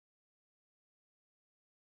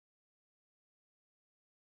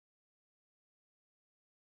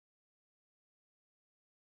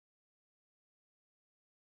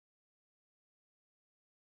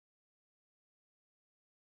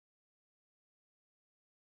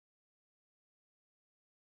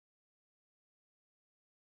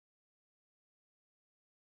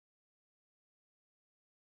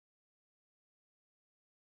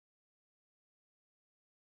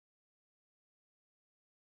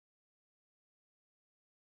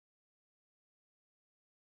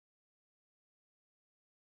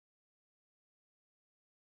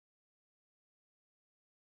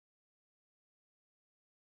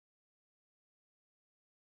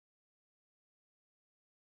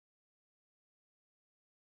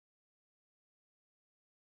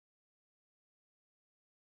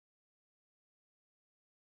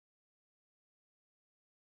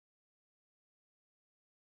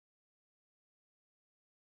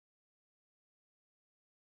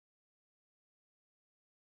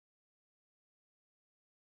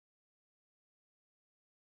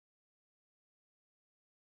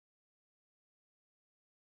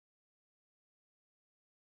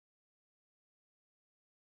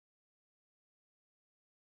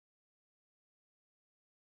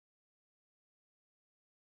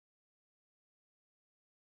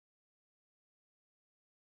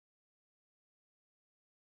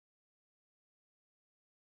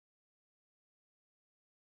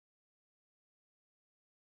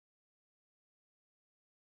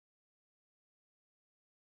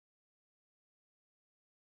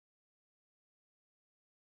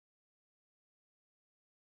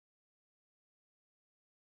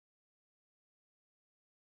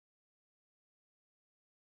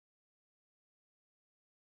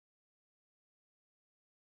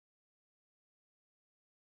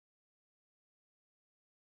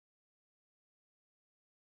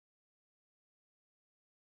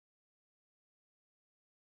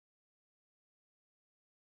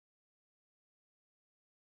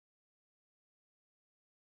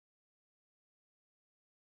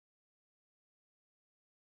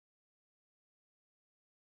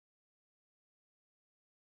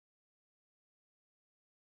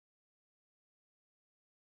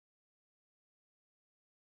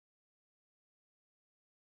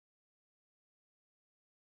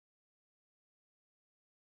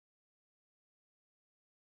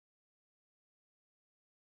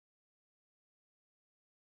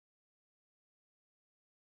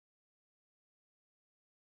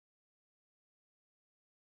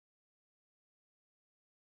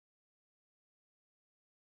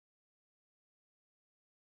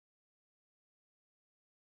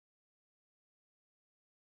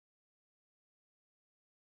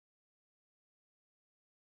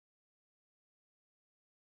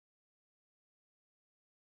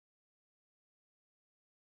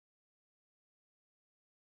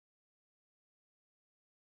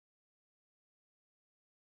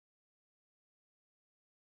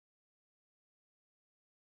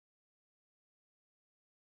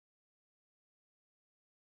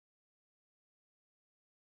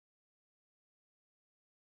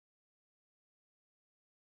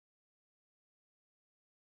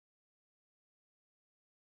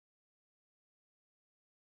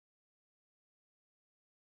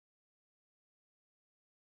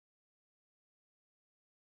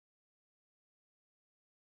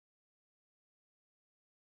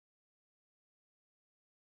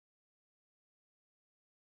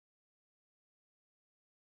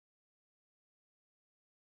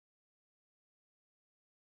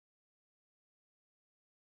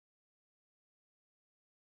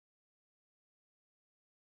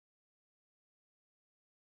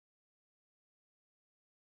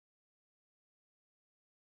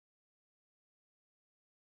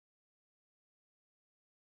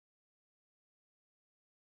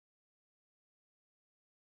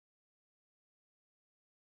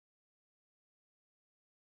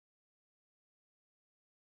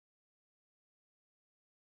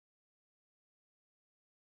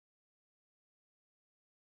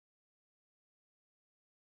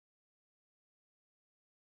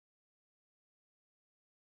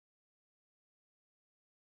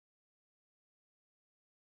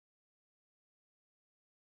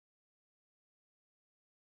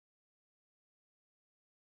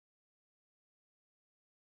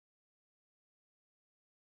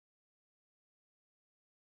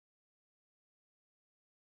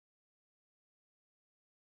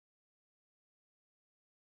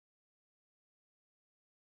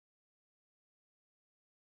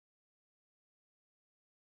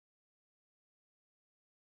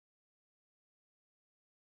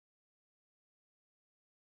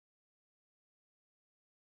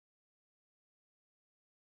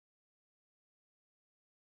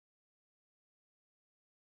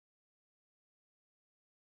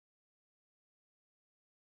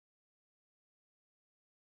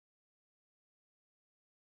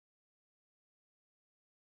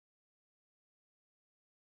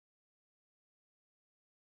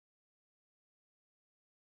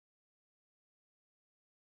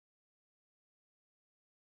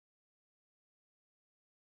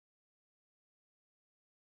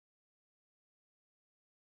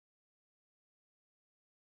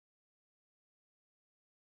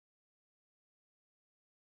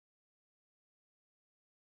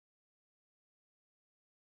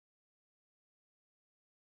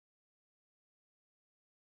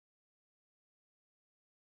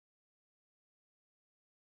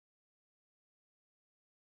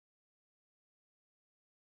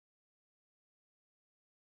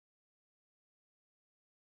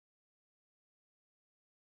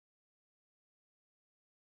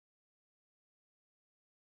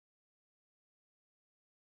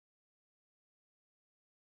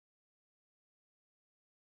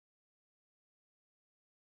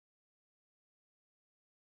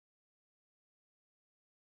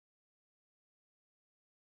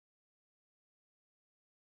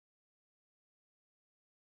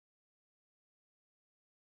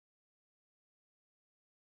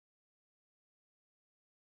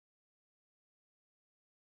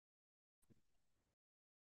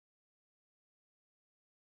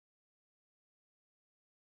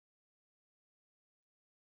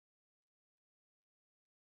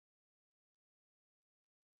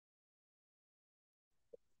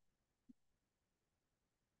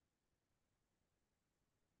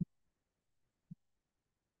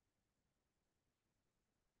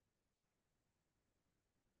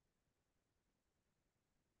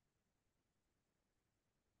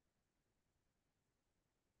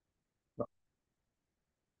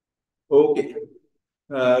Okay.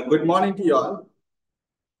 Good morning to you all.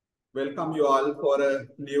 Welcome you all for a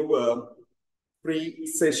new free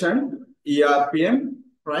session, ERPM,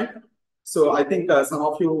 right? So I think some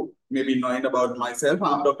of you may be knowing about myself.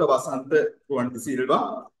 I'm Dr. Wasantha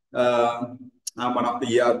Silva. I'm one of the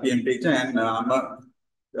ERPM teacher and I'm a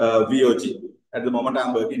VOG. At the moment,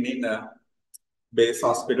 I'm working in base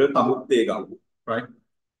hospital, Tamuk, right?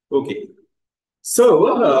 Okay.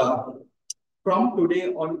 So from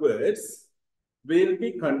today onwards, we'll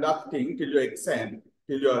be conducting till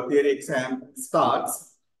your theory exam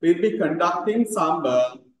starts, we'll be conducting some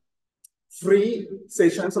free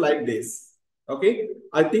sessions like this. Okay,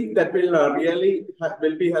 I think that will really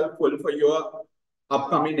will be helpful for your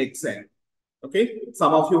upcoming exam. Okay,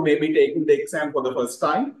 some of you may be taking the exam for the first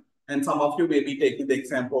time, and some of you may be taking the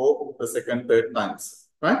exam for the second, third times,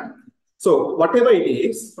 right? So whatever it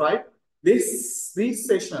is, right? These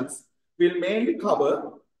sessions will mainly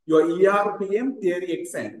cover your ERPM theory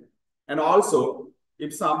exam. And also,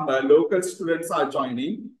 if some local students are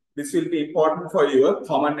joining, this will be important for your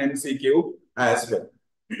common MCQ as well.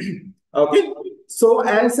 Okay, so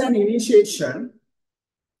as an initiation,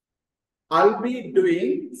 I'll be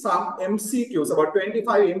doing some MCQs, about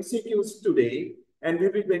 25 MCQs today. And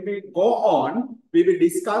when we go on, we will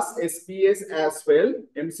discuss SBS as well,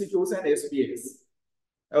 MCQs and SBS.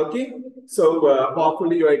 Okay, so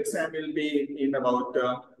hopefully your exam will be in about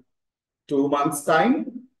 2 months'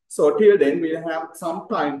 time. So till then, we'll have some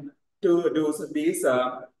time to do these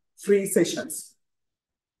free sessions.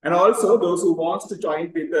 And also, those who want to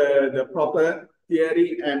join with the proper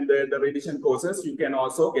theory and the revision courses, you can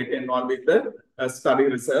also get involved with the study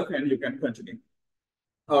reserve and you can continue.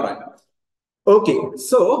 All right. Okay,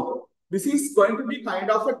 so this is going to be kind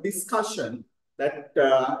of a discussion that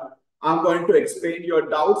I'm going to explain your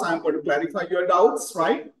doubts. I'm going to clarify your doubts,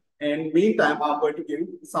 right? And meantime, I'm going to give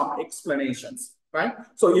some explanations, right?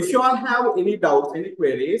 So if you all have any doubts, any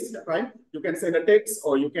queries, right? You can send a text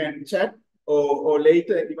or you can chat or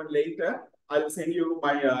later, even later, I'll send you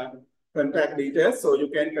my contact details so you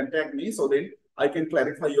can contact me so then I can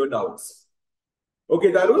clarify your doubts.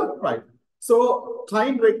 Okay, Daru? Right. So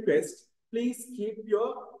kind request, please keep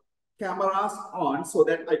your cameras on so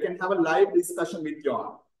that I can have a live discussion with you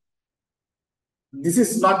all. This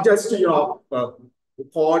is not just,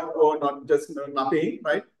 thought or not just nothing,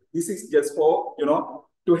 right? This is just for,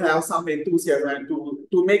 to have some enthusiasm and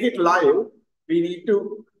to make it live, we need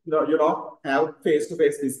to, have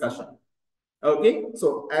face-to-face discussion. Okay,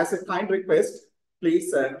 so as a kind request,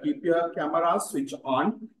 please keep your camera switch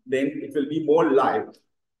on, then it will be more live.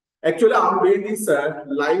 Actually, I'm doing these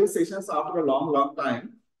live sessions after a long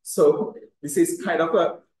time. So this is kind of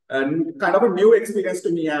a new experience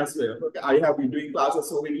to me as well. Okay, I have been doing classes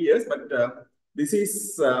so many years, but this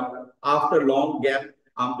is after long gap,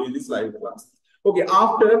 I'm doing this live class. Okay,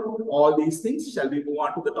 after all these things, shall we move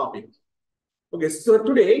on to the topic? Okay, so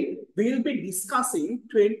today we'll be discussing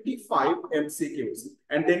 25 MCQs,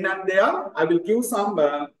 and then and there I will give some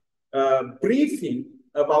briefing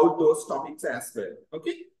about those topics as well.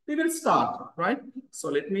 Okay, we will start, right? So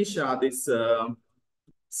let me share this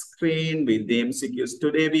screen with the MCQs.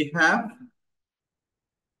 Today we have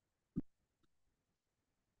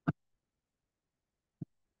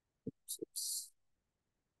just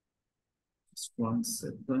 1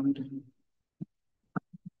 second.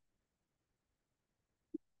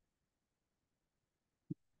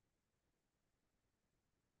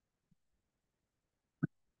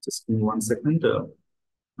 Just give me 1 second.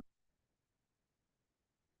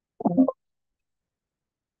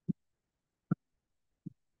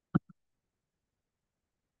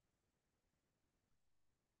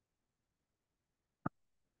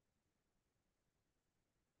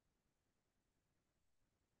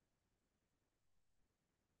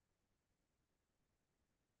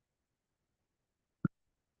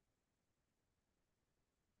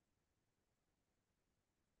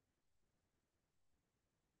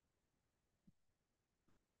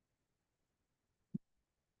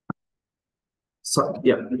 So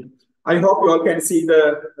yeah, I hope you all can see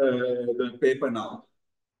the paper now,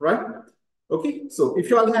 right? Okay, so if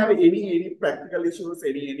you all have any practical issues,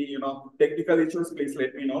 any technical issues, please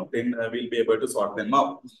let me know. Then we'll be able to sort them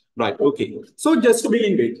out. Right. Okay. So just to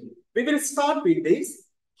begin with, we will start with this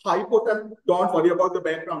hypothetical. Don't worry about the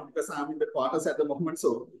background because I'm in the quarters at the moment.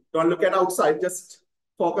 So don't look at outside. Just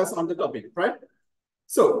focus on the topic, right?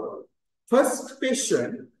 So first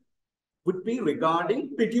question would be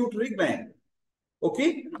regarding pituitary gland.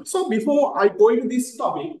 Okay. So before I go into this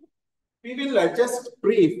topic, we will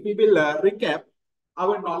recap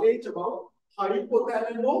our knowledge about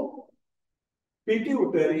hypothalamo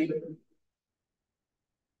pituitary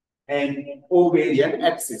and ovarian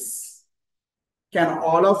axis. Can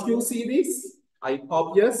all of you see this? I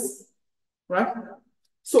hope yes, right?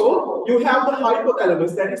 So you have the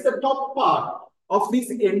hypothalamus, that is the top part of this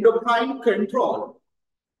endocrine control.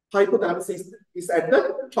 Hypothalamus is at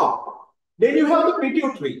the top. Then you have the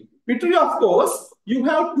pituitary. Pituitary, of course, you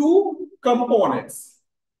have two components.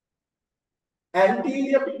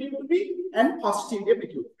 Anterior pituitary and posterior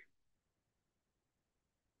pituitary.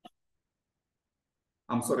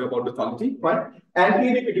 I'm sorry about the quality, right?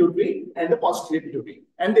 Anterior pituitary and the posterior pituitary.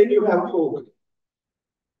 And then you have the ovary.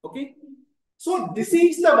 Okay? So this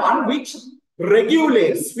is the one which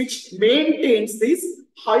regulates, which maintains this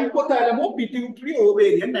hypothalamo-pituitary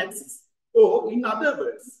ovarian axis. Or in other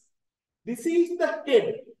words, this is the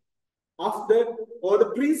head of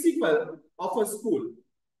the principal of a school.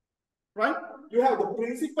 Right? You have the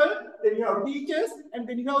principal, then you have teachers, and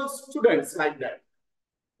then you have students like that.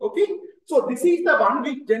 Okay? So this is the one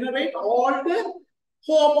which generates all the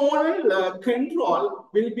hormonal control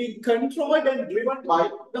will be controlled and driven by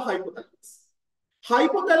the hypothalamus.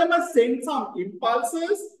 Hypothalamus sends some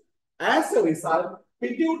impulses. As a result,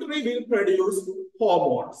 pituitary will produce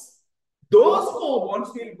hormones. Those hormones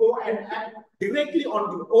will go and act directly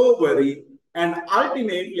on the ovary, and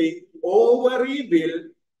ultimately, ovary will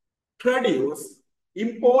produce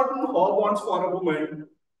important hormones for a woman,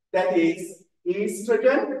 that is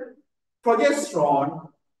estrogen, progesterone,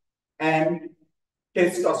 and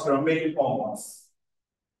testosterone, male hormones.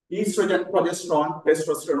 Estrogen, progesterone,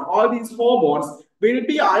 testosterone, all these hormones will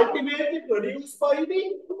be ultimately produced by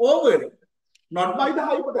the ovary, not by the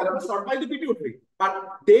hypothalamus, not by the pituitary,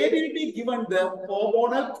 but they will be given the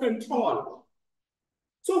hormonal control.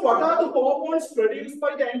 So what are the hormones produced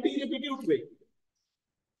by the anterior pituitary?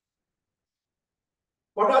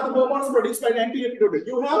 What are the hormones produced by the anterior pituitary?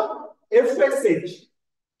 You have FSH,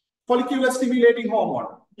 follicular stimulating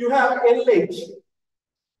hormone. You have LH.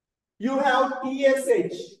 You have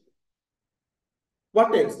TSH.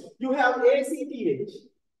 What else? You have ACTH.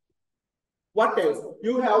 What else?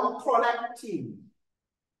 You have prolactin.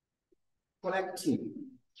 Prolactin.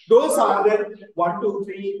 Those are the 1, 2,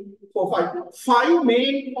 3, 4, 5. 5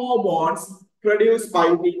 main hormones produced by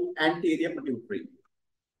the anterior pituitary.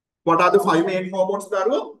 What are the 5 main hormones,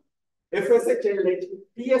 Daru? FSH, LH,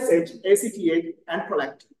 TSH, ACTH, and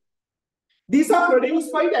prolactin. These are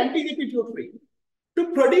produced by the anterior pituitary.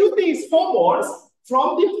 To produce these hormones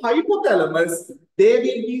from the hypothalamus, they will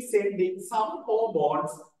be sending some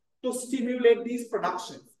hormones to stimulate these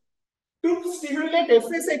productions. To stimulate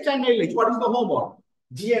FSH and LH, what is the hormone?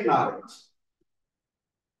 GnRH.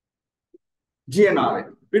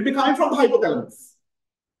 GnRH will be coming from the hypothalamus.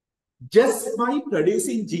 Just by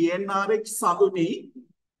producing GnRH, Saguni,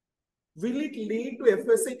 will it lead to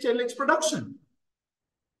FSH-LH production?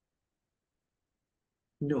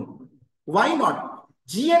 No. Why not?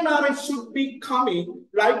 GnRH should be coming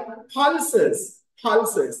like pulses,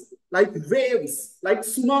 like waves, like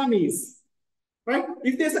tsunamis. Right?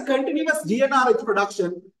 If there's a continuous GnRH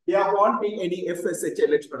production, there won't be any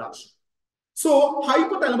FSH-LH production. So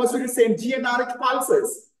hypothalamus will send GnRH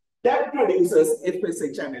pulses. That produces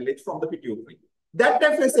FSH and LH from the pituitary. That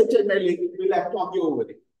FSH and LH will act on the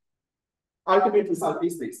ovary. Ultimate result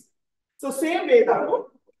is this. So same way,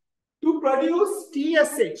 to produce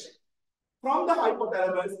TSH from the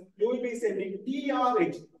hypothalamus, you will be sending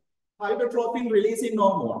TRH, thyrotropin releasing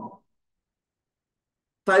hormone.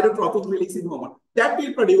 Thyrotropin releasing hormone. That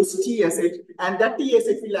will produce TSH, and that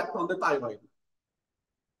TSH will act on the thyroid.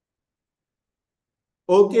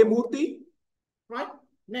 Okay, Murthy? Right?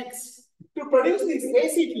 Next, to produce this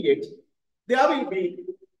ACTH, there will be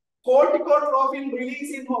corticotropin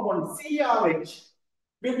releasing hormone, CRH,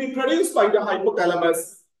 will be produced by the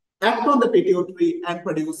hypothalamus, act on the pituitary, and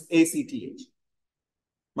produce ACTH.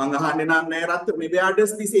 Where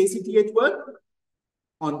does this ACTH work?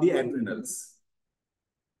 On the adrenals.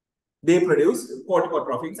 They produce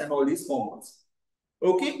corticotropins and all these hormones.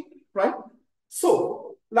 Okay, right?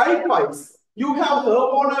 So, likewise, you have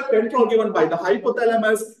hormonal control given by the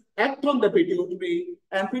hypothalamus, act on the pituitary,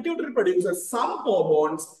 and pituitary produces some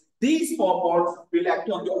hormones. These hormones will act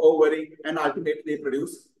on the ovary and ultimately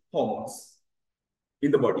produce hormones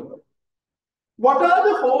in the body. What are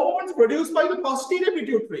the hormones produced by the posterior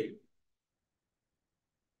pituitary?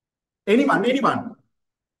 Anyone?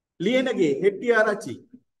 Lienage, Hettiarachi.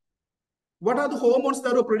 What are the hormones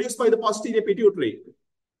that are produced by the posterior pituitary?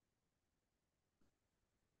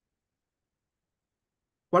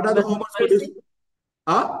 What are the hormones produced?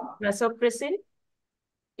 Vasopressin?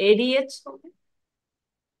 ADH?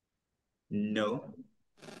 No.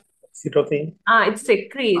 Oxytocin. It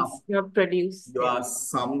secretes, not produce. You are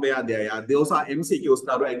somewhere there. Yeah. Those are MCQs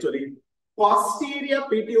that are actually posterior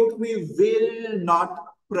pituitary will not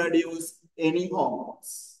produce any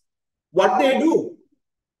hormones. What they do?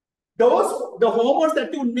 The hormones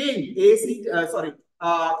that you name,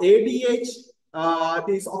 ADH,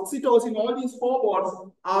 these oxytocin, all these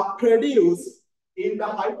hormones are produced in the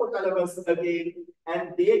hypothalamus again,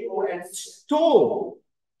 and they go and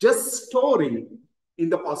just storing in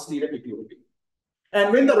the posterior pituitary.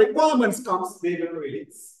 And when the requirements comes, they will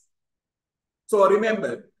release. So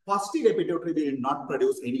remember, posterior pituitary will not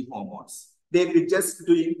produce any hormones. They will just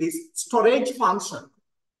doing this storage function.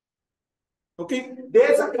 Okay,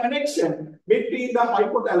 there's a connection between the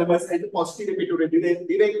hypothalamus and the posterior pituitary,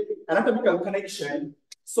 direct anatomical connection.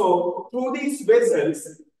 So through these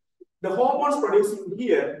vessels, the hormones produced in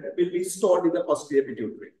here will be stored in the posterior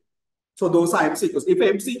pituitary. So those are MCQs. If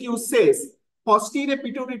MCQ says posterior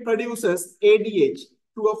pituitary produces ADH,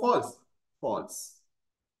 true or false? False.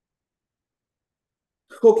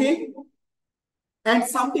 Okay. And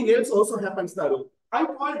something else also happens, Daru. I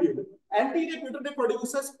told you, anterior pituitary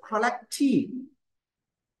produces prolactin.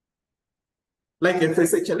 Like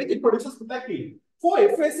FSH, it produces prolactin. For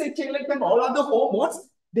FSH and all other hormones,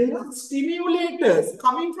 there are stimulators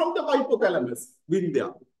coming from the hypothalamus within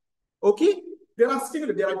there. Okay? There are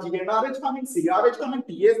stimulators. There are GnRH coming, CRH coming,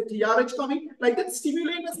 TRH coming. Like that,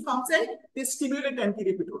 stimulators comes and they stimulate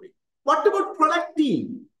anterior pituitary. What about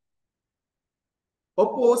prolactin?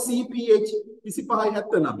 Oppo CPH,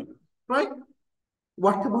 right?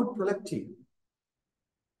 What about prolactin?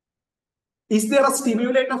 Is there a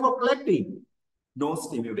stimulator for prolactin? No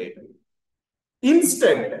stimulator.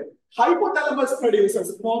 Instead, hypothalamus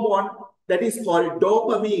produces hormone that is called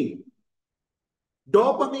dopamine.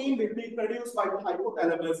 Dopamine will be produced by the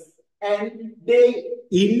hypothalamus and they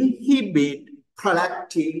inhibit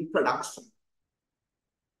prolactin production.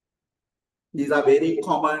 These are very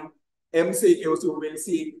common MCQs you will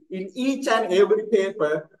see in each and every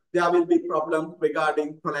paper. There will be problem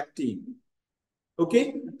regarding prolactin.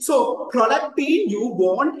 Okay, so prolactin you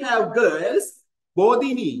won't have girls,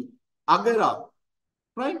 Bodhini, Agara,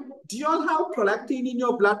 right? Do you all have prolactin in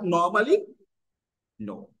your blood normally?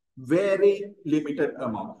 No, very limited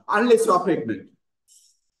amount, unless you are pregnant.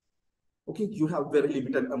 Okay, you have very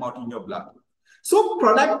limited amount in your blood. So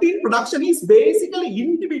prolactin production is basically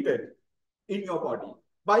inhibited in your body.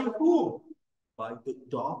 By whom? By the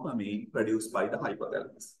dopamine produced by the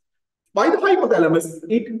hypothalamus. By the hypothalamus,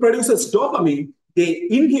 it produces dopamine. They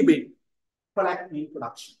inhibit prolactin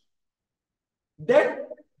production. Then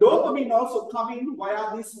dopamine also comes in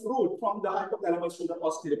via this route from the hypothalamus to the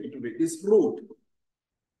posterior pituitary. This route,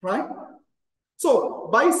 right? So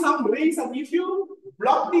by some reason, if you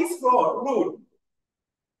block this route,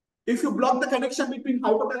 if you block the connection between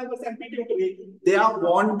hypothalamus and pituitary, there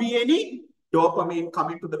won't be any dopamine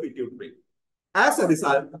coming to the pituitary. As a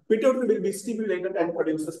result, pituitary will be stimulated and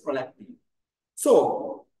produces prolactin.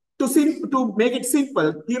 So, to make it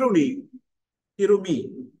simple, Hirumi,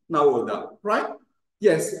 now, right?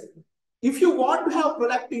 Yes. If you want to have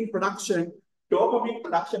prolactin production, dopamine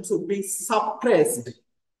production should be suppressed.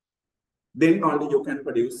 Then only you can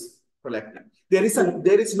produce prolactin. There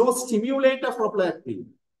is no stimulator for prolactin.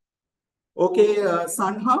 Okay,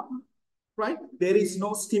 Sanha, right? There is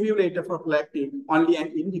no stimulator for prolactin, only an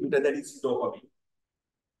inhibitor, that is dopamine.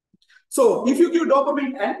 So if you give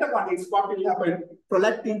dopamine antagonists, what will happen?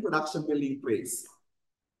 Prolactin production will increase.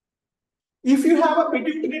 If you have a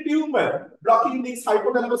pituitary tumor blocking this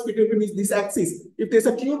hypothalamus pituitary, this axis, if there's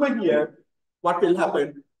a tumor here, what will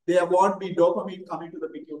happen? There won't be dopamine coming to the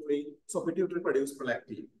pituitary, so pituitary produce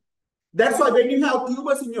prolactin. That's why when you have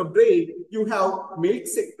tumors in your brain, you have milk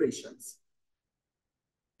secretions.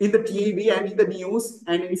 In the TV and in the news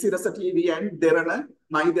and in Sirasa TV and Derana,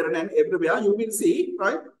 Naiderana and everywhere, you will see,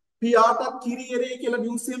 right? Piata Kiriere Killa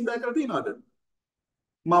Museum Dakatinada.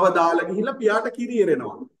 Mavadala Hilla Piata Kiriere.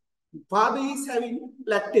 Father is having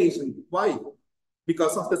lactation. Why?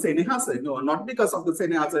 Because of the Senehasa. No, not because of the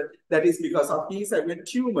Senehasa. That is because of he is having a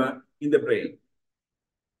tumor in the brain.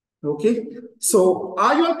 Okay. So,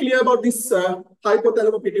 are you all clear about this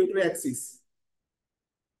hypothalamus pituitary axis?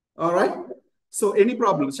 All right. So, any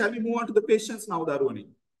problems? Shall we move on to the patients now, Darwani?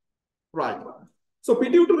 Right. So,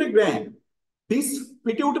 pituitary gland. This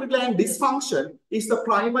pituitary gland dysfunction is the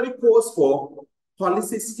primary cause for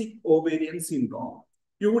polycystic ovarian syndrome.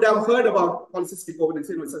 You would have heard about polycystic ovarian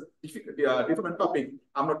syndrome. It's a different topic.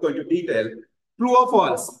 I'm not going to detail. True or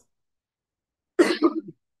false?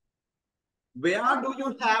 Where do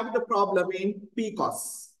you have the problem in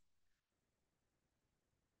PCOS?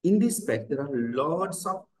 In this fact, there are lots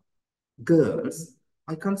of girls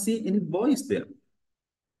I can't see any boys there.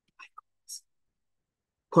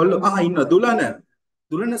 Dulana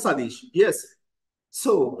Sadish. Yes.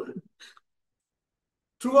 So,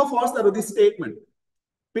 true or false that this statement?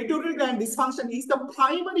 Pituitary gland dysfunction is the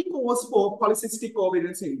primary cause for polycystic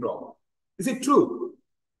ovarian syndrome. Is it true?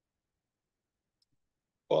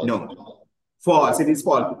 False. No. False. It is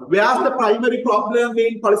false. Where's the primary problem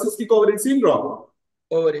in polycystic ovarian syndrome?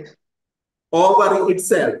 Ovaries. Ovary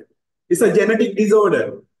itself. It's a genetic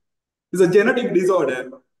disorder. It's a genetic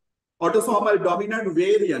disorder. Autosomal dominant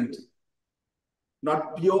variant.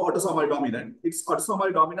 Not pure autosomal dominant. It's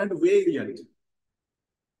autosomal dominant variant.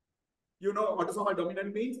 You know autosomal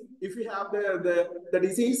dominant means if you have the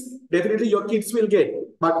disease, definitely your kids will get,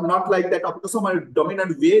 but not like that autosomal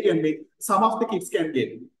dominant variant means some of the kids can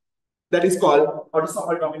get. That is called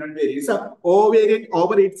autosomal dominant variant. It's a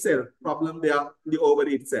ovary itself, problem there, the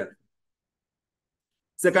ovary itself.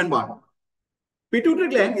 Second one, pituitary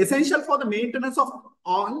gland essential for the maintenance of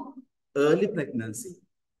all early pregnancy.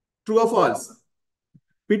 True or false?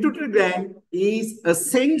 Pituitary gland is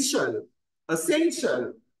essential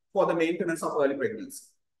for the maintenance of early pregnancy.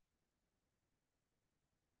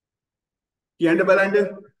 කියන්න බලන්න.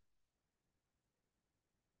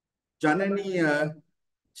 ජනනීය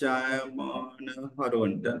Jayamana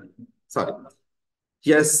හරවන්ට. Sorry.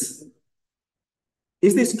 Yes.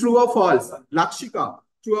 Is this true or false? Lakshika,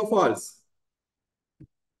 true or false?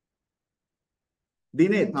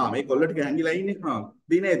 Dinesh, මේ කොල්ලට හැංගිලා ඉන්නේ.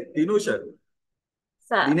 Dinesh, Dinusha.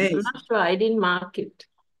 Sir, Dinesh. I'm not sure. I didn't mark it.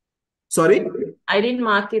 Sorry? I didn't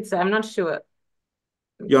mark it, so I'm not sure.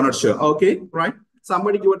 You're not sure. Okay, right.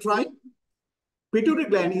 Somebody give a try. Pituitary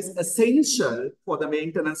gland is essential for the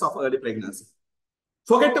maintenance of early pregnancy.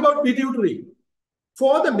 Forget about pituitary.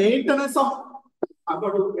 For the maintenance of, I'm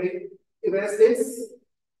going to erase this.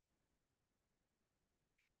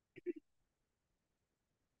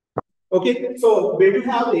 Okay, so when you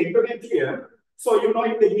have the endometrium, so you know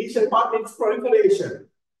in the initial part it's proliferation.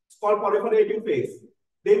 It's called proliferative phase.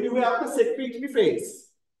 Then you have the secretory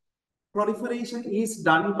phase. Proliferation is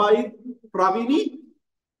done by Pravini,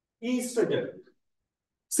 estrogen.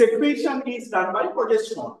 Secretion is done by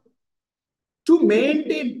progesterone. To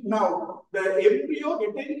maintain now the embryo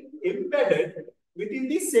getting embedded within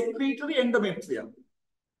the secretory endometrium.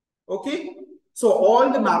 Okay? So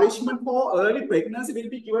all the nourishment for early pregnancy will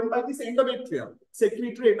be given by this endometrium,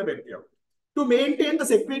 secretory endometrium. To maintain the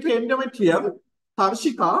secretory endometrium,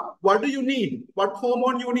 Harshika, what do you need? What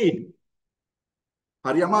hormone you need?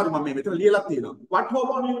 What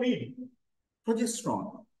hormone you need?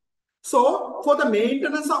 Progesterone. So, for the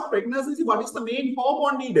maintenance of pregnancy, what is the main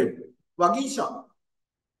hormone needed? Vagisha.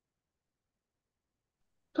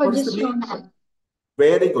 Progesterone.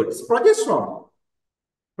 Very good. It's progesterone.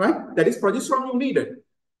 Right? That is progesterone you needed.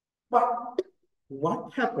 But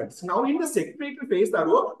what happens? Now in the secretory phase, I'm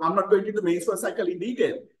not going to the menstrual cycle in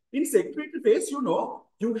detail. In secretory phase, you know,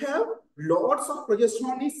 you have lots of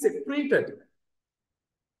progesterone is secreted.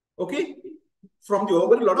 Okay? From the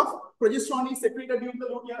ovary, a lot of progesterone is secreted during the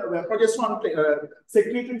progesterone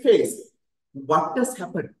secretory phase. What does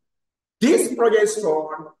happen? This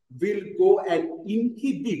progesterone will go and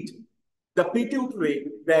inhibit the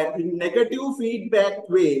pituitary in negative feedback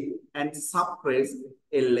way and suppress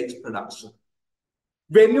LH production.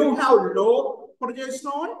 When you have low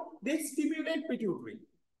progesterone, they stimulate pituitary.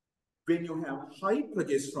 When you have high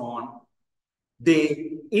progesterone,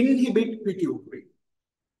 they inhibit pituitary.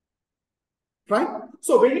 Right?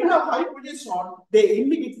 So when you have high progesterone, they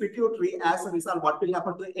inhibit pituitary. As a result, what will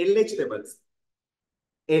happen to the LH levels?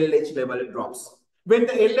 LH level drops. When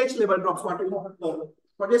the LH level drops, what will happen to the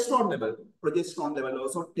progesterone level? Progesterone level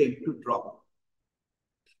also tend to drop.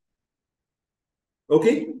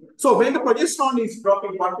 Okay? So when the progesterone is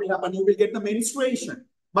dropping, what will happen? You will get the menstruation.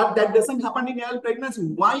 But that doesn't happen in early pregnancy.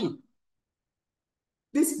 Why?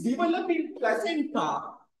 This developing placenta,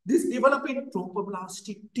 this developing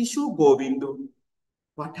trophoblastic tissue, Govindu,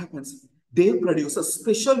 what happens? They produce a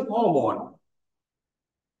special hormone.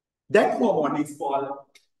 That hormone is called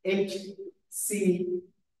HCG,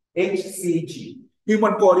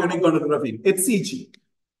 human chorionic gonadotropin, HCG.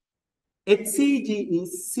 HCG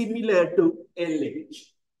is similar to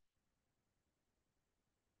LH.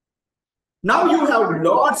 Now you have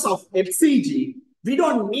lots of HCG. We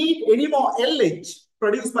don't need any more LH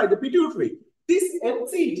produced by the pituitary. This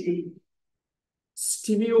HCG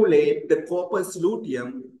stimulates the corpus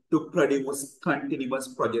luteum to produce continuous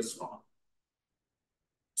progesterone.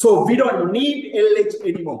 So we don't need LH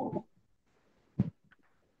anymore.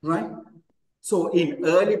 Right? So in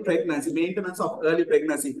early pregnancy, maintenance of early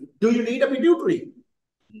pregnancy, do you need a pituitary?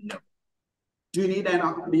 No. Do you need a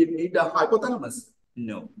hypothalamus?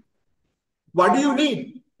 No. What do you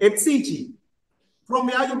need? HCG. From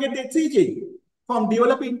where you get HCG? From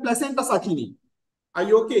developing placenta, Sakini. Are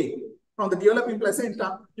you okay? From the developing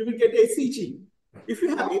placenta, you will get HCG. If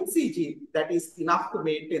you have HCG, that is enough to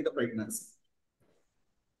maintain the pregnancy.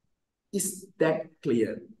 Is that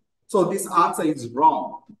clear? So this answer is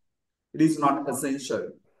wrong. It is not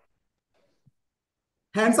essential.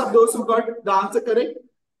 Hands up those who got the answer correct.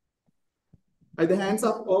 Either hands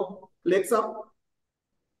up or legs up.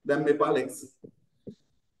 Then maybe legs.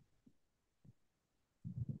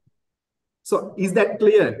 So is that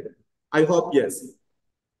clear? I hope yes.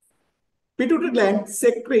 Pituitary gland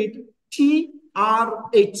secrete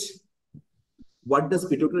TRH. What does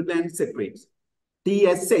pituitary gland secrete?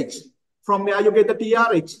 TSH. From where you get the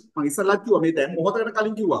TRH? From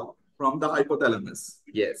the hypothalamus.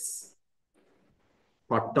 Yes.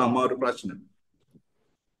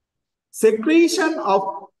 Secretion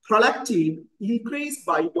of prolactin increased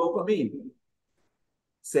by dopamine.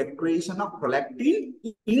 Secretion of prolactin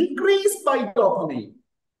increased by dopamine.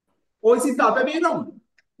 Or is it the other way around?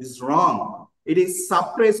 It's wrong. It is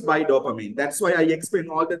suppressed by dopamine. That's why I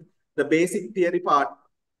explained all the basic theory part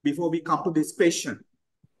before we come to this patient.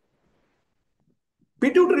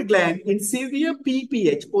 Pituitary gland in severe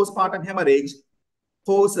PPH, postpartum hemorrhage,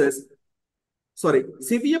 causes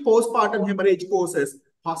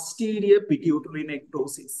posterior pituitary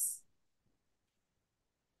necrosis.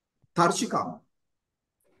 Tarshika,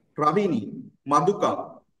 Ravini,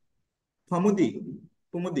 Madhuka, Pumudi.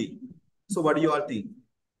 So what do you all think?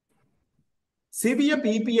 Severe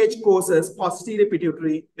PPH causes posterior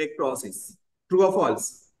pituitary necrosis. True or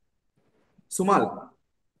false? Sumal.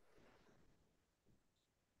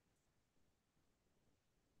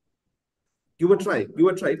 Give a try.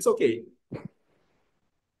 It's okay.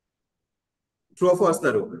 True or false,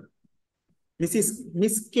 Daru?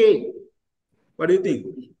 Miss K. What do you think?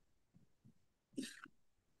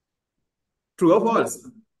 True or false?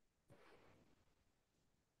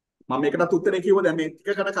 මම එකටත් උත්තරේ කිව්වා දැන් මේ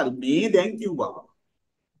ටිකකට කලින් මේ දැන් කිව්වා.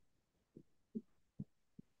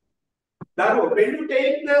 Daru, when you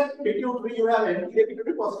take the pituitary, you have anterior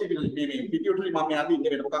pituitary, posterior pituitary. මම යන්නේ ඉන්නේ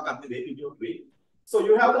වෙන මොකක් අද්ද දෙයි pituitary. So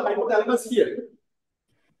you have the hypothalamus here.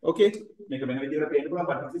 Okay, මේක වෙන විදිහකට පේන්න පුළුවන්,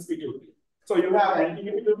 but this is pituitary. So you have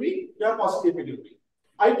anterior pituitary, you have posterior pituitary.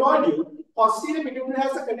 I told you posterior pituitary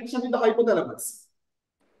has a connection with the hypothalamus.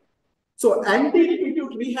 So anterior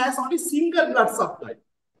pituitary has only single blood supply.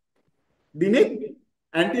 Dinit,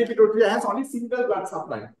 anterior pituitary has only single blood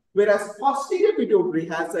supply, whereas posterior pituitary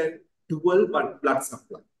has a dual blood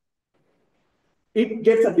supply. It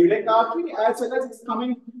gets a direct artery as well as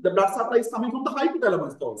the blood supply is coming from the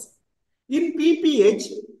hypothalamus also. In PPH,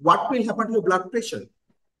 what will happen to your blood pressure?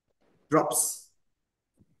 Drops.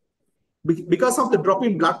 Because of the drop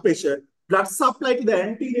in blood pressure, blood supply to the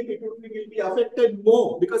anterior pituitary will be affected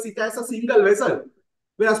more because it has a single vessel.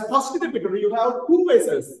 Whereas posterior pituitary, you have two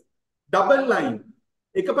vessels, double line.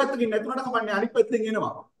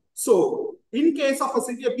 So, in case of a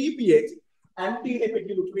severe PPH, anterior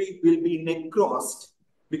pituitary will be necrosed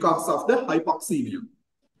because of the hypoxemia,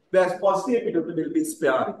 whereas posterior pituitary will be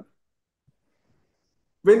sparing.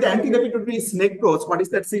 When the anterior pituitary is necrosed, what is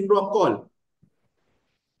that syndrome called?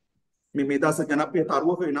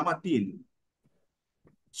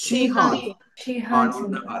 Sheehan.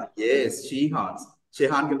 Yes, Sheehan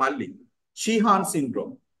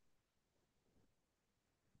syndrome.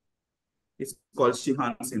 It's called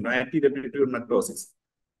Sheehan syndrome, anterior pituitary necrosis.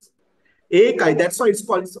 That's why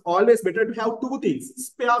it's always better to have two things,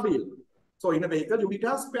 spare wheel. So in a vehicle, you need to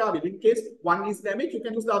have spare wheel. In case one is damaged, you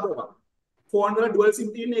can use the other one. 400 dual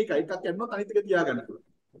SIM pituitary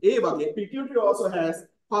also has,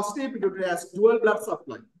 posterior pituitary has dual blood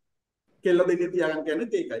supply. Something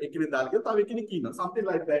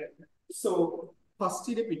like that. So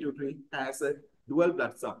posterior pituitary has a dual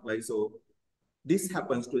blood supply. So this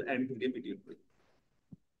happens to anterior pituitary.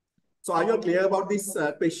 So are you clear about this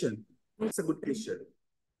question? It's a good question.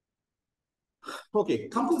 Okay,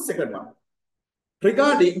 come to the second one.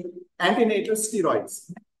 Regarding antenatal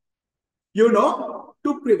steroids. You know,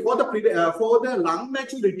 for the lung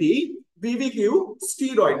maturity, we will give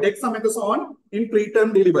steroid, dexamethasone in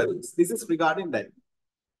preterm deliveries. This is regarding that.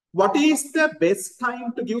 What is the best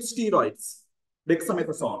time to give steroids?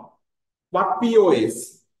 Dexamethasone. What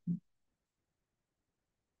POS?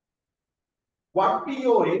 What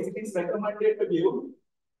POS is recommended to give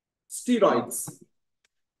steroids?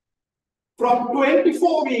 From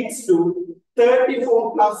 24 weeks to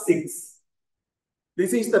 34 plus 6.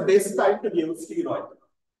 This is the best time to give steroid.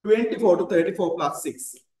 24 to 34 plus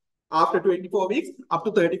 6. After 24 weeks, up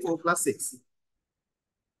to 34 plus 6.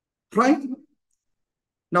 Right?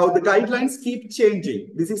 Now the guidelines keep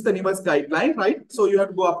changing. This is the newest guideline, right? So you have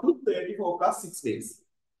to go up to 34 plus 6 days.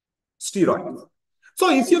 Steroid. So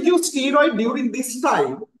if you give steroid during this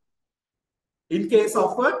time, in case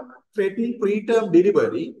of a threatening preterm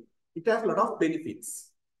delivery, it has a lot of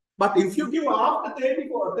benefits. But if you give after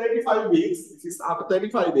 34, 35 weeks, this is after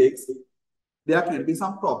 35 weeks, there can be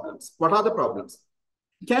some problems. What are the problems?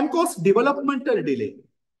 It can cause developmental delay.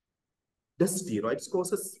 The steroids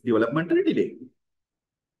causes developmental delay.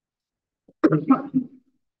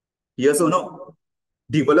 Yes or no?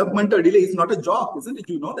 Developmental delay is not a joke, isn't it?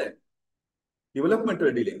 You know that.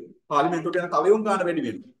 Developmental delay.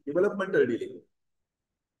 Developmental delay.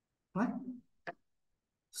 Right?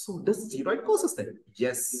 So does steroid causes that?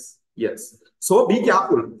 Yes. Yes. So be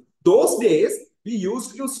careful. Those days, we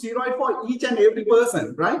used to use steroid for each and every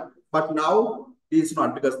person, right? But now it's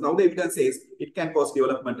not, because now the evidence says it can cause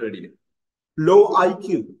developmental delay. Low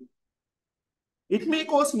IQ. It may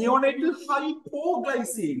cause neonatal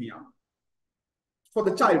hypoglycemia for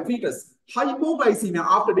the child, fetus. Hypoglycemia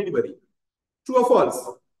after delivery. True or false?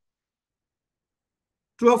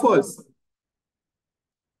 True or false?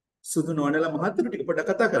 True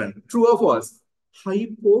or false?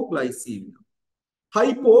 Hypoglycemia.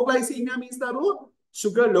 Hypoglycemia means the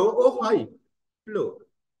sugar low or high? Low.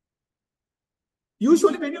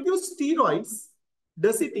 Usually when you use steroids,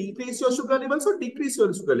 does it increase your sugar levels or decrease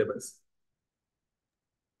your sugar levels?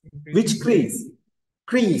 Which increase?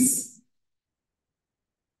 Increase.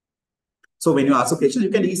 So when you ask a question, you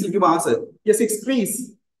can easily give answer. Yes, it's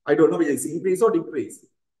increase. I don't know whether it's increase or decrease.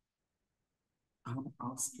 I'm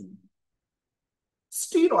asking.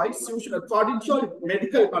 Steroids, usually according to your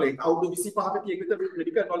medical knowledge, how do we see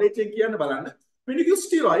medical knowledge? When you use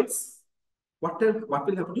steroids, what will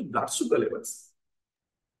happen to blood sugar levels?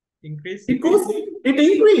 Increase. It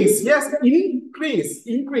increase. Yes,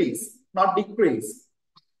 increase, not decrease.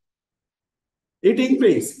 It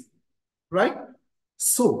increase, right?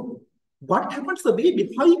 So, what happens to the baby?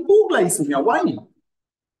 Hypoglycemia. Why?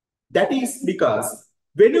 That is because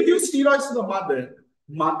when you give steroids to the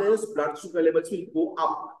mother's blood sugar levels will go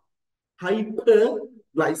up.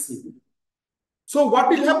 Hyperglycemia. So, what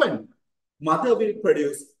will happen? Mother will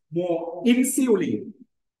produce more insulin.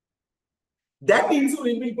 That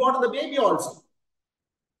insulin will go to the baby also.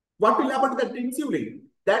 What will happen to that insulin?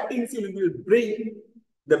 That insulin will bring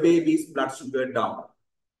the baby's blood sugar down.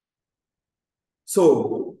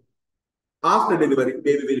 So, after delivery,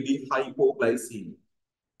 baby will be hypoglycemic.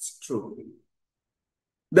 It's true.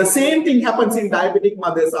 The same thing happens in diabetic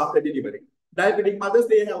mothers after delivery. Diabetic mothers,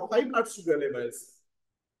 they have high blood sugar levels.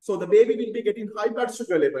 So, the baby will be getting high blood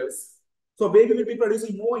sugar levels. So, baby will be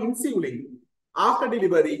producing more insulin. After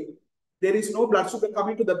delivery, there is no blood sugar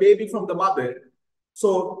coming to the baby from the mother.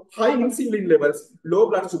 So, high insulin levels, low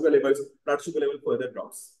blood sugar level further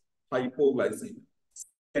drops. Hypoglycemia.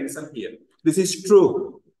 Here. This is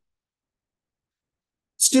true.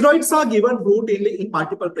 Steroids are given routinely in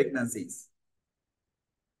multiple pregnancies.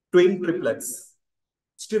 Twin triplets.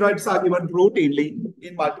 Steroids are given routinely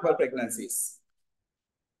in multiple pregnancies.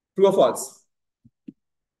 True or false?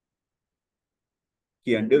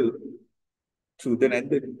 Can do. Truth and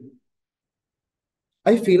end.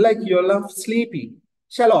 I feel like you're all sleepy.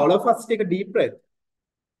 Shall all of us take a deep breath?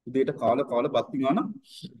 Take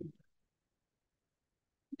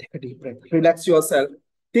a deep breath. Relax yourself.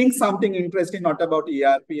 Think something interesting, not about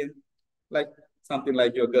ERPM, like something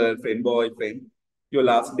like your girlfriend, boyfriend, your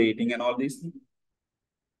last dating and all these things.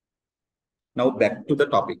 Now back to the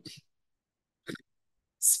topic.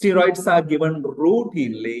 Steroids are given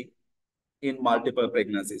routinely in multiple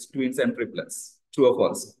pregnancies, twins and triplets. True or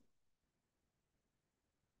false?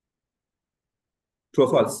 True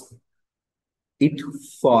or false? It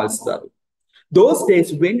falls. Those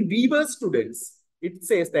days when we were students, it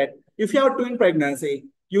says that if you have twin pregnancy,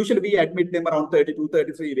 usually we admit them around 32,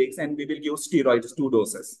 33 weeks and we will give steroids 2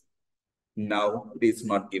 doses. Now it is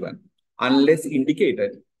not given. Unless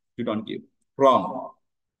indicated, you don't give. Wrong.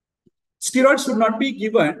 Steroids should not be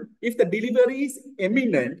given if the delivery is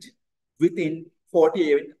imminent within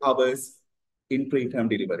 48 hours in preterm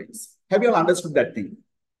deliveries. Have you all understood that thing?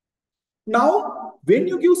 Now, when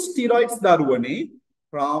you give steroids, Darwani,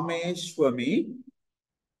 Rameshwami,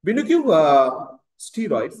 when you give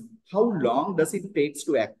steroids, how long does it take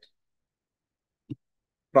to act?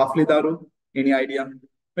 Roughly, Daru, any idea?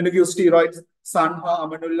 When you give steroids, Sanha,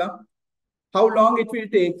 Amanullah, how long it will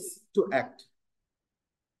take to act?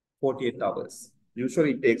 48 hours.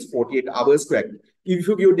 Usually it takes 48 hours to act. If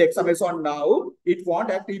you give dexamethasone now, it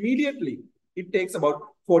won't act immediately. It takes about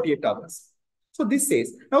 48 hours. So this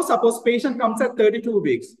says, now suppose patient comes at 32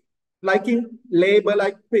 weeks, like in labor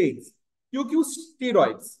like pigs. you give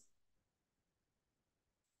steroids.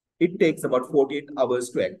 It takes about 48 hours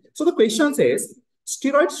to act. So the question says,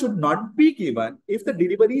 steroids should not be given if the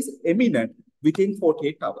delivery is imminent within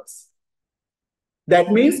 48 hours.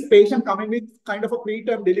 That means patient coming with kind of a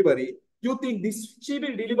preterm delivery, you think she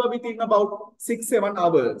will deliver within about 6-7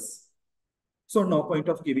 hours. So no point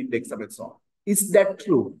of giving dexamethasone. Is that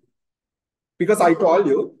true? Because I told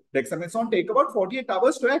you, dexamethasone take about 48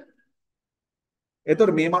 hours to act. Is there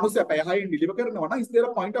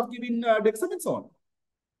a point of giving dexamethasone?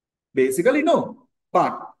 Basically, no.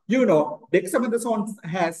 But, you know, dexamethasone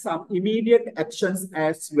has some immediate actions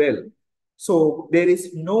as well. So there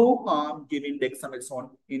is no harm giving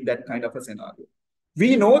dexamethasone in that kind of a scenario.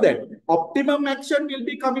 We know that optimum action will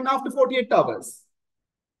be coming after 48 hours.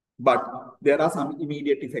 But there are some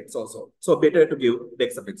immediate effects also. So better to give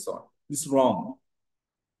dexamethasone. It's wrong.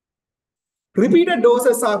 Repeated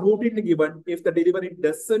doses are routinely given if the delivery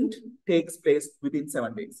doesn't take place within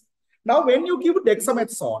 7 days. Now, when you give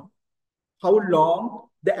dexamethasone, how long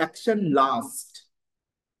the action lasts?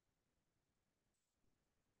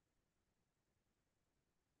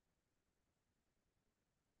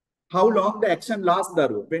 How long the action lasts,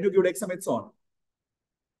 Daru, when you give dexamethasone?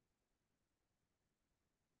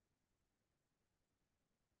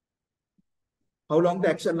 How long the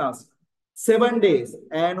action lasts? 7 days.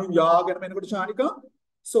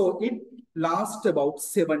 So it lasts about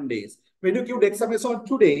 7 days. When you give dexamethasone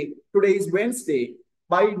today is Wednesday.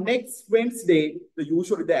 By next Wednesday,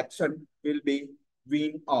 usually the action will be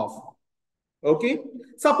weaned off. Okay.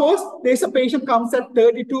 Suppose there's a patient comes at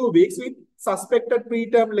 32 weeks with suspected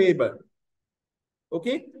preterm labor.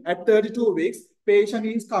 Okay. At 32 weeks, patient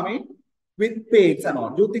is coming with pains and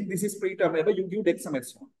all. You think this is preterm labor, you give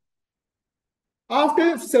dexamethasone.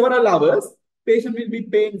 After several hours, patient will be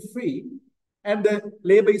pain-free and the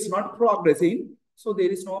labor is not progressing. So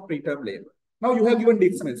there is no preterm labor. Now you have given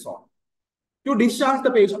dexamethasone. You discharge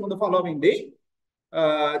the patient on the following day,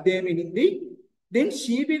 then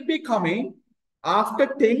she will be coming after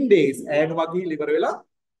 10 days. And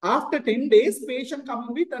after 10 days, patient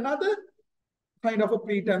coming with another kind of a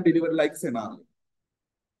preterm delivery like scenario.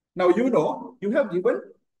 Now, you know, you have given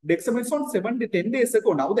dexamethasone 7 to 10 days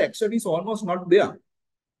ago. Now the action is almost not there.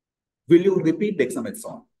 Will you repeat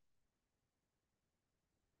dexamethasone?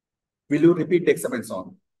 Will you repeat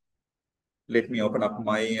dexamethasone? Let me open up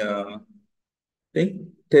my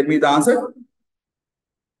thing. Tell me the answer.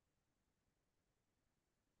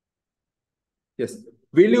 Yes.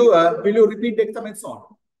 Will you repeat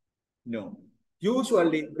dexamethasone? No.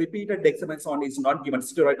 Usually, repeated dexamethasone is not given.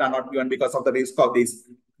 Steroids are not given because of the risk of this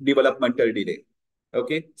developmental delay.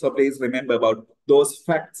 Okay. So please remember about those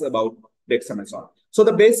facts about dexamethasone. So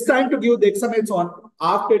the best time to give dexamethasone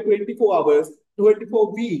after 24 hours,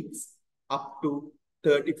 24 weeks, up to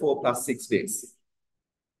 34 plus 6 days.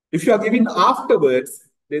 If you are giving afterwards,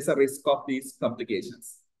 there's a risk of these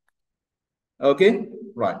complications. Okay,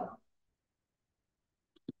 right.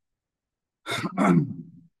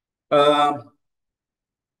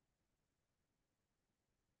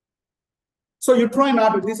 So uterine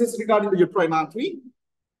artery, this is regarding the uterine artery.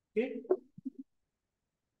 Okay.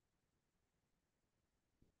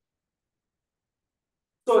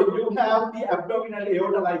 So you have the abdominal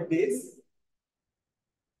aorta like this.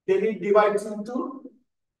 Then it divides into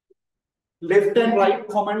left and right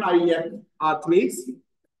common iliac arteries.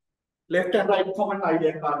 Left and right common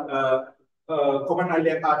iliac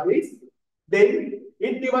arteries. Then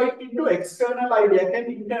it divides into external iliac and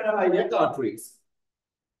internal iliac arteries.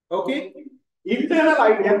 Okay. Internal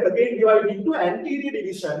iliac again divided into anterior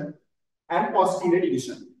division and posterior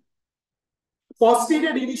division.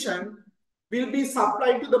 Posterior division will be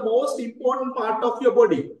supplied to the most important part of your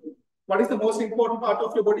body. What is the most important part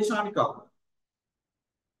of your body, Shanika?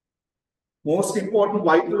 Most important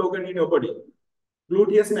vital organ in your body,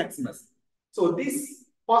 gluteus maximus. So this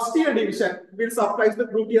posterior division will supply the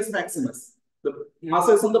gluteus maximus, the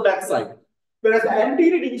muscles on the back side. Whereas the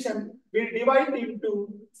anterior division will divide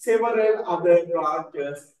into several other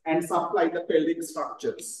branches and supply the pelvic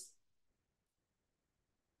structures.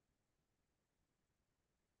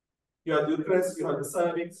 You have the uterus, you have the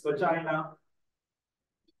cervix, vagina.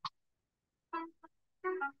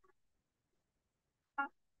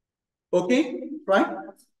 Okay, right?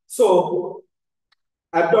 So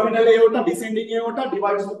abdominal aorta, descending aorta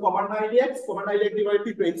divides to common iliacs. Common iliac divides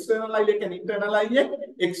into external iliac and internal iliac.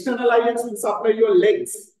 External iliacs will supply your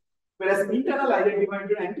legs, whereas internal iliac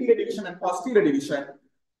divides into anterior division and posterior division.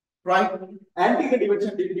 Right? Anterior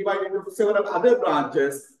division divided into several other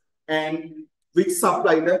branches and which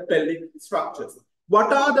supply the pelvic structures.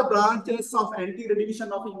 What are the branches of anterior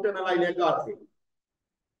division of internal iliac artery?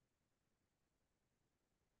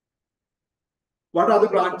 What are the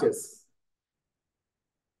branches?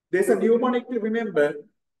 There's a mnemonic to remember.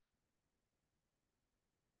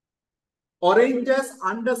 Oranges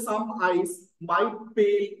under some ice might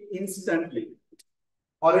peel instantly.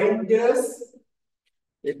 Oranges,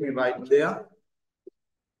 let me write there.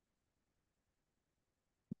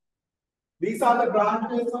 These are the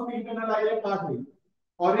branches of internal iliac artery.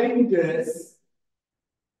 Oranges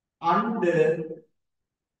under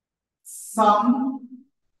some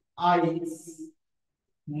ice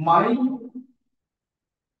might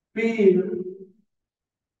peel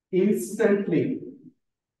instantly.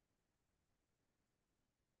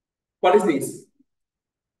 What is this?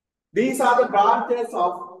 These are the branches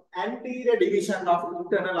of anterior division of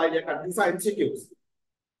internal iliac artery. These are MCQs.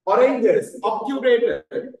 Oranges, obturated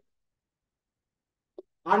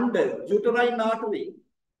under uterine artery,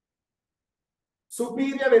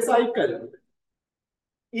 superior vesicle,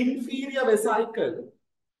 inferior vesicle,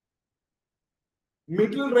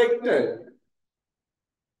 middle rectal,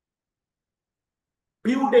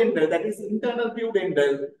 pudendal, that is internal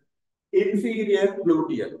pudendal, inferior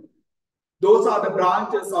gluteal. Those are the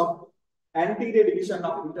branches of anterior division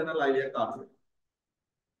of internal iliac artery.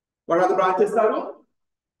 What are the branches, Taru?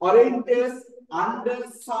 Oranges under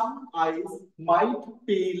some ice might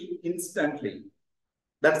peel instantly.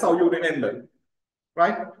 That's how you remember,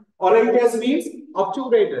 right? Oranges means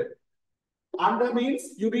obturated. Under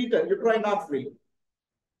means ureter, uterine artery.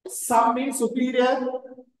 Some means superior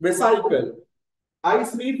vesicle.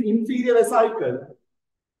 Ice means inferior vesicle.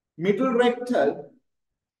 Middle rectal,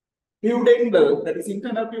 pudendal, that is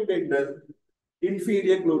internal pudendal,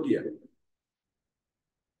 inferior gluteal.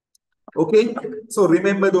 Okay, so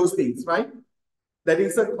remember those things, right?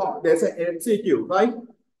 There's a MCQ, right?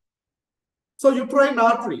 So uterine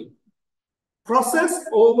artery crosses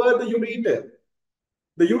over the ureter.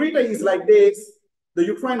 The ureter is like this. The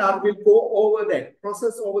uterine artery will go over that,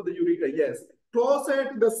 crosses over the ureter. Yes,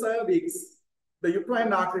 closer to the cervix, the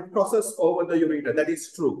uterine artery crosses over the ureter. That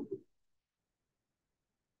is true.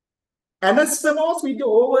 Anastomose with the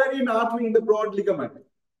ovarian artery in the broad ligament.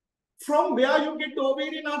 From where you get the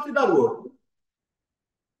ovarian artery, Darwood?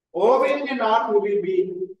 Ovarian artery will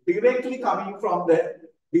be directly coming from the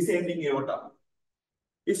descending aorta.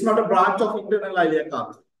 It's not a branch of internal iliac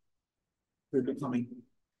artery. It will be coming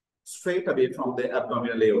straight away from the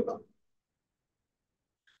abdominal aorta.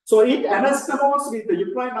 So it anastomose with the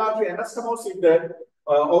uterine artery, anastomose with the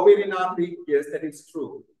ovarian artery. Yes, that is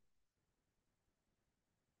true.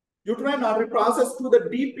 Uterine artery passes through the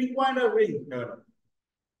deep inguinal ring. No.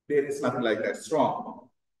 There is nothing like that. Strong.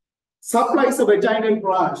 Supplies a vaginal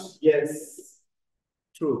branch. Yes,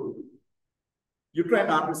 true. Uterine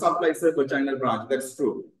artery supplies a vaginal branch. That's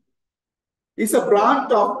true. It's a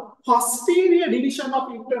branch of posterior division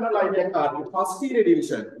of internal iliac artery. Posterior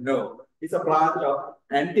division. No. It's a branch of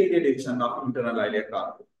anterior division of internal iliac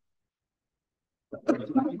artery.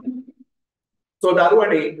 So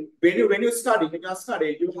Darwani, when you study,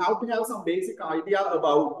 you have to have some basic idea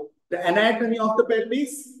about the anatomy of the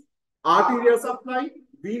pelvis, arterial supply,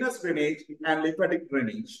 venous drainage, and lymphatic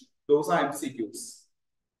drainage. Those are MCQs.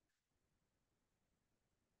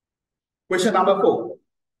 Question number 4.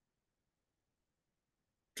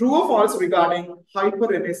 True or false regarding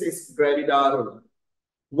hyperemesis gravidarum?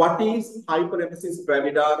 What is hyperemesis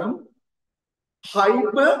gravidarum?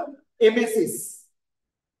 Hyperemesis.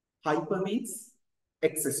 Hyper means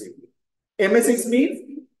excessive. Emesis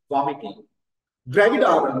means vomiting.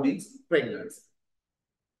 Gravidarum means pregnancy.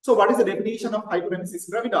 So what is the definition of hyperemesis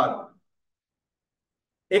gravidarum?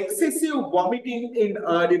 Excessive vomiting in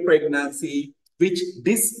early pregnancy which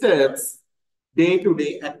disturbs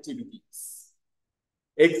day-to-day activities.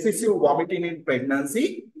 Excessive vomiting in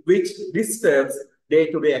pregnancy which disturbs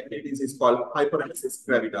day-to-day activities is called hyperemesis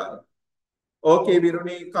gravidarum. Okay,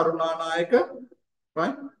 Viruni Karunanayaka,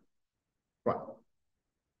 right? Right.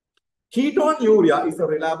 Ketonuria is a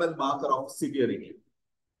reliable marker of severity.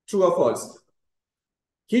 True or false?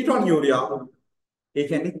 Ketonuria,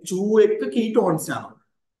 ketones.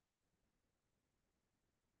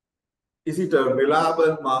 Is it a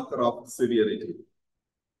reliable marker of severity?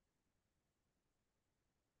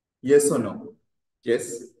 Yes or no?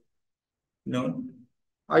 Yes? No?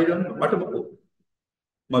 I don't know. What about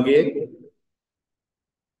Mage?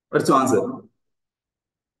 What's the answer?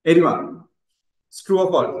 Anyone? It's true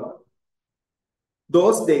or false?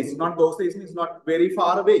 Those days, not those days means not very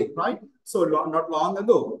far away, right? So not long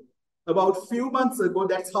ago, about few months ago,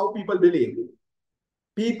 that's how people believe.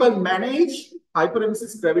 People manage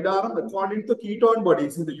hyperemesis gravidarum according to ketone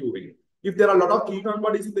bodies in the urine. If there are a lot of ketone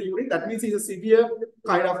bodies in the urine, that means it's a severe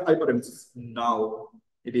kind of hyperemesis. No,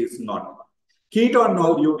 it is not.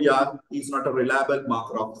 Ketonuria is not a reliable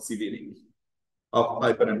marker of severity of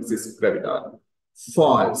hyperemesis gravidarum.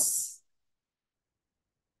 False.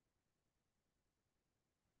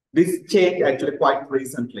 This changed actually quite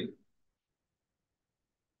recently.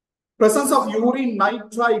 Presence of urine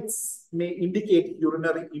nitrites may indicate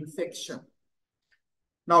urinary infection.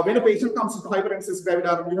 Now, when a patient comes with hyperemesis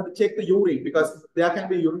gravidarum, you have to check the urine because there can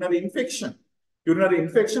be urinary infection. Urinary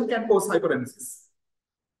infection can cause hyperemesis.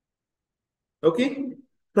 Okay?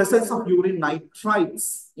 Presence of urine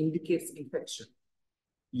nitrites indicates infection.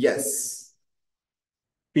 Yes.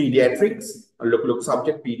 Pediatrics, look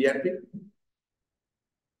subject pediatric.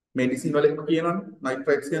 Medicine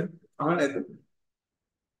nitrites can.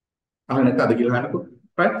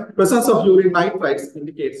 Right? Presence of urine nitrites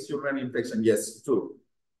indicates urinary infection. Yes, true.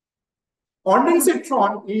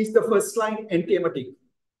 Ondansetron is the first line antiemetic.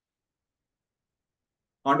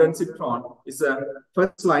 Ondansetron is a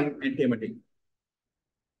first line antiemetic.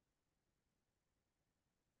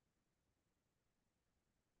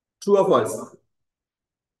 True or false?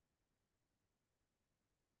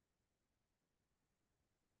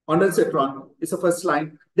 Ondansetron is a first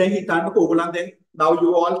line. Then he turned to now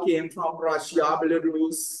you all came from Russia,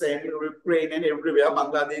 Belarus, and Ukraine, and everywhere,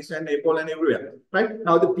 Bangladesh, and Nepal, and everywhere. Right?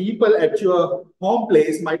 Now the people at your home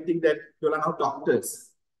place might think that you are now doctors.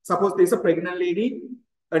 Suppose there's a pregnant lady,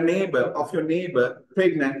 a neighbor of your neighbor,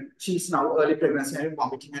 pregnant, she's now early pregnancy and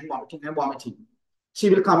vomiting and vomiting and vomiting. She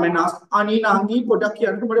will come and ask, Ani Nangi,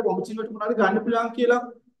 vomiting.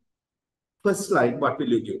 First slide, what will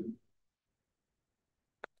you do?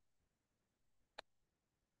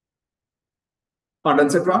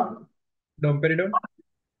 Ondansetron? Domperidone.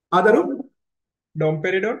 Adaru?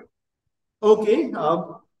 Domperidone. Okay.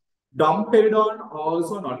 Domperidone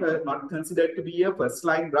also not considered to be a first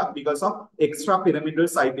line drug because of extrapyramidal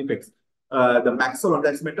side effects. The maxolone,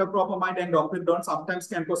 that's metoclopramide, and domperidone sometimes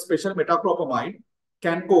can cause special metoclopramide,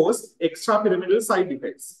 can cause extrapyramidal side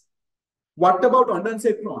effects. What about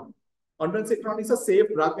ondansetron? Ondansetron is a safe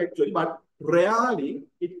drug actually, but rarely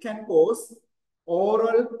it can cause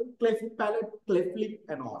oral cleft palate, cleft lip,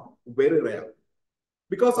 and all. Very rare.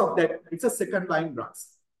 Because of that, it's a second line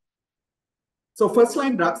drugs. So first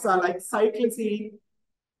line drugs are like cyclizine,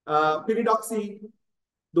 pyridoxine,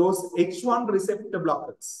 those H1 receptor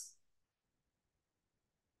blockers.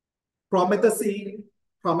 Promethazine,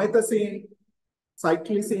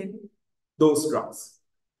 cyclizine, those drugs.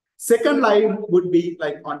 Second line would be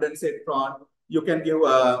like ondansetron. You can give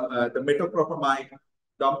the metoclopramide,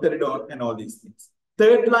 domperidone, and all these things.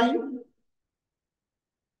 Third line,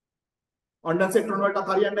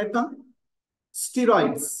 ondansetron,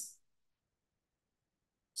 steroids.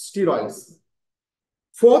 Steroids.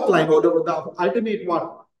 Fourth line, or the ultimate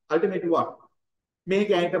what? Ultimate what? Make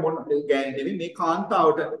make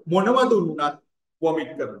out monavadunna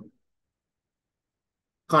vomit karana.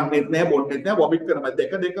 Kannet ne bonnet ne vomit karana.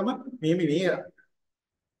 Dekama me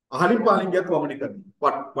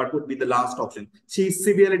what would be the last option? She is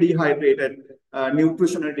severely dehydrated,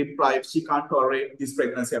 nutritionally deprived. She can't tolerate this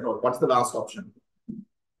pregnancy at all. What's the last option?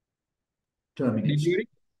 Termination.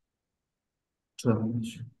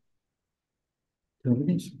 Termination.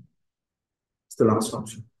 Termination. It's the last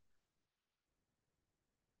option.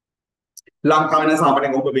 But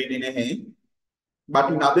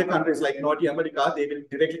in other countries like North America, they will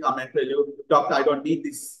directly come and tell you, doctor, I don't need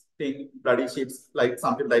this thing, bloody sheets, like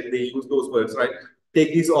something like they use those words, right?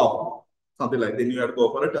 Take these off. Something like then you have to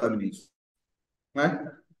go for a termination. Right?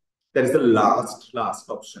 That is the last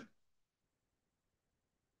option.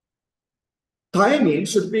 Thiamine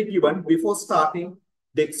should be given before starting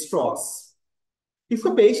dextrose. If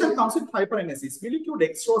a patient comes with hyperemesis, will you give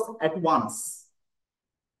dextrose at once?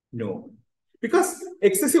 No. Because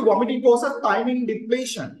excessive vomiting causes thiamine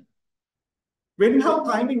depletion. When you have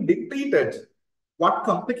thiamine depleted, what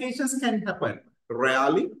complications can happen?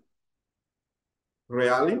 Rarely.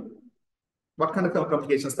 What kind of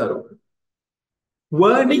complications there are?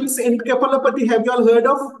 Wernicke's encephalopathy, have you all heard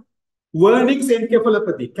of? Wernicke's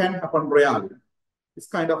encephalopathy can happen rarely. It's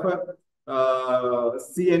kind of a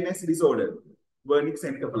CNS disorder. Wernicke's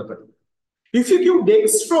encephalopathy. If you give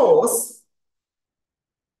dextrose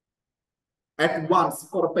at once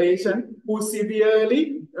for a patient who is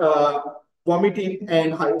severely vomiting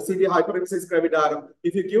and severe hyperemesis gravidarum,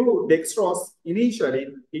 if you give dextrose initially,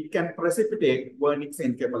 it can precipitate Wernicke's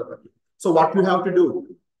encephalopathy. So what you have to do?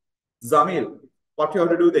 Zamil, what you have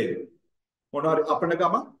to do then?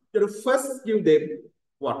 You first give them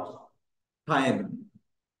what? Thiamine.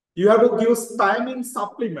 You have to give thiamine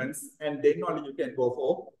supplements and then only you can go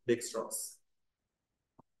for dextrose.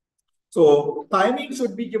 So thiamine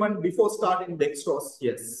should be given before starting dextrose,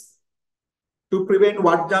 yes. To prevent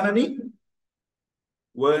what, Janani?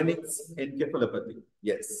 Wernicke's encephalopathy.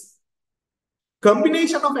 Yes.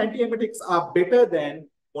 Combination of antiemetics are better than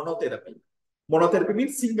monotherapy. Monotherapy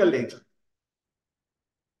means single agent.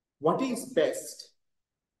 What is best?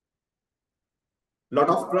 Lot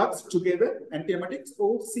of drugs together, antiemetics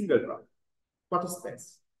or single drug? What is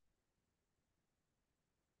best?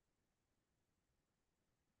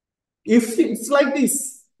 If it's like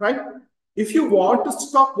this, right? If you want to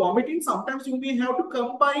stop vomiting, sometimes you may have to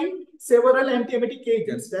combine several antiemetic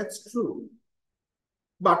agents. That's true.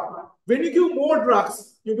 But when you give more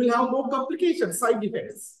drugs, you will have more complications, side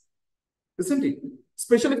effects, isn't it?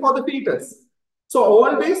 Especially for the fetus. So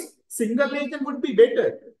always single agent would be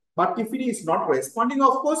better. But if it is not responding,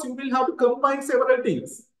 of course, you will have to combine several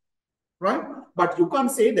things, right? But you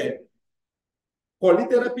can't say that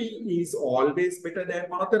polytherapy is always better than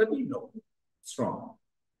monotherapy. No, it's wrong.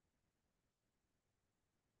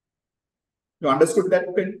 You understood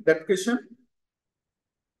that question?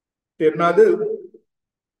 Tirnadu?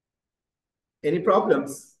 Any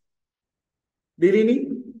problems?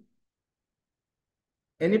 Dirini?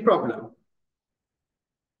 Any problem?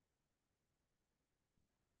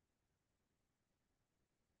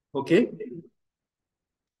 Okay.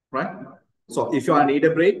 Right? So if you need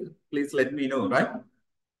a break, please let me know, right?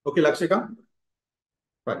 Okay, Lakshika?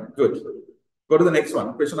 Right, good. Go to the next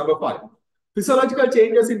one. Question number 5. Physiological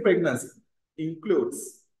changes in pregnancy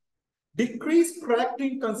includes decreased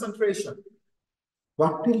prolactin concentration.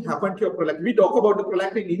 What will happen to your prolactin? We talk about the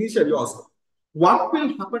prolactin initially also. What will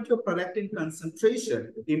happen to your prolactin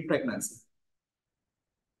concentration in pregnancy?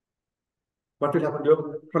 What will happen to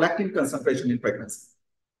your prolactin concentration in pregnancy?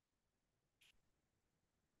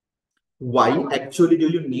 Why actually do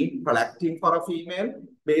you need prolactin for a female?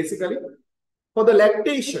 Basically, for the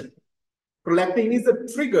lactation. Prolactin is the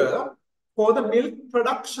trigger for the milk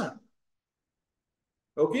production.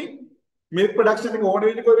 Okay? Milk production is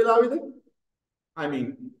I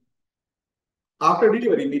mean, after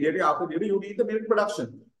delivery, immediately after delivery, you need the milk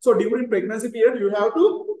production. So during pregnancy period, you have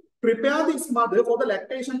to prepare this mother for the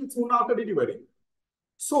lactation soon after delivery.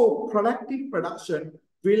 So prolactin production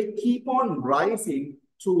will keep on rising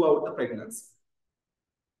throughout the pregnancy.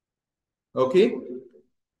 Okay?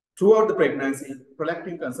 Throughout the pregnancy,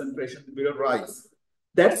 prolactin concentration will rise.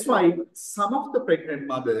 That's why some of the pregnant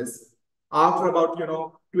mothers, after about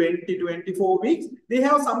 20, 24 weeks, they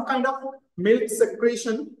have some kind of milk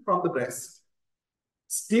secretion from the breast.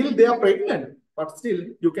 Still, they are pregnant, but still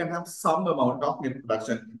you can have some amount of milk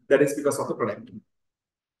production. That is because of the prolactin.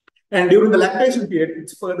 And during the lactation period,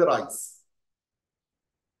 it's further rise.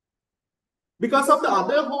 Because of the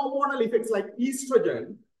other hormonal effects like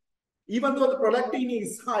estrogen, even though the prolactin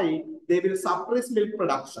is high, they will suppress milk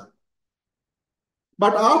production.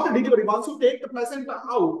 But after delivery, once you take the placenta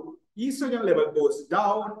out, estrogen level goes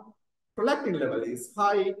down, prolactin level is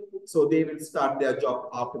high, so they will start their job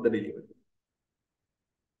after the delivery.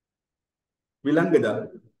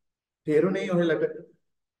 Vilangada,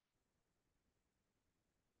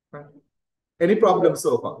 any problems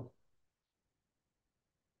so far?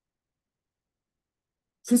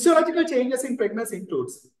 Physiological changes in pregnancy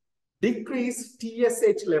includes decreased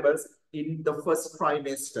TSH levels in the first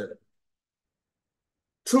trimester.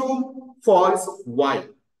 True, false, why?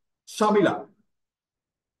 Shamila,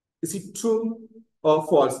 is it true or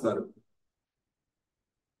false, Naru?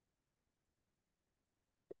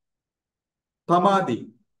 Tamadi,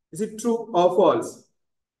 is it true or false?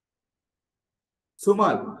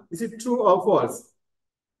 Sumal, is it true or false?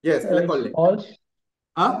 Yes, false.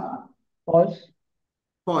 Huh? False.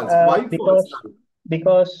 False. Why false?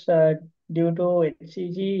 Because due to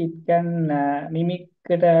HCG, it can mimic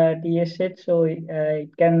TSH, so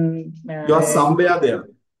it can. You're somewhere there.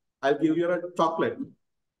 I'll give you a chocolate.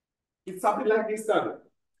 It's something like this, Naru.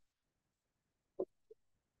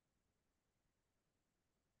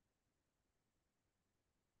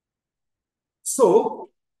 So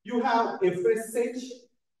you have FSH,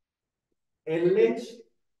 LH,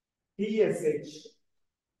 TSH,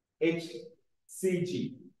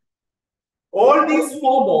 HCG. All these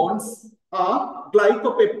hormones are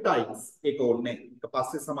glycopeptides.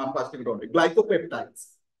 Glycopeptides,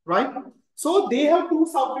 right? So they have two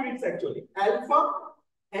subunits actually, alpha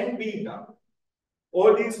and beta.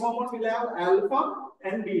 All these hormones will have alpha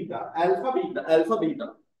and beta, alpha,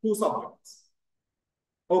 beta, two subunits.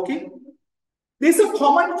 Okay? This is a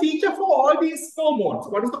common feature for all these hormones.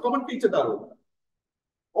 What is the common feature, Daru?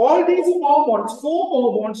 All these hormones, 4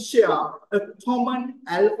 hormones share a common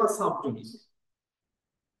alpha subunit.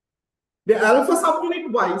 The alpha subunit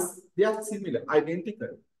wise, they are similar,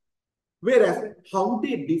 identical. Whereas, how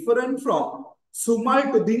they different from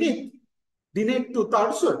Sumal to Dinit, Dinate to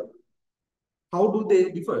tertiary. How do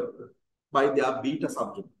they differ? By their beta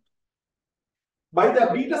subunit. By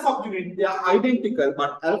their beta subunit, they are identical,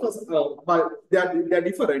 but they are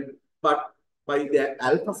different, but by their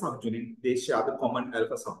alpha subunit, they share the common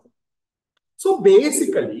alpha subunit. So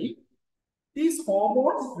basically, these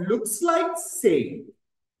hormones looks like same.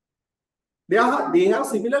 They have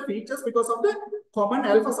similar features because of the common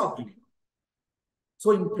alpha subunit.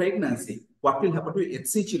 So in pregnancy, what will happen to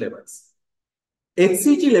HCG levels?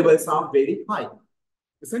 HCG levels are very high,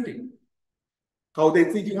 isn't it? How the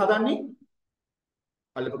HCG hadani?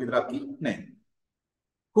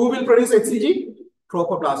 Who will produce HCG?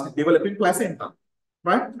 Trophoblast developing placenta,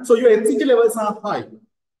 right? So your HCG levels are high.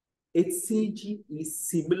 HCG is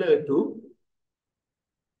similar to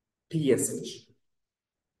TSH.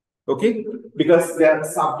 Okay, because they are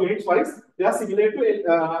subunits wise, they are similar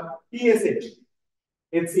to TSH,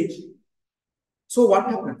 HCG. So what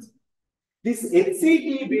happens? This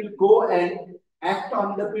HCG will go and act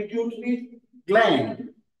on the pituitary gland.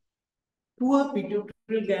 Poor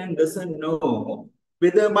pituitary gland doesn't know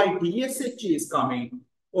whether my TSH is coming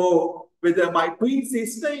or whether my twin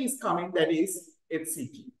sister is coming, that is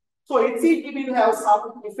HCG. So HCG will have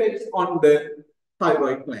some effects on the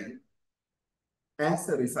thyroid gland. As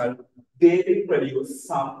a result, they will produce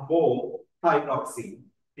some more thyroxine,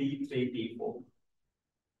 T3, T4.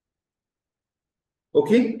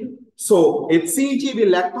 Okay, so HCG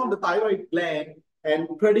will act on the thyroid gland and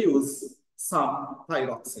produce some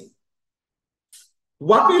thyroxine.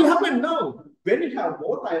 What will happen now? When you have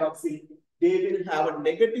more thyroxine, they will have a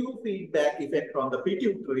negative feedback effect on the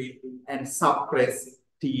pituitary and suppress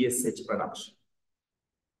TSH production.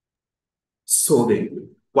 So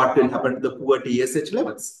then, what will happen to the poor TSH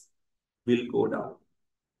levels? Will go down.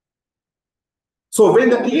 So when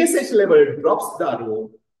the TSH level drops down,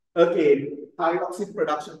 again, thyroxine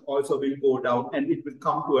production also will go down and it will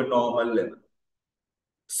come to a normal level.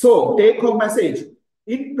 So take home message.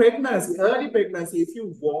 In pregnancy, early pregnancy, if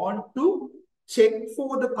you want to check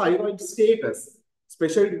for the thyroid status,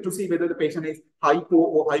 especially to see whether the patient is hypo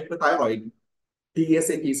or hyperthyroid,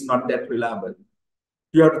 TSH is not that reliable.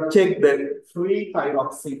 You have to check the free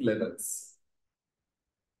thyroxine levels.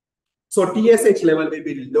 So TSH level will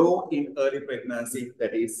be low in early pregnancy.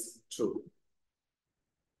 That is true.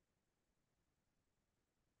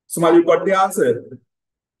 So you got the answer?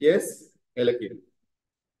 Yes? Elegant.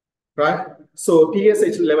 Right? So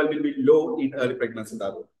TSH level will be low in early pregnancy.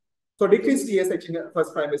 So decrease TSH in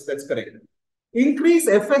first trimester, that's correct. Increase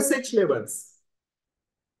FSH levels.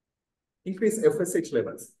 Increase FSH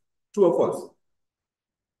levels. True or false?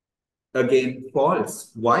 Again,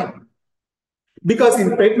 false. Why? Because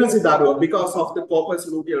in pregnancy, because of the corpus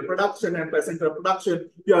luteal production and placental production,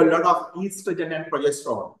 you have a lot of estrogen and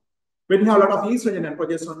progesterone. When you have a lot of estrogen and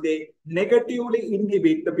progesterone, they negatively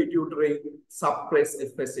inhibit the pituitary, suppress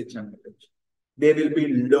FSH and FSH. They will be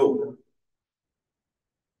low.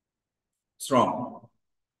 Strong.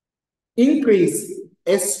 Increase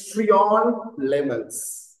estriol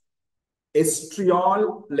levels.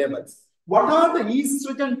 Estriol levels. What are the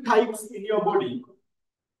estrogen types in your body?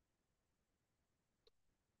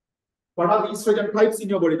 What are the estrogen types in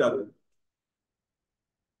your body, Daru?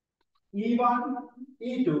 E1,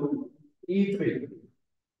 E2, E3.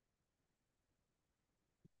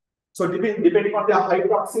 So depending on their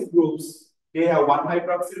hydroxyl groups, they have one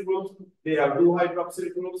hydroxyl group, they have two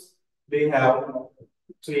hydroxyl groups, they have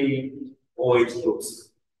three OH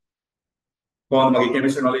groups.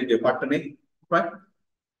 Chemistry knowledge, right?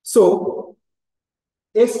 So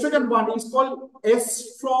estrogen one is called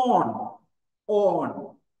estrone.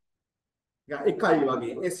 Yeah,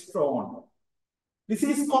 estrone. This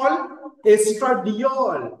is called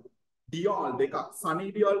estradiol. Diol, dekha.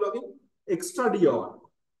 Sunny diol wage. Estradiol.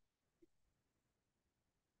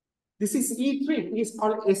 This is E3. It is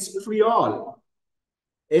called estriol.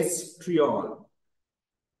 Estriol.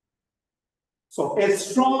 So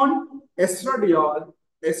estrone, estradiol,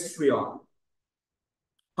 estriol.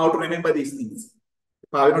 How to remember these things?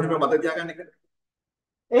 Estrone,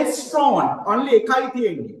 only ekai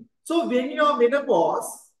thiyenne. So when you are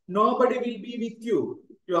menopause, nobody will be with you.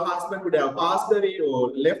 Your husband would have passed away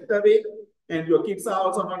or left away, and your kids are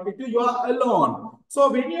also not with you. You are alone. So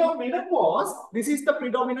when you are menopause, this is the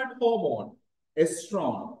predominant hormone,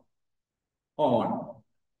 estrone. On.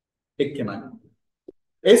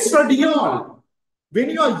 Estradiol. When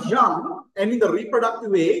you are young and in the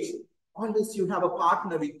reproductive age, always you have a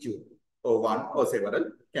partner with you, or one or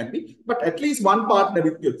several can be, but at least one partner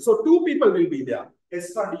with you. So two people will be there.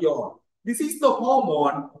 Estradiol. This is the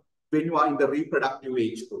hormone when you are in the reproductive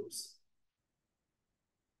age groups.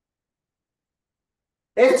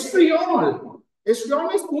 Estriol.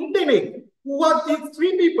 Estriol is kuntenik. Who are these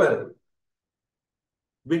three people?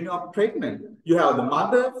 When you are pregnant, you have the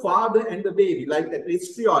mother, father, and the baby, like that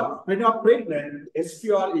estriol. When you are pregnant,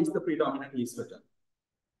 estriol is the predominant estrogen.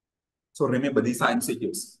 So remember these are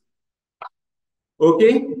MCQs.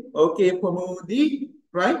 Okay, okay, Pamudi,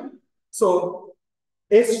 right? So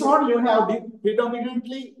estrol you have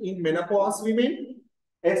predominantly in menopause women,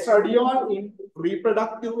 estradiol in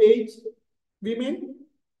reproductive age women,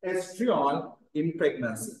 estriol in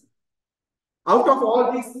pregnancy. Out of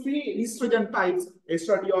all these three estrogen types,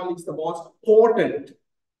 estradiol is the most potent,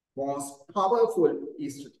 most powerful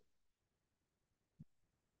estrogen.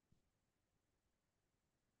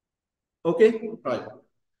 Okay, right.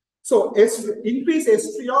 So increase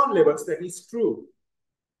estriol levels, that is true.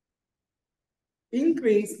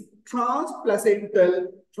 Increase transplacental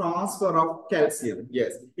transfer of calcium.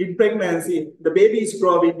 Yes, in pregnancy, the baby is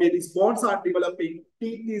growing, baby's bones are developing,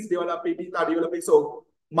 teeth is developing, teeth are developing. So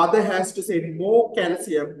mother has to send more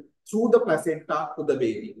calcium through the placenta to the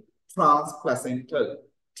baby. Transplacental,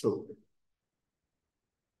 true.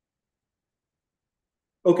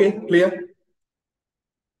 Okay, clear?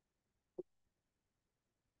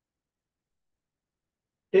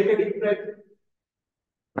 Take a deep breath.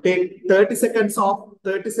 Take 30 seconds off,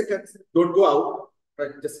 30 seconds. Don't go out,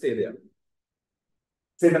 right? Just stay there.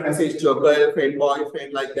 Send a message to your girlfriend,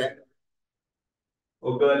 boyfriend, like that.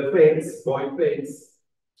 Or girlfriends, boyfriends.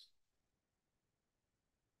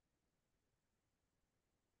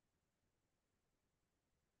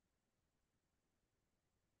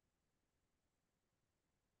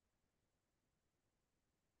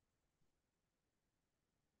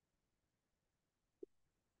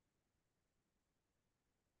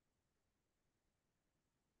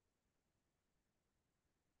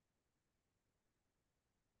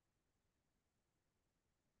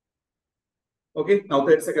 Okay, now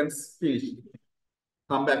 30 seconds, finish.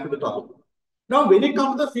 Come back to the topic. Now, when it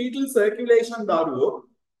comes to the fetal circulation, Daru,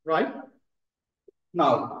 right?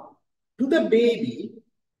 Now, to the baby,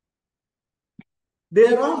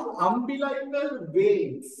 there are umbilical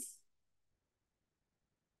veins.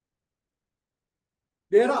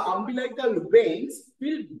 There are umbilical veins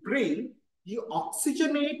will bring the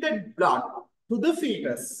oxygenated blood to the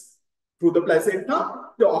fetus. Through the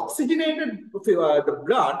placenta, the oxygenated the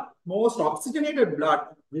blood, most oxygenated blood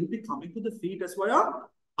will be coming to the fetus via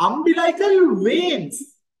umbilical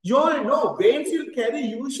veins. You all know veins will carry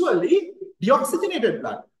usually deoxygenated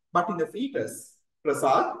blood, but in the fetus,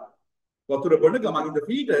 Prasad, in the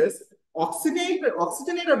fetus,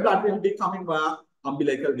 oxygenated blood will be coming via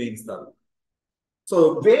umbilical veins.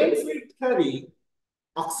 So veins will carry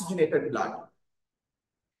oxygenated blood.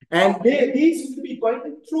 And these will be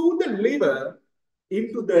going through the liver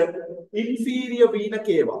into the inferior vena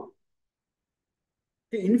cava.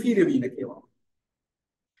 The inferior vena cava.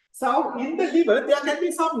 So in the liver, there can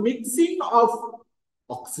be some mixing of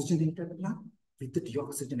oxygenated blood with the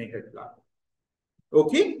deoxygenated blood.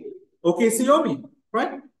 Okay? Okay, Xiaomi,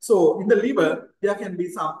 right? So in the liver, there can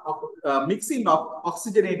be some mixing of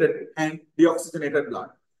oxygenated and deoxygenated blood.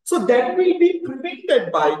 So that will be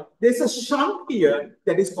prevented by, there's a shunt here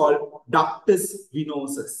that is called ductus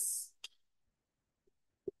venosus.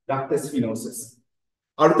 Ductus venosus.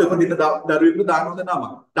 Ductus venosus.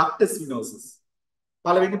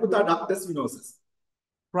 Ductus venosus.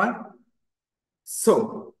 Right?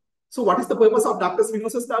 So what is the purpose of ductus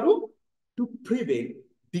venosus, Daru? To prevent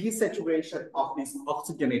desaturation of this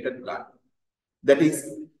oxygenated blood. That is,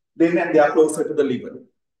 then they are closer to the liver.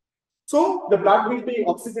 So the blood will be,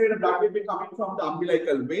 oxygenated blood will be coming from the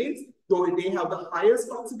umbilical veins, so they have the highest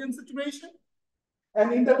oxygen saturation.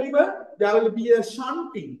 And in the liver, there will be a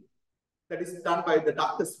shunting that is done by the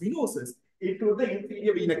ductus venosus into the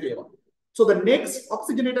inferior vena cava. So the next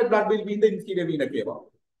oxygenated blood will be in the inferior vena cava.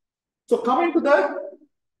 So coming to the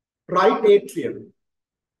right atrium.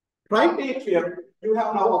 Right atrium, you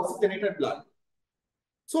have now oxygenated blood.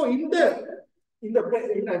 So in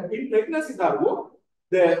pregnancy,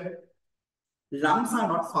 the lungs are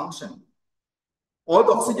not functioning. All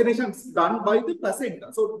the oxygenation is done by the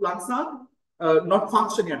placenta. So lungs are not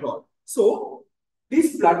functioning at all. So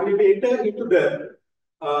this blood will enter into the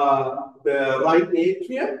right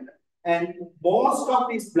atrium, and most of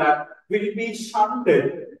this blood will be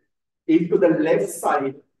shunted into the left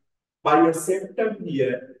side by a septum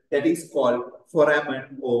here that is called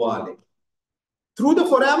foramen ovale. Through the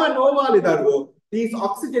foramen ovale, these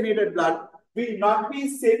oxygenated blood will not be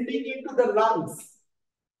sending into the lungs.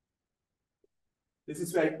 This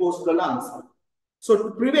is where it goes to the lungs. So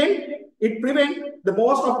to prevent the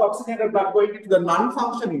most of the oxygenated blood going into the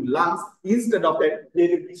non-functioning lungs. Instead of that, they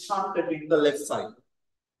will be shunted in the left side.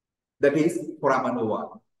 That is foramen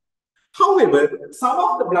ovale. However, some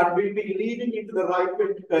of the blood will be leading into the right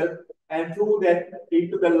ventricle and through that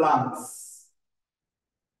into the lungs.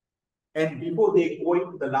 And before they go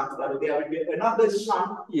into the lungs, there will be another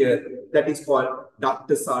shunt here that is called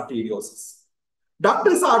ductus arteriosus.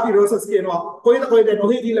 Ductus arteriosus, they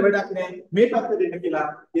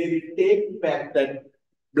will take back that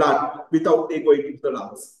blood without they going into the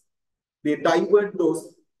lungs. They divert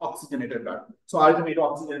those oxygenated blood. So ultimately,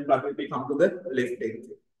 oxygenated blood will become to the left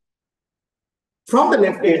atrium. From the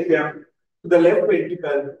left atrium to the left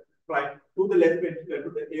ventricle, right, to the left ventricle, to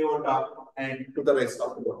the aorta, and to the rest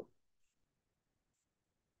of the body.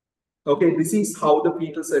 Okay, this is how the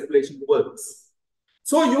fetal circulation works.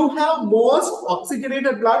 So you have most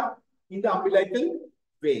oxygenated blood in the umbilical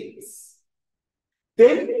veins,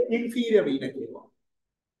 then inferior vena cava,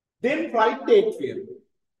 then right atrium,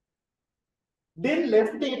 then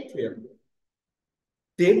left atrium,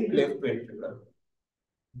 then left ventricle,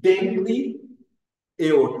 then the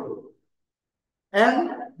aorta. And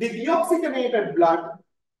the deoxygenated blood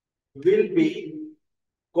will be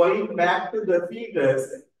going back to the fetus,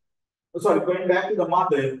 going back to the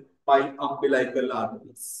mother by umbilical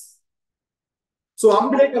arteries. So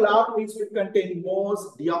umbilical arteries will contain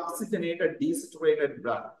most deoxygenated, desaturated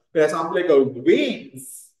blood, whereas umbilical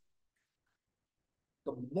veins,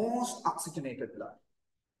 the most oxygenated blood.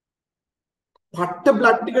 But the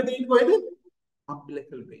blood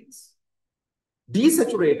umbilical veins.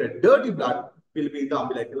 Desaturated, dirty blood will be in the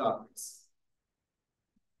umbilical arteries.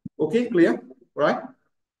 Okay, clear? Right?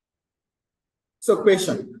 So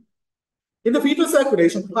question. In the fetal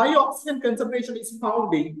circulation, high oxygen concentration is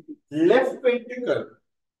found in left ventricle.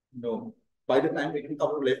 No. By the time we come to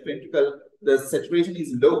left ventricle, the saturation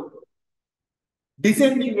is low.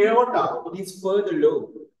 Descending aorta, it is further low.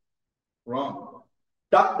 Wrong.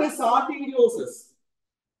 Ductus arteriosus.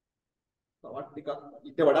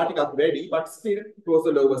 It ready, but still it was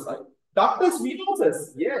the lower side. Ductus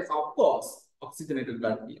venosus, yes, of course, oxygenated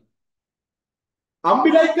blood here.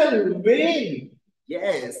 Umbilical vein,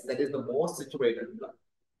 yes, that is the most saturated blood.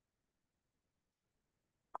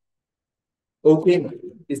 Okay,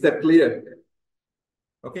 is that clear?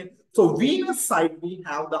 Okay, so venous side we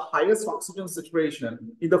have the highest oxygen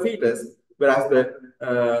saturation in the fetus, whereas the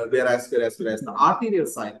arterial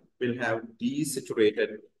side will have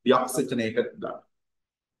desaturated, deoxygenated blood.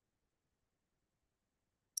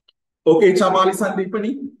 Okay, Chamali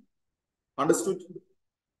Sandipani, understood?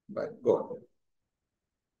 Right, go on.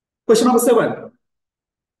 Question number 7.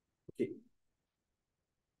 Okay.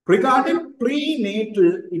 Regarding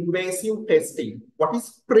prenatal invasive testing, what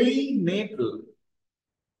is prenatal?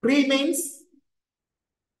 Pre means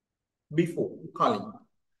before, calling.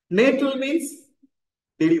 Natal means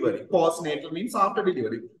delivery. Postnatal means after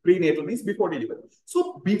delivery. Prenatal means before delivery.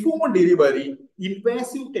 So before delivery,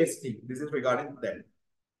 invasive testing, this is regarding that.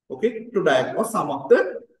 Okay, to diagnose some of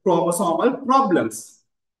the chromosomal problems.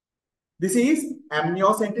 This is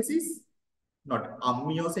amniocentesis, not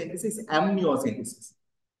amniocentesis, amniocentesis.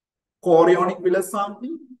 Chorionic villus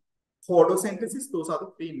sampling, photosynthesis, those are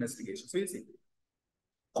the 3 investigations. So you see,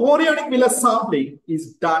 chorionic villus sampling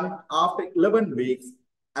is done after 11 weeks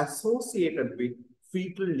associated with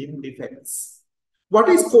fetal limb defects. What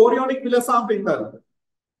is chorionic villus sampling?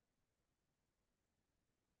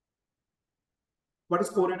 What is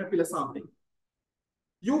chorionic villus sampling?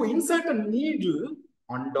 You insert a needle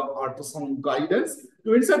under ultrasound guidance,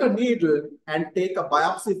 you insert a needle and take a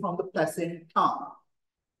biopsy from the placenta.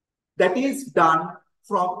 That is done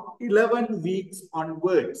from 11 weeks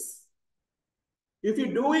onwards. If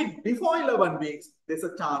you do it before 11 weeks, there's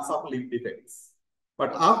a chance of limb defects.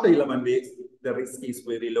 But after 11 weeks, the risk is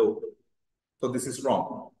very low. So this is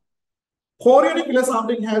wrong. Chorionic villus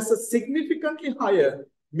sampling has a significantly higher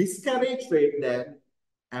miscarriage rate than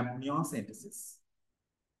amniocentesis.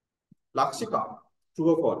 Lakshika,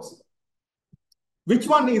 true or false? Which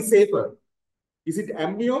one is safer? Is it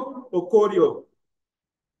amnio or chorio?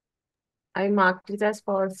 I marked it as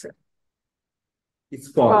false. It's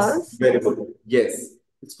false. False. Very good. Yes,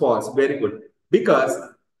 it's false. Very good. Because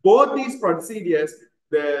both these procedures,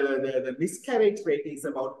 the miscarriage rate is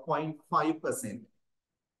about 0.5%.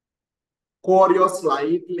 Choreo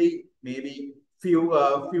slightly, maybe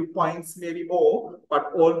few points, maybe more,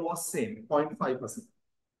 but almost same, 0.5%.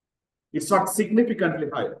 It's not significantly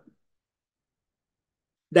higher.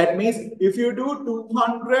 That means if you do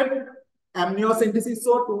 200 amniocentesis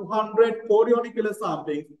or 200 chorionic villus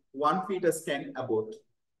sampling, one fetus can abort.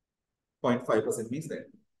 0.5% means that.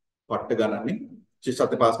 Patta gananne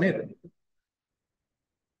shishate pass neda.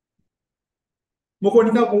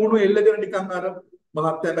 Mokonika moonu ellagana nikan ara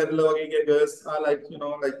mahathya badala wage girls are like, you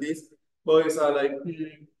know, like this. Boys are like,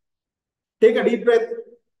 take a deep breath.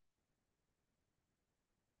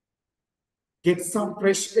 Get some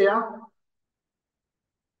fresh air.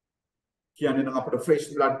 Fresh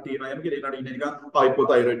blood.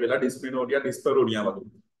 Hypothyroid, dysmenorrhea, dyspareunia.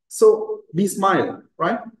 So be smile,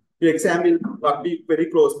 right? Your exam will be very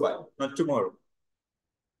close by, not tomorrow.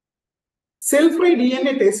 Cell-free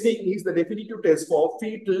DNA testing is the definitive test for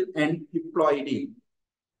fetal and haploidy.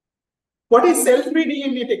 What is cell-free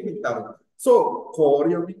DNA technique? So,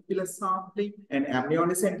 chorionic sampling and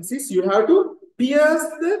amniocentesis, you have to pierce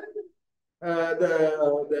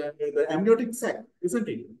the amniotic sac, isn't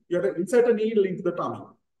it? You have to insert a needle into the tummy.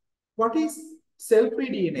 What is cell-free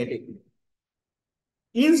DNA technique?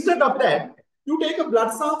 Instead of that, you take a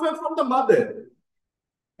blood sample from the mother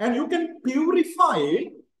and you can purify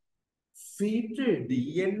fetal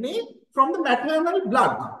DNA from the maternal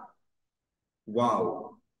blood.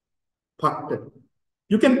 Wow.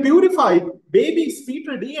 You can purify baby's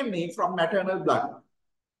fetal DNA from maternal blood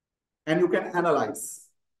and you can analyze.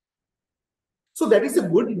 So that is a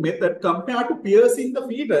good method compared to piercing the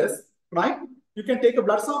fetus, right? You can take a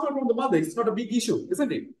blood sample from the mother. It's not a big issue,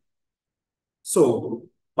 isn't it? So,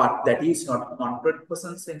 but that is not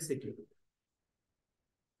 100% sensitive.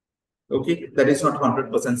 Okay, that is not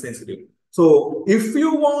 100% sensitive. So, if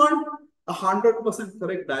you want a 100%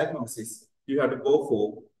 correct diagnosis, you have to go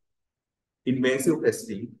for invasive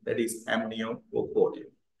testing, that is amnio or choreo.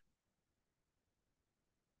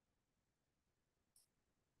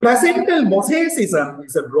 Placental mosaicism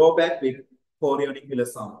is a drawback with chorionic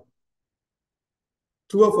sample.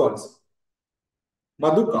 True or false?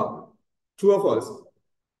 Madhuka, true or false?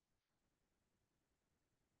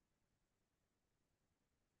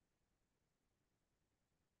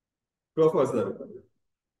 True or false?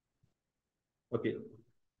 Okay.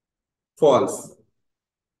 False.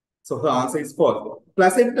 So her answer is false.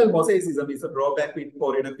 Placental mosaicism is a drawback with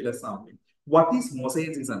chorionic sampling. What is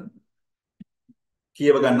mosaicism?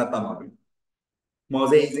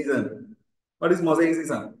 Mosaicism. What is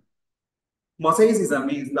mosaicism? Mosaicism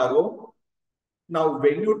means now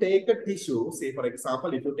when you take a tissue, say for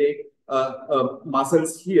example, if you take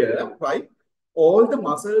muscles here, right? All the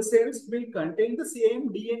muscle cells will contain the same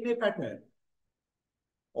DNA pattern.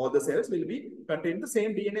 All the cells will contain the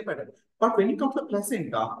same DNA pattern. But when it comes to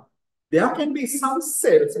placenta, there can be some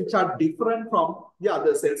cells which are different from the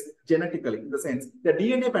other cells genetically, in the sense the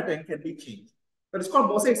DNA pattern can be changed. That is called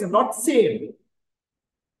mosaicism, not same.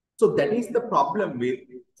 So that is the problem with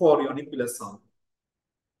chorionic sample.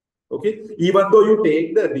 Okay, even though you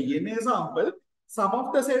take the DNA sample, some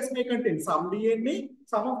of the cells may contain some DNA,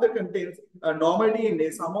 some of the contains normal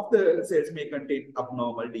DNA, some of the cells may contain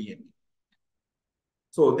abnormal DNA.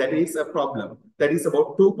 So that is a problem. That is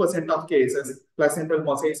about 2% of cases placental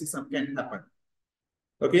mosaicism can happen.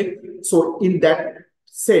 Okay, so in that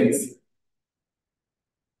sense,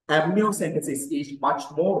 amniocentesis is much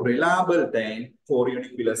more reliable than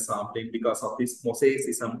chorionic sampling because of this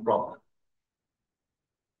mosaicism problem.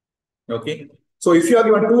 Okay, so if you are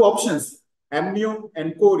given two options, amnio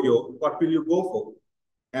and choreo, what will you go for?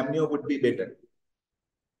 Amnio would be better.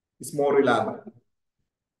 It's more reliable.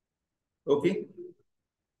 Okay.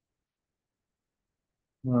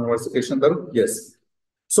 What's the question there? Yes.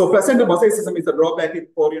 So placental mosaicism is a drawback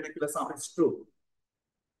with chorionic sampling. It's true.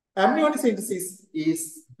 Amniocentesis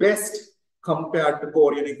is best compared to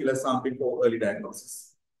chorionic sampling for early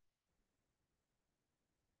diagnosis.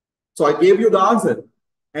 So I gave you the answer.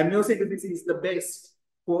 Amniocentesis is the best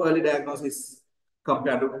for early diagnosis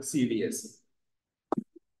compared to CVS.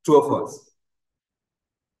 True or false?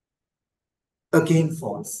 Again,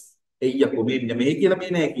 false.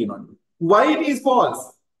 Why it is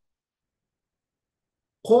false?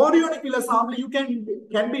 Chorionic sampling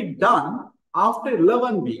can be done after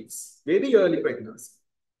 11 weeks, very early pregnancy.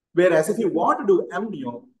 Whereas if you want to do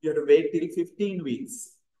amnio, you have to wait till 15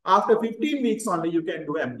 weeks. After 15 weeks only, you can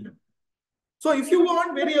do amnio. So if you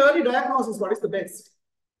want very early diagnosis, what is the best?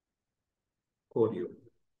 Choreo.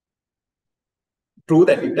 True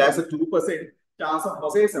that it has a 2% chance of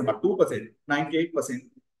mosaicism, but 2%, 98%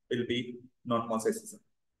 will be non-mosaicism.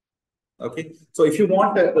 Okay, so if you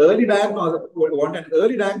want an early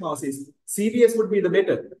diagnosis, CVS would be the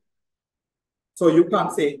better. So you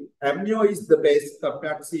can't say amnio is the best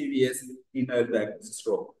compared to CVS in early diagnosis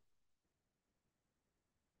stroke.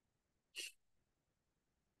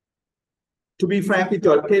 To be frank with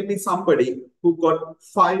you, tell me somebody who got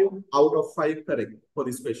 5 out of 5 correct for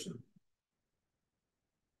this question.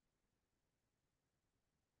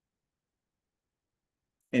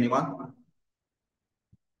 Anyone?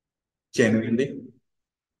 Genuinely?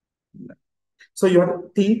 So you have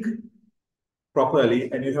to think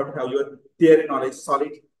properly, and you have to have your theory knowledge,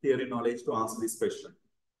 solid theory knowledge to answer this question.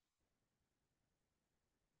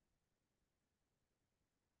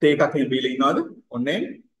 Take a feeling another on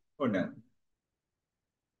name or none.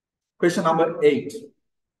 Question number 8.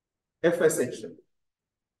 FSH.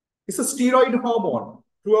 It's a steroid hormone.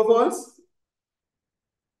 True or false?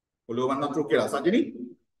 True. Sanjani,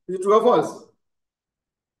 is it true or false?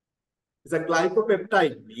 It's a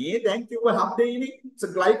glycopeptide. Thank you for updating. It's a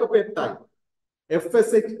glycopeptide.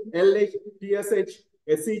 FSH, LH, TSH,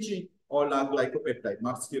 SEG, all are glycopeptide,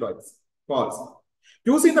 not steroids. False.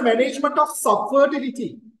 Used in the management of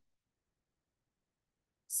subfertility.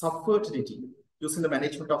 Subfertility. Used in the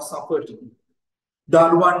management of subfertility.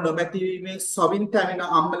 Darwan nomathime sovintamina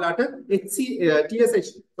ammalata TSH.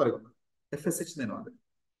 Sorry. FSH then on.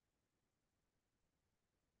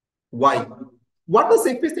 Why? What does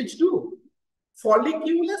FSH do?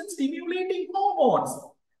 Follicular stimulating hormones.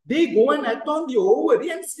 They go and act on the ovary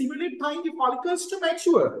and stimulate tiny follicles to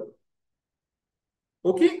mature.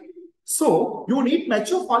 Okay? So, you need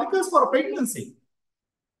mature follicles for a pregnancy.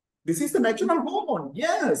 This is the natural hormone.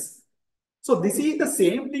 Yes. So, this is the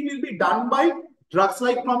same thing will be done by drugs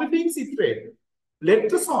like promethazine citrate,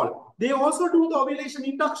 letrozole. They also do the ovulation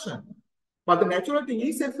induction. But the natural thing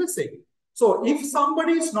is FSH. So, if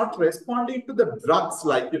somebody is not responding to the drugs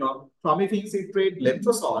like, promethazine citrate,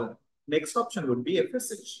 letrozole, next option would be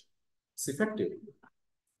FSH. It's effective.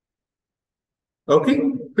 Okay?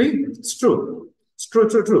 It's true. It's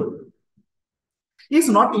true. It's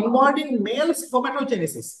not involved in male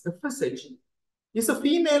spermatogenesis. FSH is a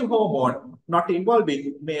female hormone not involved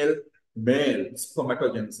in male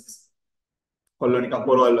spermatogenesis.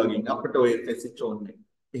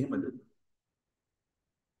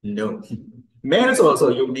 No. Males also,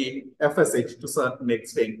 you need FSH to a certain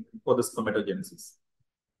extent for the spermatogenesis.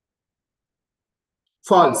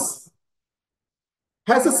 False.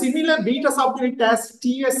 Has a similar beta subunit as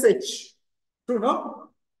TSH. True, no?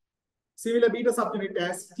 Similar beta subunit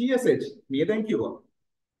as TSH. Thank you.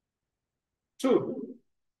 True.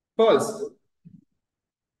 False.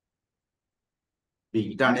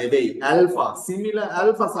 Beta neve, alpha, similar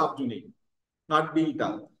alpha subunit, not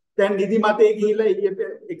beta. Then nidhi mate gihilla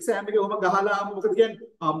exam එක ඔහම ගහලා මොකද කියන්නේ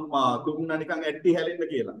අම්මා දුන්නා නිකන් ඇටි හැලෙන්න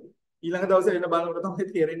කියලා. ඊළඟ දවසේ එන්න බලනකොට තමයි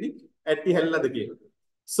තේරෙන්නේ ඇටි හැල්ලද කියලා.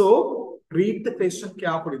 So read the question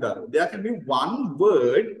carefully. There can be one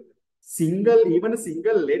word, even a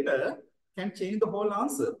single letter can change the whole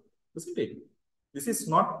answer. Isn't it? This is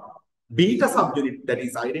not beta subunit that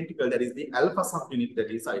is identical, that is the alpha subunit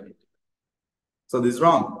that is identical. So this is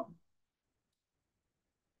wrong.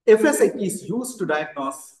 FSH is used to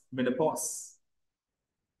diagnose menopause.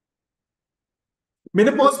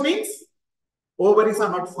 Menopause means ovaries are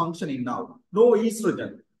not functioning now. No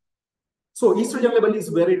estrogen. So estrogen level is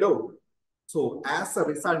very low. So as a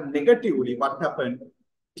result, negatively, what happened?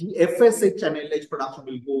 The FSH and LH production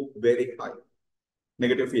will go very high.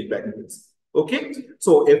 Negative feedback means. Okay?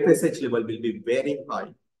 So FSH level will be very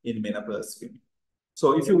high in menopause women.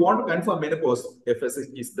 So if you want to confirm menopause,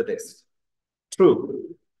 FSH is the test.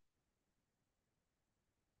 True.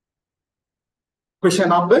 Question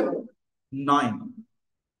number 9.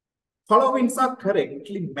 Followings are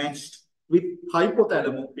correctly matched with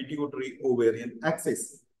hypothalamo-pituitary-ovarian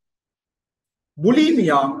axis.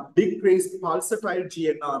 Bulimia decreased pulsatile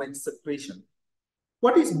GnRH secretion.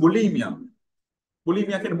 What is bulimia?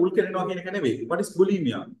 Bulimia can what is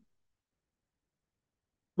bulimia?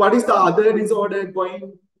 What is the other disorder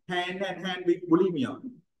going hand in hand with bulimia?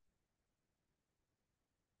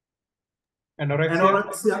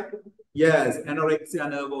 Anorexia. Yes, anorexia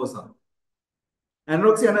nervosa.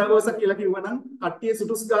 Anorexia nervosa කියලා කිව්වනම් කට්ටිය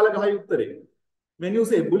සුදුස් ගාලා ගහයි උත්තරේ. When you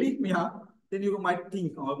say bulimia, then you might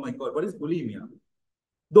think, oh my God, what is bulimia?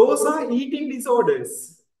 Those are eating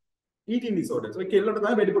disorders. Eating disorders.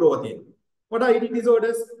 What are eating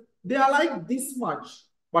disorders? They are like this much,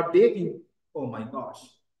 but they think, oh my gosh,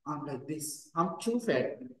 I'm like this. I'm too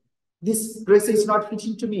fat. This dress is not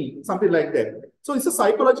fitting to me. Something like that. So it's a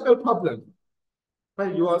psychological problem.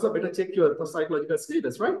 Right? You also better check your psychological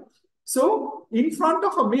status, right? So in front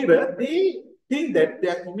of a mirror, they think that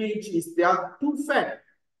their image is they are too fat.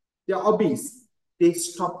 They are obese. They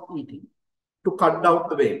stop eating to cut down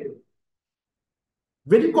the weight.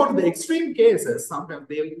 When you go to the extreme cases, sometimes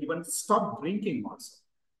they will even stop drinking also.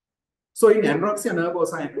 So in anorexia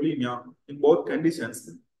nervosa and bulimia, in both conditions,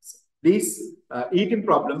 these eating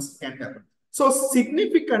problems can happen. So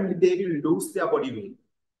significantly, they will lose their body weight.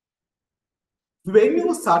 When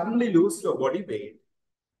you suddenly lose your body weight,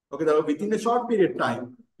 okay, within a short period of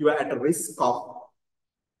time, you are at a risk of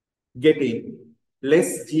getting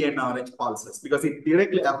less GnRH pulses because it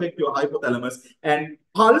directly affects your hypothalamus and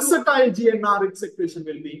pulsatile GnRH secretion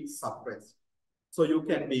will be suppressed. So you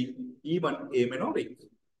can be even amenorrheic,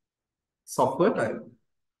 subfertile.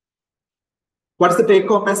 What's the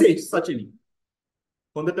take-home message, Sachini?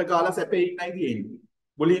 හොඳට කාලා සැපේ ඉන්නයි තියෙන්නේ.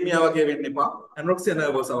 බුලිමියා වගේ වෙන්න එපා. Anorexia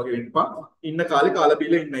nervous වගේ වෙන්න එපා. ඉන්න කාලේ කාලා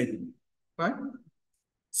බීලා ඉන්නයි තියෙන්නේ. Right?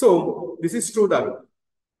 So this is true that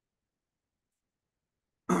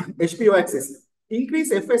HPO axis.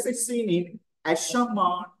 Increase FSH seen in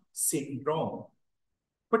Asherman syndrome.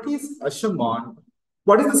 What is Asherman?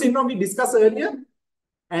 What is the syndrome we discussed earlier?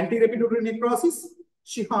 Anterior pituitary necrosis,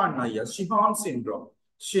 Sheehan syndrome.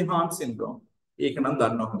 Sheehan syndrome. ඒක නම්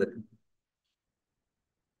දන්නවා හොඳට.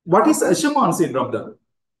 What is Asherman syndrome then?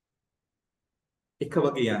 එක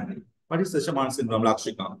වගේ යන්නේ. What is Asherman syndrome,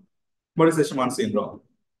 Lakshika? What is Asherman syndrome?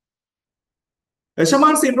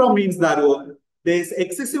 Asherman syndrome means that there is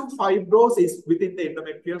excessive fibrosis within the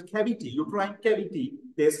endometrial cavity, uterine cavity.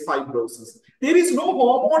 There is fibrosis. There is no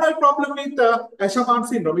hormonal problem with Asherman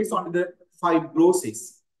syndrome. It's only the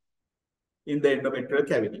fibrosis in the endometrial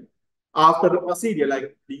cavity. After the procedure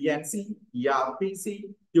like DNC,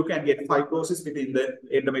 ERPC, you can get fibrosis within the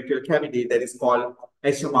endometrial cavity that is called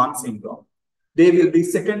Asherman syndrome. They will be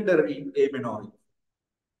secondary amenorrhea.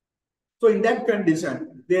 So in that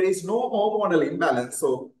condition, there is no hormonal imbalance,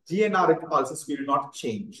 so GnRH pulses will not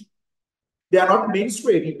change. They are not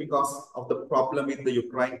menstruating because of the problem in the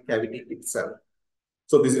uterine cavity itself.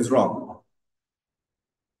 So this is wrong.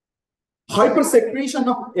 Hypersecretion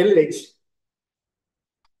of LH.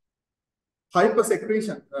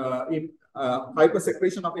 Hypersecretion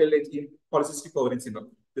of LH in polycystic ovarian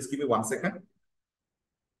syndrome. Just give me 1 second.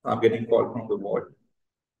 I'm getting called from the ward.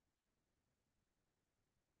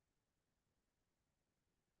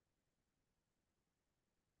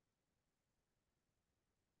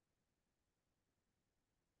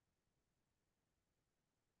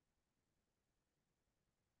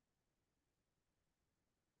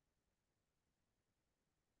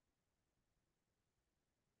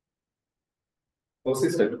 Oh,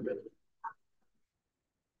 sister.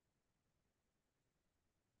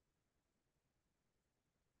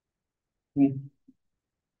 When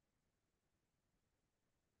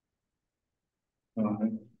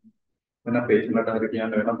a patient at a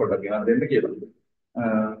can learn about again, then the cable.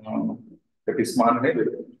 That is smart neighbor.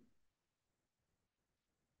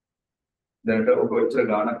 Then the which a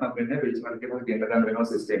Ghana company, which one can get a Renault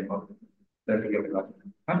system. Then we get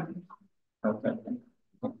okay.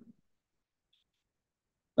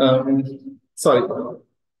 Sorry.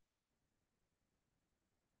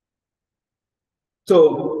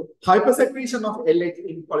 So, hypersecretion of LH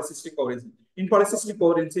in polycystic ovarian syndrome. In polycystic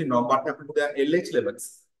ovarian syndrome, what happened to their LH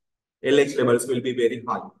levels? LH levels will be very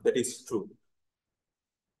high. That is true.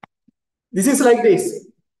 This is like this.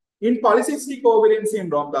 In polycystic ovarian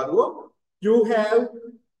syndrome, you have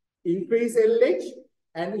increased LH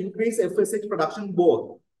and increased FSH production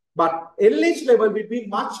both. But LH level will be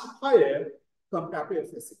much higher compared to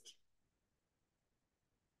FSH.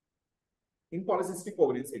 In polycystic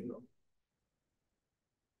ovarian syndrome.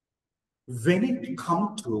 When it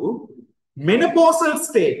comes to menopausal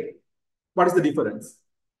state, what is the difference?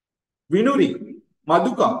 Vinuri,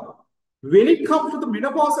 Madhuka. When it comes to the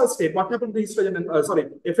menopausal state, what happens to estrogen and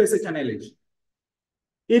FSH and LH?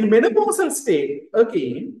 In menopausal state,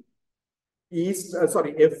 again,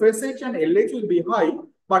 FSH and LH will be high,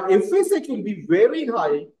 but FSH will be very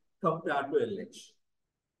high compared to LH.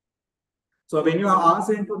 So when you are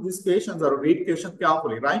answering to these questions or read questions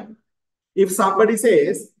carefully, right? If somebody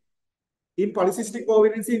says, in polycystic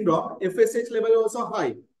ovarian syndrome, FSH level also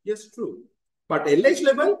high. Yes, true. But LH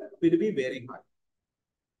level will be very high.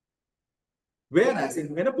 Whereas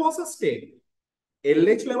in menopausal state,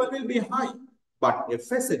 LH level will be high, but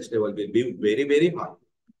FSH level will be very, very high.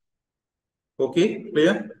 Okay,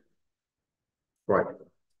 clear? Right.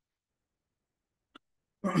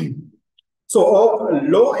 So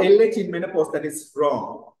low LH in menopause, that is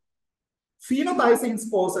wrong. Phenothiazines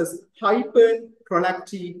causes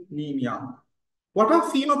hyperprolactinemia. What are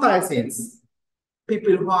phenothiazines?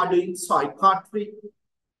 People who are doing psychiatry,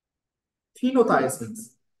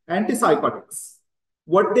 phenothiazines, antipsychotics.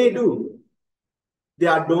 What they do? They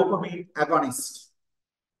are dopamine agonists.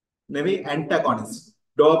 Maybe antagonist.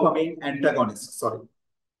 Dopamine antagonist. Sorry.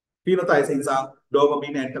 Phenothiazines are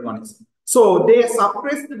dopamine antagonists. So they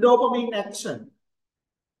suppress the dopamine action.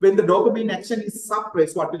 When the dopamine action is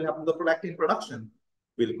suppressed, what will happen? The prolactin production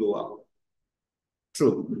will go up.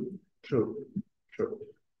 True. True. True.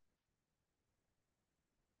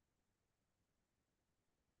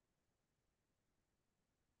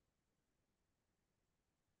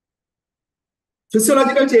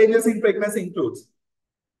 Physiological changes in pregnancy includes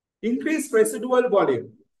increased residual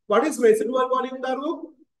volume. What is residual volume,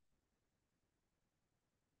 Daru?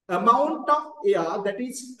 Amount of air that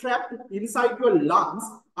is trapped inside your lungs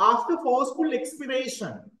after forceful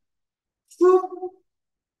expiration. So,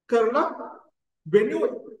 Karla, when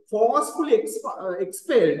you forcefully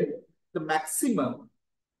expelled the maximum,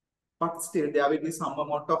 but still there will be some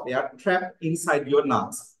amount of air trapped inside your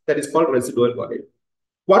lungs. That is called residual volume.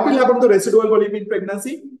 What will happen to the residual volume in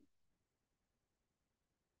pregnancy?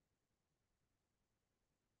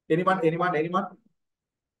 Anyone?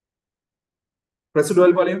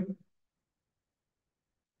 Residual volume?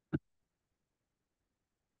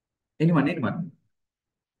 Anyone?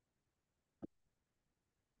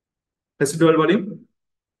 Residual volume?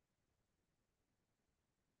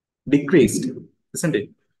 Decreased, isn't it?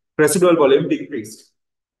 Residual volume decreased.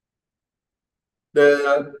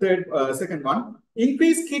 The second one,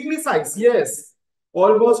 increased kidney size. Yes,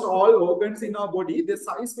 almost all organs in our body, the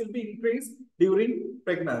size will be increased during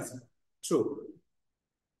pregnancy. True.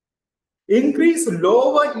 Increase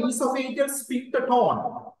lower esophageal sphincter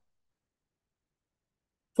tone.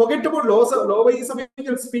 Forget about lower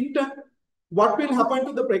esophageal sphincter. What will happen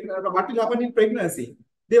to the what will happen in pregnancy?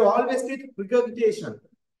 They always get regurgitation,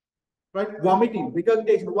 right? Vomiting,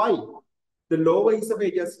 regurgitation. Why? The lower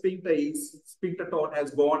esophageal sphincter tone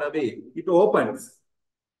has gone away. It opens.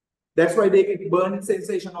 That's why they get burning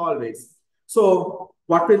sensation always. So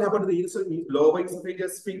what will happen to the lower esophageal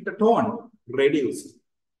sphincter tone? Reduced.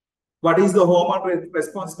 What is the hormone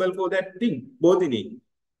responsible for that thing? Bothini.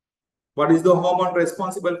 What is the hormone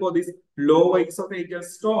responsible for this lower esophageal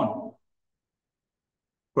tone?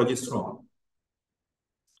 Progesterone.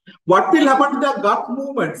 What will happen to the gut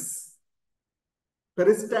movements?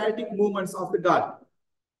 Peristaltic movements of the gut.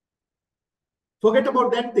 Forget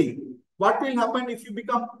about that thing. What will happen if you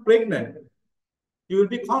become pregnant? You will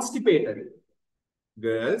be constipated.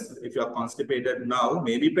 Girls, if you are constipated now,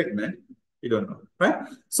 maybe pregnant, you don't know, right?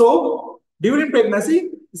 So, during pregnancy,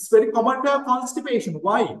 it's very common to have constipation.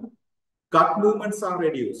 Why? Gut movements are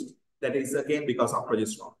reduced. That is again because of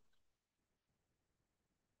progesterone.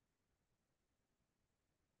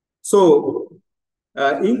 So,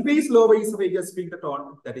 increase lower esophageal sphincter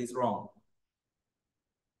tone, that is wrong.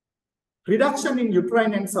 Reduction in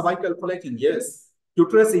uterine and cervical collagen, yes.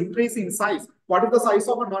 Uterus increase in size. What is the size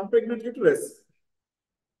of a non-pregnant uterus?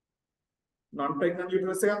 Non-pregnant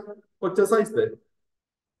uterus, what's the size there?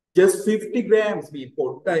 Just 50 grams we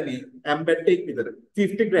put, I mean, embed take with it.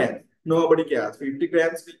 50 grams. Nobody cares. 50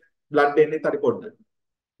 grams blood in it.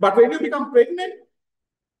 But when you become pregnant,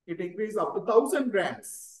 it increases up to 1,000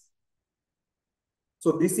 grams.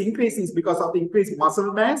 So this increase is because of the increased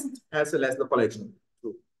muscle mass as well as the collagen.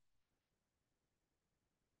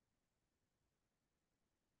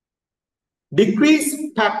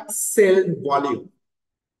 Decreased packed cell volume.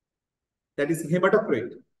 That is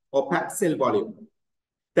hematocrit or packed cell volume.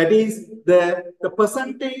 That is the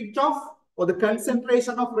percentage of or the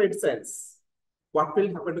concentration of red cells. What will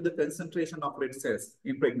happen to the concentration of red cells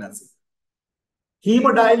in pregnancy?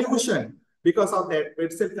 Hemodilution. Because of that,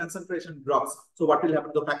 red cell concentration drops. So what will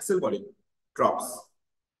happen to the packed cell volume? Drops.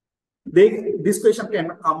 This question can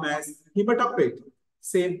come as hematocrit.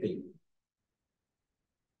 Same thing.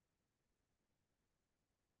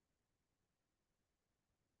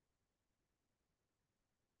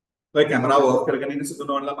 Like camera off කරගෙන ඉන්න සුදු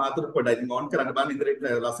නෝන්ලා මාතෘ පොඩ්ඩයි ඉතින් on කරන්න බලන්න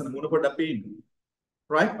ඉතින් ලස්සන මුණ පොඩ්ඩක් පේන්න.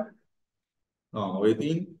 Right? ඔය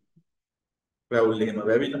තියෙන වැවුල් එහෙම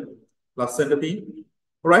වැවිලා ලස්සනට තියෙන.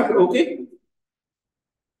 Right? Okay.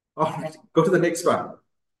 All right. Go to the next one.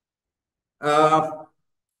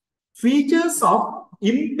 Features of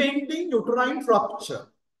impending uterine rupture.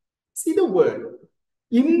 See the word.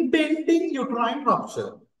 Impending uterine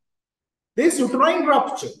rupture. This uterine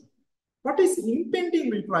rupture. What is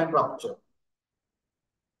impending uterine rupture?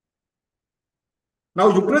 Now,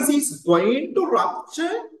 uterus is going to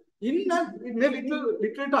rupture in a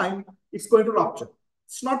little time. It's going to rupture.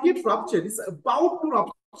 It's not yet ruptured. It's about to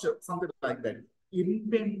rupture, something like that.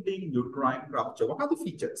 Impending uterine rupture. What are the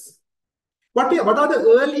features? What are the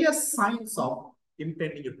earliest signs of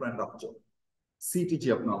impending uterine rupture?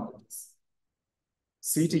 CTG abnormalities.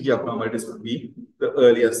 CTG abnormalities would be the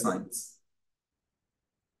earliest signs.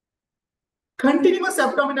 Continuous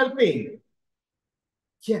abdominal pain.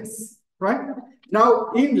 Yes, right?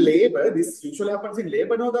 Now, in labor, this usually happens in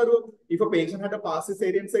labor. Now, if a patient had a past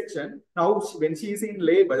cesarean section, now when she is in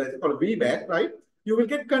labor, that's called VBAC, right? You will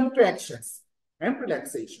get contractions and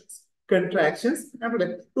relaxations. Contractions and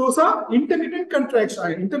relaxations. Those are intermittent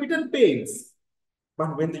contractions, intermittent pains.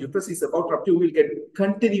 But when the uterus is about to rupture, you will get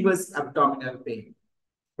continuous abdominal pain.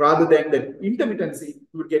 Rather than the intermittency,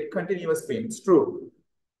 you would get continuous pain. It's true.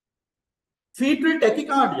 Fetal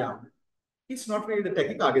tachycardia. It's not really the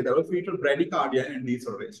tachycardia, there was fetal bradycardia and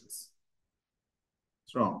decelerations.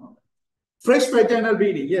 It's wrong. Fresh vaginal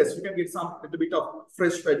bleeding. Yes, you can get some little bit of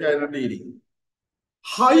fresh vaginal bleeding.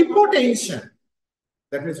 Hypotension.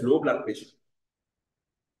 That means low blood pressure.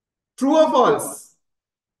 True or false?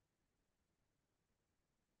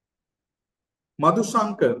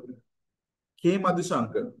 Madhushankar. K.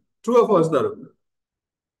 Madhushankar. True or false, Daru?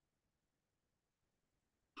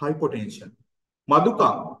 Hypotension. Madhuka.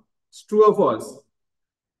 True or false?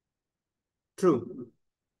 True.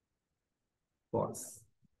 False.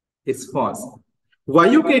 It's false. Why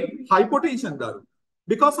you get hypotension, Daru?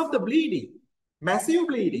 Because of the bleeding. Massive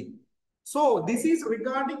bleeding. So this is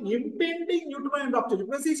regarding impending uterine rupture.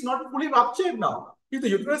 Uterus is not fully ruptured now. If the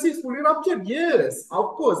uterus is fully ruptured, yes,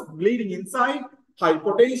 of course, bleeding inside,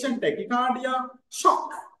 hypotension, tachycardia, shock.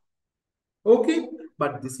 Okay,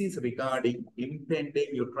 but this is regarding impending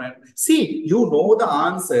uterine. See, you know the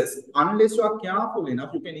answers. Unless you are careful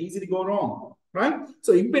enough, you can easily go wrong, right?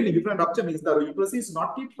 So impending uterine rupture means the uterus is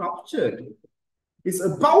not yet ruptured. It's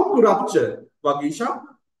about to rupture, Vagisha.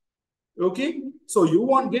 Okay, so you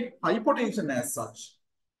won't get hypotension as such.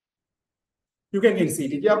 You can get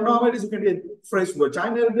CTG abnormalities, you can get fresh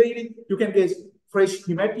vaginal bleeding, you can get fresh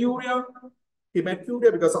hematuria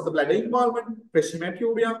because of the bladder involvement, fresh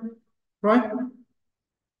hematuria, right?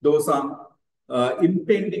 Those are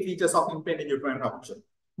impending features of impending uterine rupture.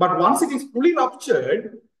 But once it is fully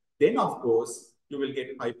ruptured, then of course, you will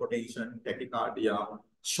get hypotension, tachycardia,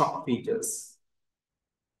 shock features.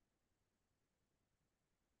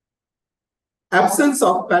 Absence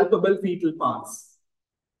of palpable fetal parts.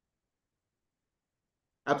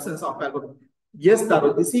 Absence of palpable. Yes,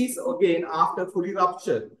 Daru, this is again after fully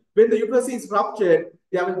ruptured. When the uterus is ruptured,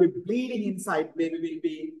 there will be bleeding inside. Baby will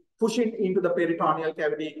be pushing into the peritoneal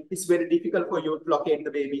cavity. It's very difficult for you to locate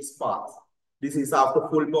the baby's parts. This is after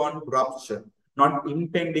full-blown rupture, not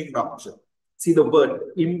impending rupture. See the word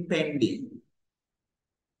impending.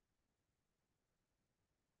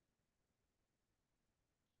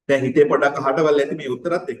 Then hite poda kahata wal let me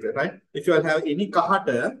uttarat ekka, right? If you all have any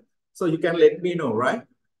kahata, so you can let me know, right?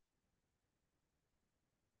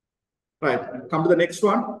 Right. Come to the next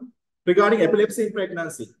one. Regarding epilepsy in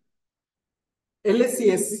pregnancy,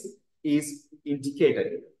 LSCS is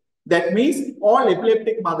indicated. That means all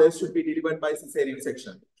epileptic mothers should be delivered by cesarean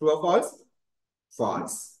section. True or false?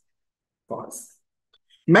 False. False.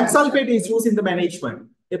 Max sulfate is used in the management.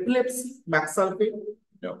 Epilepsy, max sulfate?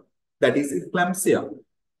 No. That is eclampsia.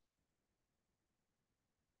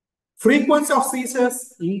 Frequency of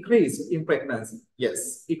seizures increase in pregnancy.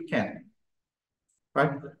 Yes, it can.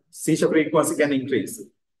 Right? Seizure frequency can increase.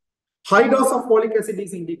 High dose of folic acid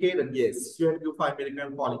is indicated. Yes, you have to do 5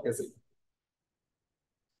 mg folic acid.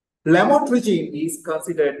 Lamotrigine is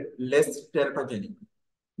considered less teratogenic.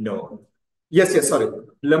 No. Yes, sorry.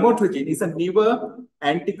 Lamotrigine is a newer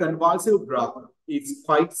anticonvulsive drug. It's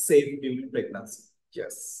quite safe during pregnancy.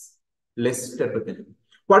 Yes. Less teratogenic.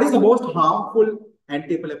 What is the most harmful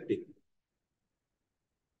antiepileptic?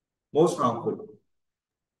 Most harmful.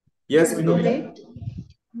 Yes, we know.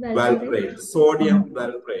 Valproate. Sodium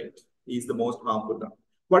valproate is the most harmful drug.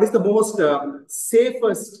 What is the most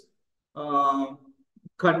safest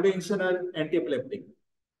conventional antiepileptic?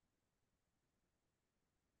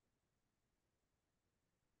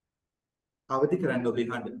 අවදි කරන්න ඔබේ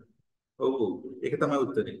හඬ. ඔව් ඒක තමයි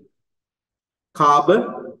උත්තරේ.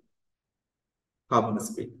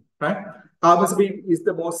 Carbamazepine, right? Carbamazepine is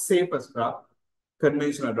the most safest drug,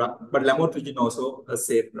 conventional drug, but lamotrigine also a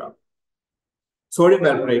safe drug. Sodium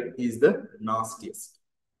valproate is the nastiest.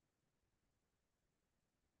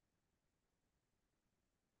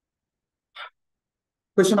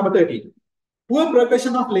 Question number 13. Poor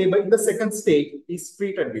progression of labor in the second stage is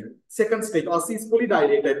treated with. Second stage, or is fully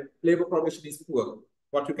dilated, labor progression is poor.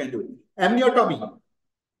 What you can do? Amniotomy.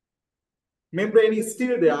 Membrane is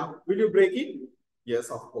still there. Will you break it? Yes,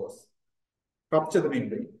 of course. Rupture the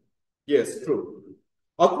membrane. Yes, true.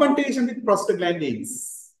 Augmentation with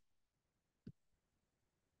prostaglandins.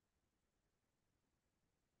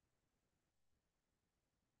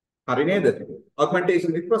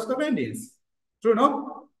 Augmentation with prostaglandins. True,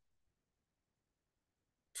 no?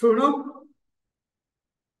 True, no?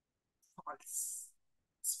 False.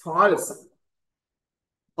 It's false.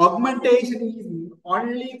 Augmentation is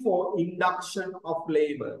only for induction of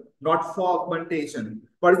labor, not for augmentation.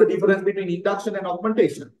 What is the difference between induction and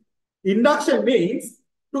augmentation? Induction means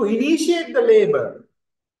to initiate the labor,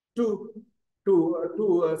 to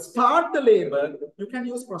start the labor, you can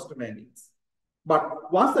use prostaglandins.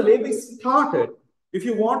 But once the labor is started, If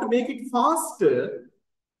you want to make it faster,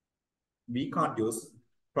 we can't use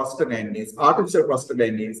prostaglandins, artificial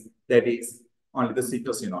prostaglandins, that is only the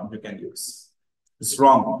cytosininone you can use. It's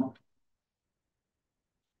wrong.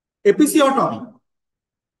 Episiotomy.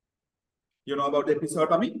 You know about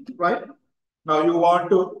episiotomy, right? Now you want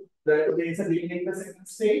to, there is a baby in the second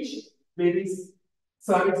stage, baby's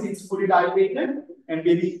cervix is fully dilated and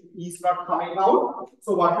baby is not coming out.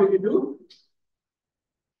 So what will you do?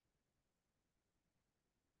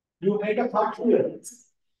 You make a cut here.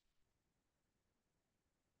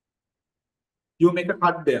 You make a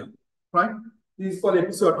cut there, right? This is called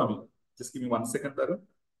episiotomy. Just give me 1 second, Tarun.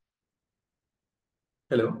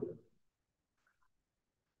 Hello.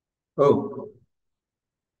 Oh.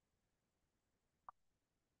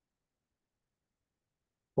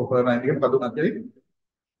 Proper line again, Padu Natari.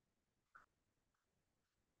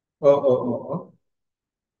 Oh.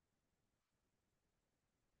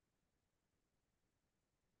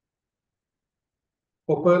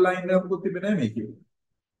 Proper line of put the make you.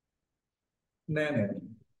 No.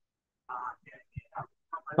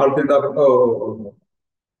 Oh.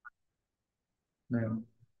 No.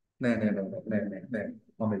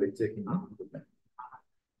 Mommy, let's checking.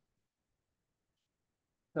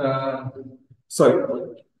 Sorry.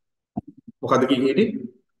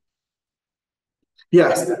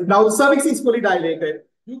 Yes. Now the cervix is fully dilated.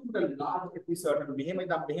 You put a large episiotomy. You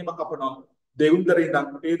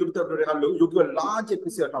do a large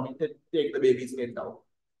episiotomy to take the baby's head down.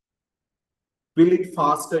 Will it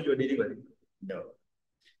faster your delivery? No.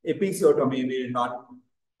 Episiotomy will not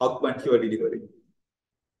augment your delivery.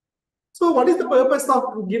 So what is the purpose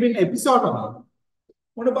of giving episiotomy?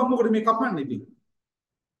 What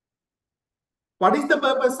is the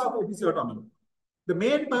purpose of episiotomy? The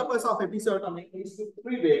main purpose of episiotomy is to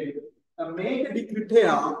prevent a main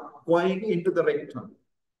tear going into the rectum.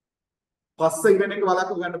 You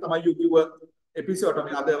give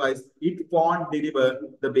episiotomy, otherwise it won't deliver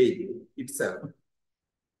the baby itself.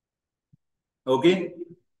 Okay,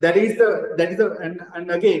 that is and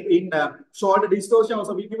again in shoulder distortion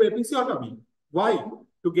also we give episiotomy. Why?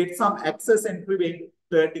 To get some access and prevent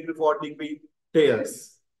 3rd-degree, 4th-degree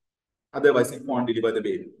tears. Otherwise, it won't deliver the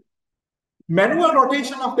baby. Manual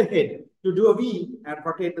rotation of the head. You do a V and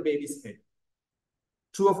rotate the baby's head.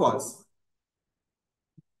 True or false?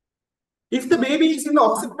 If the baby is in the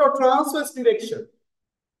occipital transverse direction,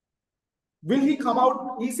 will he come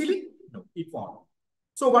out easily? No, it won't.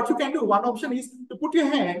 So what you can do, one option is to put your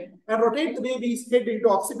hand and rotate the baby's head into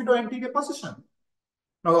occipital anterior position.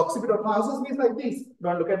 Now, occipital transverse means like this.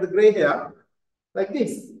 Don't look at the gray hair. Like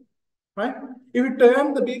this. Right? If you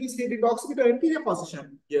turn the baby's head into occipital anterior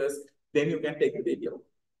position, yes, then you can take the baby out.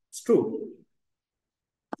 It's true.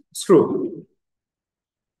 It's true.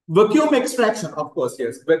 Vacuum extraction, of course,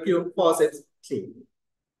 yes. Vacuum faucets, true.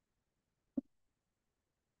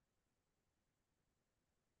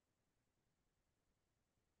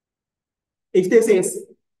 If they say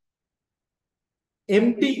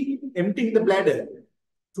emptying the bladder,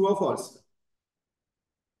 true or false?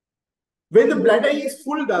 When the bladder is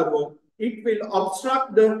full, Darvo, it will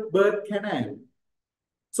obstruct the birth canal.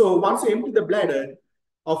 So once you empty the bladder,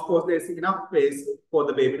 of course, there's enough space for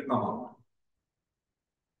the baby to come out.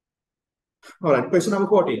 All right, question number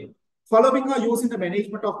 14. Following are used in the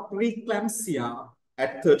management of preeclampsia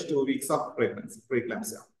at 32 weeks of pregnancy.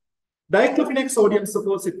 Preeclampsia. Diclofenac sodium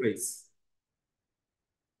suppositories.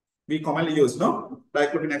 We commonly use, no?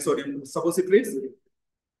 Diclofenac sodium suppositories.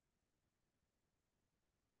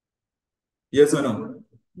 Yes or no?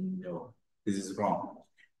 No, this is wrong.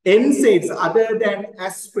 NSAIDs other than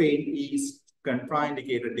aspirin is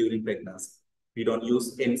contraindicated during pregnancy. We don't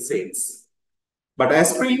use NSAIDs. But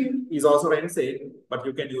aspirin is also an NSAID, but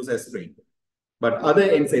you can use aspirin. But other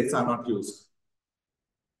NSAIDs are not used.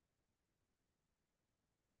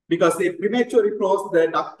 Because they prematurely close the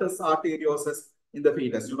ductus arteriosus in the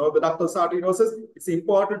fetus. You know the ductus arteriosus? It's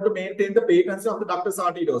important to maintain the patency of the ductus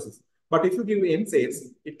arteriosus. But if you give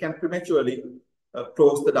NSAIDs, it can prematurely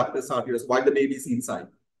close the ductus arteriosus while the baby is inside.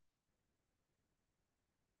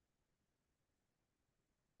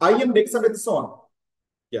 IM dexamethasone.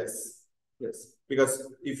 Yes. Yes.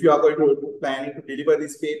 Because if you are going to plan to deliver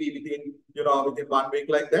this baby within 1 week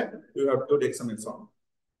like that, you have to do dexamethasone.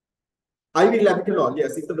 IV labetalol.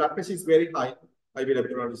 Yes. If the blood pressure is very high, IV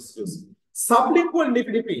labetalol is used. Sublingual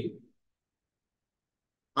nifedipine.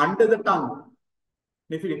 Under the tongue,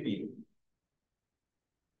 nifedipine.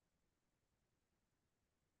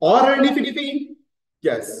 Oral nifedipine.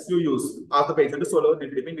 Yes, you use. Ask the patient to swallow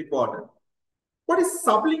nifedipine with water. What is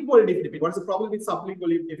sublingual nifedipine? What is the problem with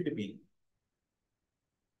sublingual nifedipine?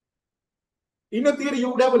 In a theory, you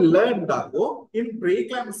would have learned that in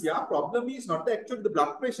preeclampsia, problem is not actually the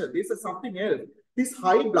blood pressure. This is something else. This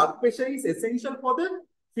high blood pressure is essential for the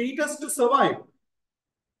fetus to survive.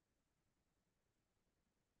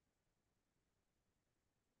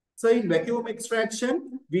 So in vacuum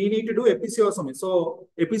extraction, we need to do episiotomy. So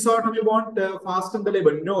episiotomy won't fasten the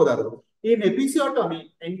labor. No, that. In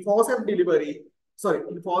episiotomy, in forceps delivery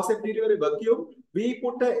vacuum, we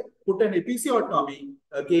put an episiotomy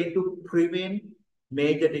again to prevent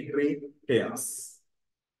major degree tears,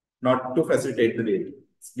 not to facilitate the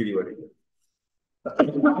delivery.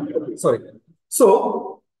 Sorry.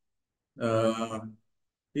 So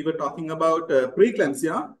we were talking about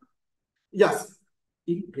preeclampsia. Yes.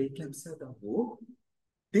 In preeclampsia,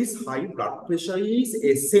 this high blood pressure is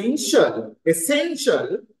essential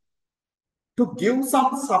to give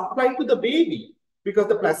some supply to the baby, because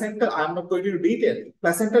the placenta, I'm not going into detail,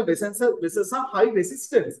 placental vessels are high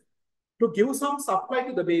resistance. To give some supply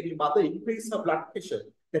to the baby, mother increase her blood pressure.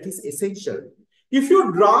 That is essential. If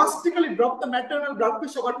you drastically drop the maternal blood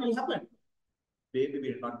pressure, what will happen? Baby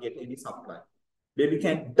will not get any supply. Baby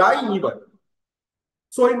can die even.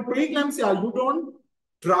 So in preeclampsia, you don't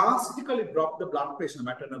drastically drop the blood pressure,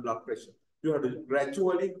 maternal blood pressure. You have to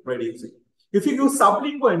gradually reduce it. If you use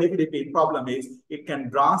sublingual nifedipine, problem is it can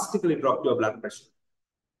drastically drop your blood pressure.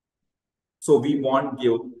 So we won't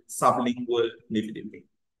give sublingual nifedipine.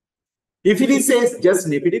 If it says just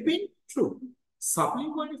nifedipine, true.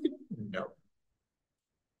 Sublingual nifedipine, no.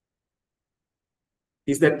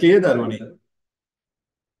 Is that clear, Dharwani?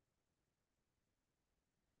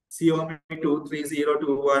 COME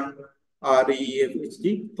 23021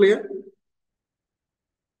 REFHG, clear?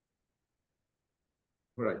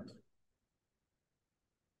 Right.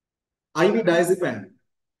 IV diazepam.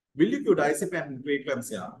 Will you give diazepam in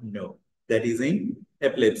preeclampsia? No. That is in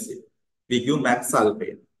epilepsy. We give max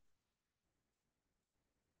sulfate.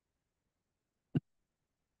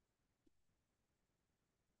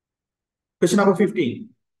 Question number 15.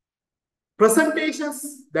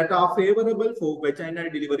 Presentations that are favorable for vaginal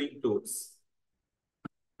delivery includes.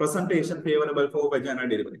 Presentation favorable for vaginal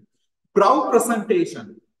delivery. Brow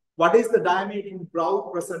presentation. What is the diameter in brow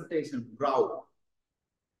presentation? Brow.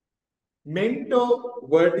 Mento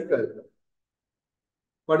vertical.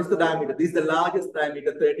 What is the diameter? This is the largest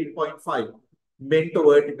diameter, 13.5. Mento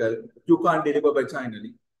vertical. You can't deliver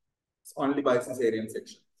vaginally. It's only by cesarean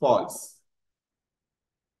section. False.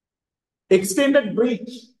 Extended breech.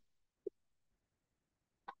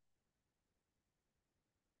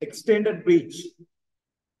 Extended breech.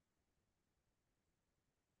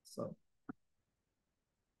 So,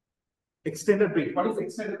 extended breech. What is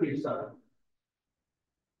extended breech, sir?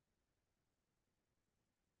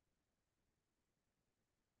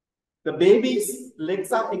 The baby's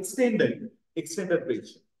legs are extended. Extended breech.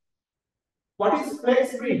 What is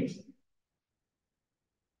flex breech?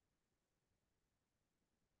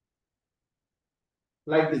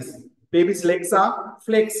 Like this. Baby's legs are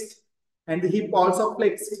flexed and the hip also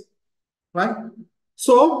flexed. Right?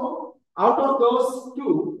 So, out of those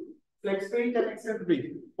two, flex breech and extended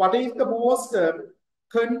breech, what is the most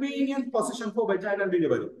convenient position for vaginal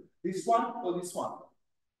delivery? This one or this one?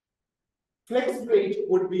 Flex breech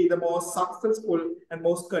would be the most successful and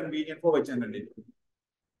most convenient for vaginal delivery.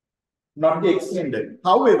 Not the extended.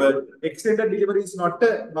 However, extended delivery is not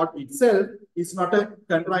itself is not a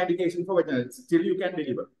contraindication for vaginal. Still, you can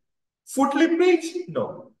deliver. Foot limb breech?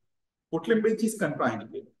 No. Foot limb breech is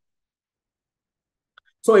contraindicated.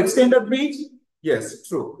 So extended breech? Yes,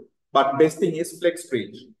 true. But best thing is flex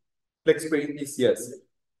breech. Flex breech is yes.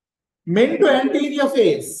 Mento anterior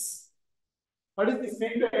face. What is this?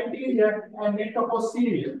 Mento anterior and mento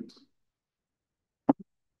posterior.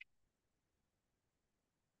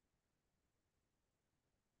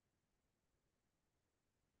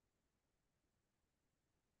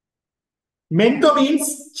 Mento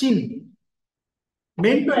means chin.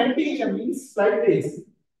 Mento anterior means like this.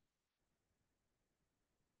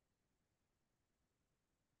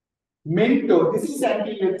 Mento, this is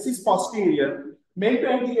anterior, this is posterior. Mento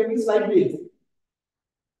anterior means like this.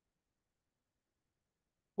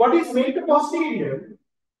 What is mento posterior?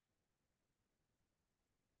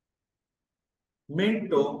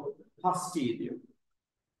 Mento posterior.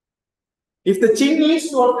 If the chin is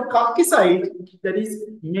toward the cocky side, that is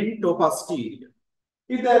mento posterior.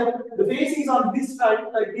 If the face is on this side,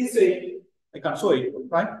 like this way, I can show it,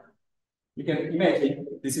 right? You can imagine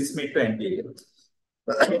this is mento anterior.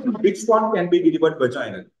 Which one can be delivered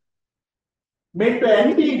vaginally? Mento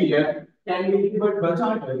anterior can be delivered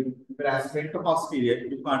vaginally, whereas mento posterior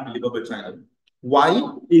you can't deliver vaginally. Why?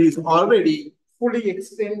 It is already fully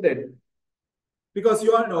extended. Because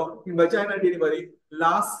you all know in vaginal delivery,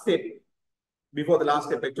 last step, before the last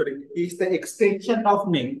step actually, is the extension of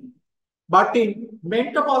neck. But in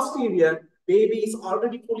metaposterior, baby is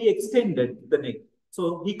already fully extended the neck.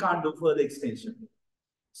 So he can't do further extension.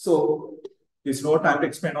 So there's no time to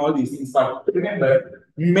explain all these things. But remember,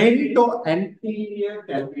 mento anterior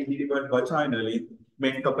can be delivered vaginally,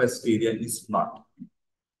 mento posterior is not.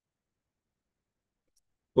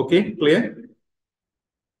 Okay, clear?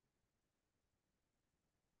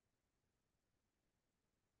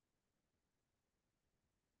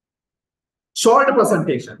 Short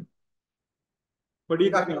presentation. What do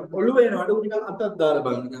you talking about?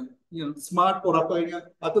 Smart for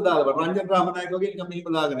Ranjan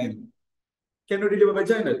Ramanayaka. Can you deliver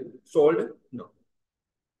vaginal? Shoulder? No.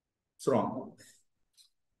 It's wrong.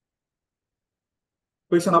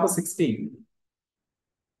 Question number 16.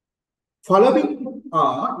 Following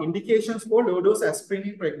are indications for low dose aspirin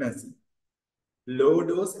in pregnancy. Low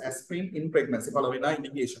dose aspirin in pregnancy. Following are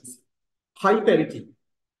indications. High parity.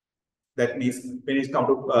 That means when it comes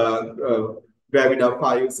to gravida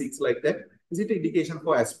 5, 6 like that. Is it an indication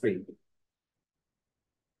for aspirin?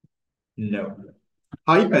 No.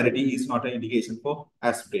 High parity is not an indication for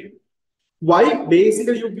aspirin. Why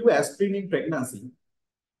basically you give aspirin in pregnancy?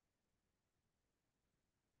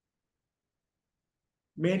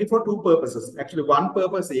 Mainly for two purposes. Actually, one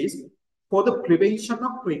purpose is for the prevention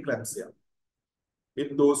of preeclampsia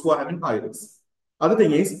with those who are having high risk. Other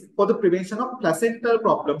thing is for the prevention of placental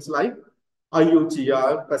problems like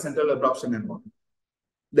IUGR, placental abruption and all.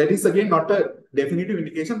 That is again not a definitive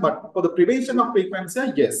indication, but for the prevention of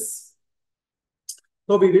preeclampsia, yes.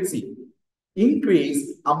 So we will see.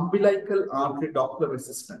 Increase umbilical artery Doppler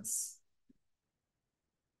resistance.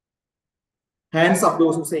 Hands up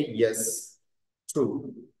those who say yes.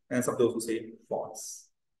 True. Hands up those who say false.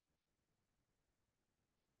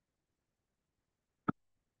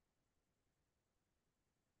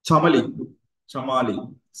 Chamali,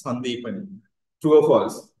 Sandeepani. True or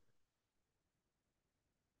false?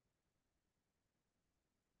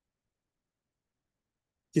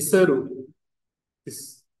 Tisaru,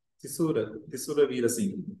 Tisura Veera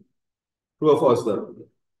Singh. True or false, sir?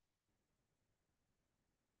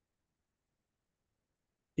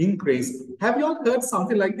 Increase. Have you all heard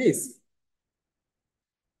something like this?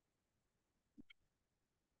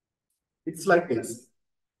 It's like this.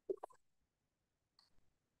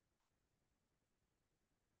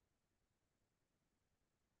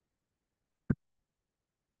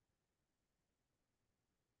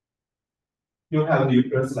 You have the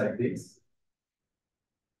uterus like this.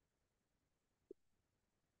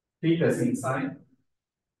 Fetus inside.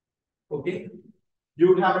 Okay.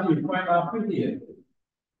 You have the uterine artery here.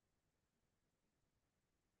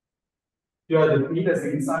 You have the fetus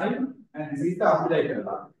inside, and this is the umbilical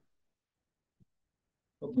artery.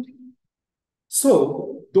 Okay.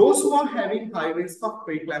 So, those who are having high risk of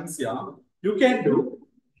preeclampsia, you can do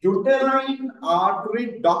uterine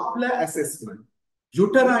artery Doppler assessment.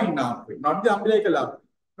 Uterine artery, not the umbilical artery,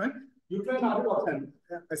 right? Uterine artery Doppler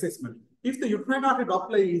assessment. If the uterine artery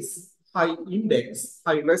Doppler is high index,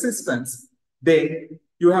 high resistance, then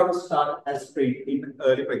you have to start aspirin in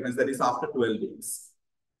early pregnancy, that is after 12 weeks.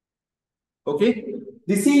 Okay,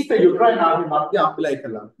 this is the uterine artery, not the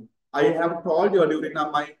umbilical artery. I have told you during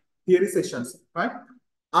my theory sessions, right?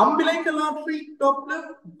 Umbilical artery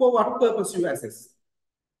Doppler, for what purpose you assess?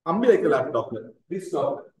 Umbilical artery Doppler, this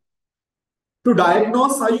Doppler. To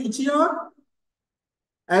diagnose IUGR,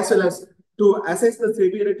 as well as to assess the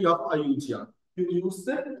severity of IUGR, you use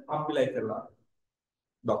the umbilical artery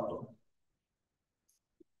Doppler.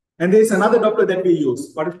 And there is another Doppler that we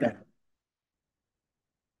use. What is that?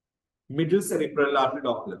 Middle cerebral artery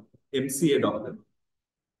Doppler, MCA Doppler.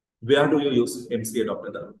 Where do you use MCA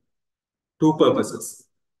Doppler? Two purposes.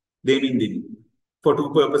 For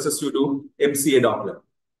two purposes, you do MCA Doppler.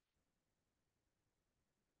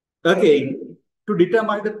 Again, to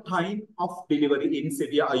determine the time of delivery in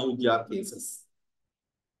severe IUGR cases.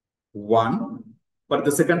 One, but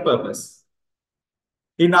the second purpose.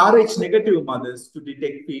 In Rh negative mothers, to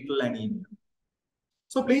detect fetal anemia.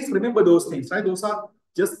 So please remember those things, right? Those are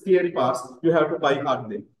just theory parts. You have to by heart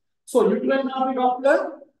them. So uterine artery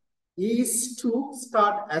Doppler is to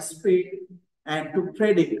start aspirin and to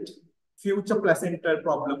predict future placental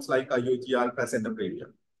problems like IUGR, placenta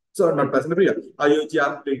previa. So not placenta previa,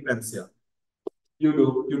 IUGR preeclampsia. You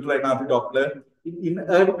do uterine artery Doppler in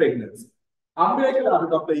early pregnancy. Umbilical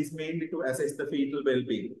artery Doppler is mainly to assess the fetal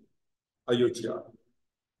well-being, IUGR.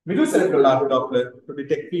 Middle cerebral artery Doppler to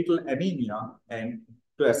detect fetal anemia and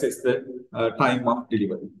to assess the time of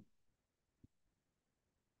delivery.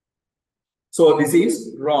 So this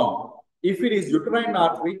is wrong. If it is uterine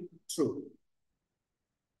artery, true.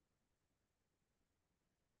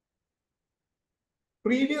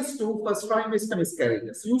 Previous to first trimester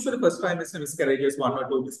miscarriages. Usually first trimester miscarriages, 1 or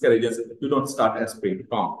 2 miscarriages, you don't start aspirin.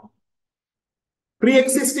 Wrong.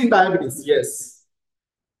 Pre-existing diabetes, yes.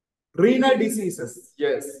 Renal diseases,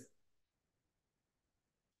 yes.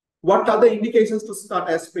 What are the indications to start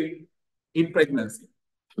aspirin in pregnancy?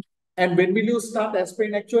 And when will you start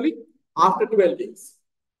aspirin actually? After 12 weeks.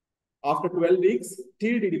 After 12 weeks,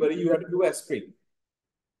 till delivery, you have to do aspirin.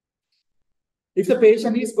 If the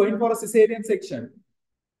patient is going for a cesarean section,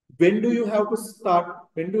 when do you have to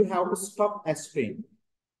stop aspirin?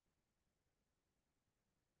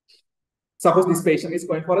 Suppose this patient is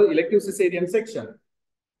going for an elective cesarean section.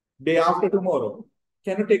 Day after tomorrow,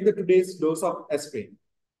 can you take the today's dose of aspirin?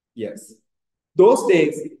 Yes. Those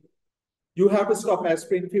days, you have to stop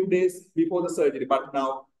aspirin few days before the surgery. But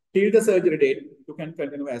now, till the surgery date, you can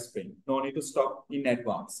continue aspirin. No need to stop in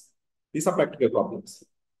advance. These are practical problems.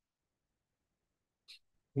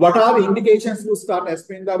 What are the indications to start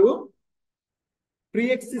aspirin, Daru?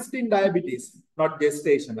 Pre-existing diabetes, not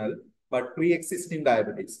gestational, but pre-existing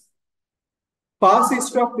diabetes. Past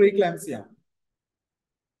history of preeclampsia.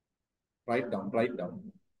 Write down, write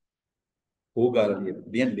down.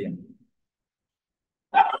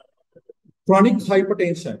 Chronic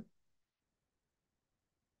hypertension.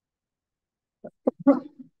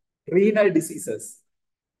 Renal diseases.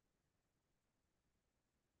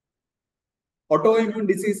 Autoimmune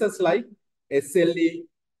diseases like SLE,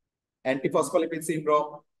 antiphospholipid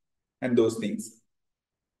syndrome, and those things.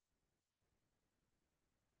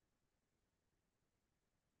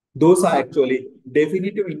 Those are actually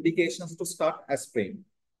definitive indications to start aspirin.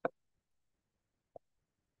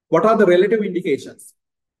 What are the relative indications?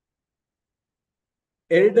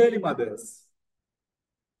 Elderly mothers.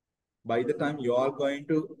 By the time you are going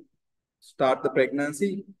to start the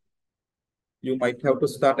pregnancy, you might have to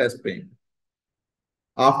start aspirin.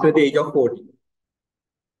 After the age of 40.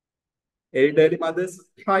 Elderly mothers,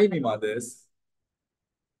 tiny mothers,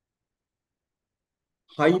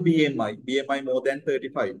 high BMI more than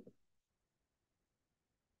 35.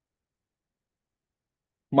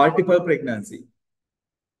 Multiple pregnancy.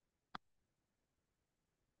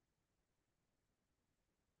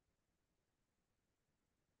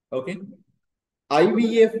 Okay.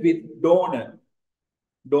 IVF with donor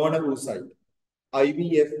oocyte.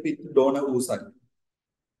 IVF with donor oocyte.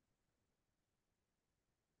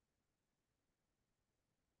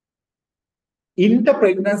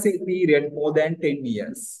 Inter-pregnancy period more than 10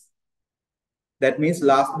 years. That means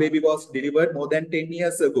last baby was delivered more than 10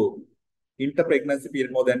 years ago. Inter-pregnancy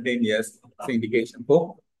period more than 10 years is indication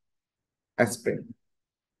for aspirin.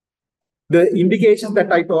 The indications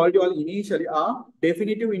that I told you all initially are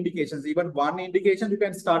definitive indications. Even one indication, you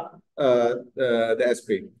can start the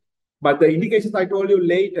aspirin. But the indications I told you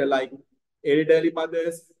later, like elderly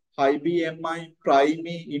mothers, high BMI,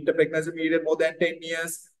 primary, inter-pregnancy period more than 10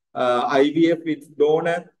 years, IVF with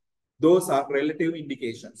donor, those are relative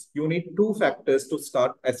indications. You need 2 factors to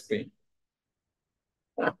start aspirin.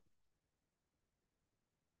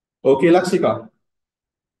 Okay, Lakshika.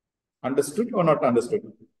 Understood or not understood?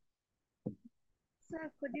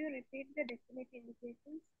 Sir, could you repeat the definite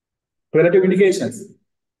indications? Relative indications.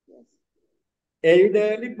 Yes.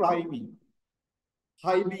 Elderly primary,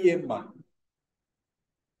 high BMI,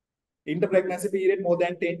 inter-pregnancy period more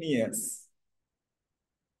than 10 years.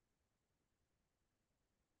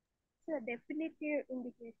 Sir, definitive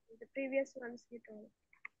indications, the previous ones you told.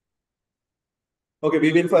 Okay,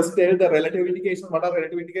 we will first tell the relative indications. What are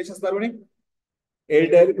relative indications, Darwini?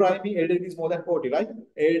 Elderly primary, elderly is more than 40, right?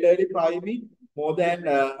 Elderly primary, more than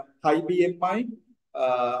high BMI,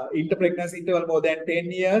 inter-pregnancy interval more than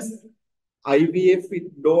 10 years, IVF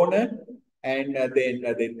with donor, and then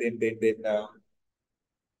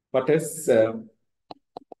what is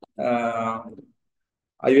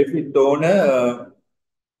IVF with donor?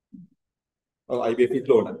 IVF with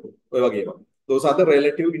donor. Those are the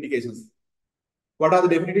relative indications. What are the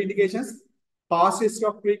definitive indications? Past history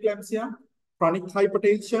of preeclampsia, chronic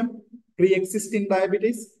hypertension, pre-existing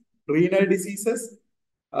diabetes, renal diseases,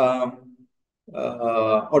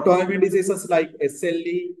 autoimmune diseases like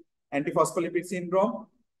SLE, antiphospholipid syndrome.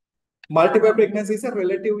 Multiple pregnancy is a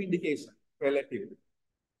relative indication. Relative.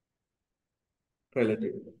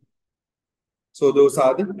 So those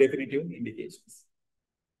are the definitive indications.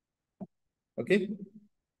 Okay.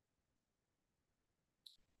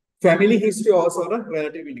 Family history also a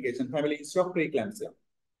relative indication. Family history of preeclampsia,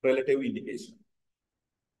 relative indication.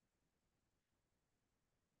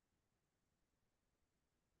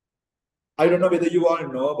 I don't know whether you all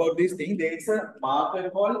know about this thing. There is a marker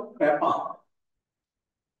called PEPA.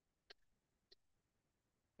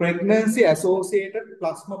 Pregnancy-associated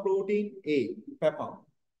plasma protein A, PEPA.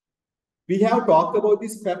 We have talked about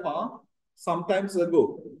this PEPA sometimes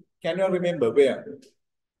ago. Can you remember where?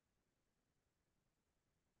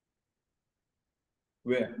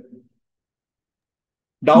 Where?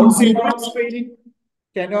 Down syndrome screening.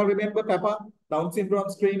 Can you remember PEPA? Down syndrome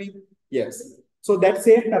screening? Yes. So that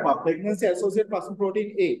same PEPA, pregnancy-associated plasma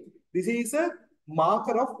protein A. This is a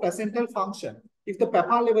marker of placental function. If the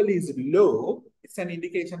PEPA level is low, it's an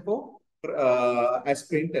indication for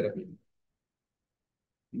aspirin therapy.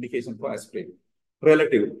 Indication for aspirin.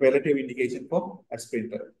 Relative indication for aspirin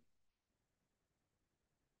therapy.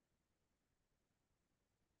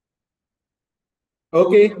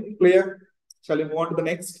 Okay, clear. Shall we move on to the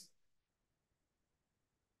next?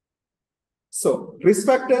 So, risk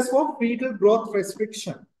factors for fetal growth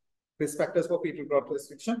restriction. Risk factors for fetal growth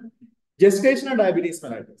restriction. Gestational diabetes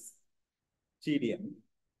mellitus. GDM.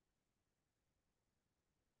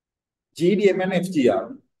 GDM and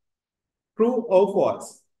FGR. True or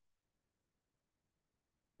false?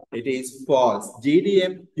 It is false.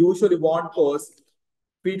 GDM usually won't cause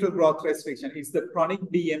fetal growth restriction. It's the chronic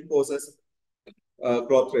DM causes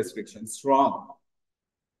growth restrictions. Wrong.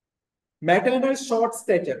 Maternal short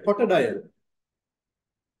stature, cotadial.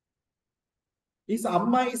 Is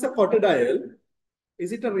Amma is a cotadial?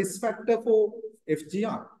 Is it a risk factor for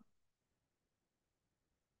FGR?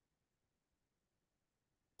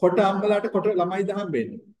 Kota ammalata kota lamai da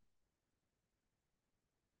hambenne.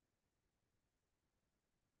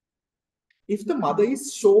 If the mother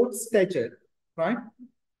is short stature, right?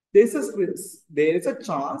 There is a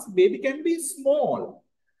chance baby can be small,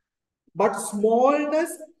 but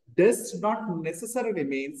smallness does not necessarily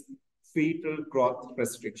mean fetal growth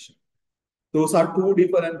restriction. Those are two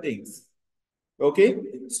different things. Okay,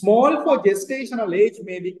 small for gestational age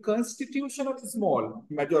may be constitutionally small,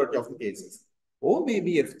 majority of the cases, or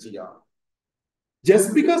maybe FGR.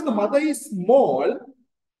 Just because the mother is small,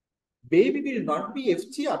 baby will not be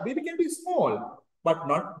FGR. Baby can be small, but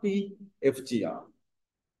not be FGR.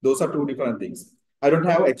 Those are two different things. I don't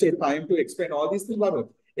have actually time to explain all these things.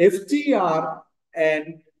 FGR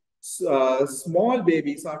and small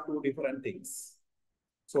babies are two different things.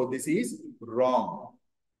 So this is wrong.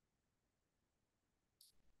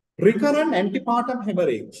 Recurrent antepartum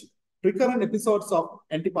hemorrhage. Recurrent episodes of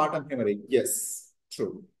antepartum hemorrhage. Yes,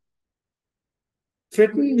 true.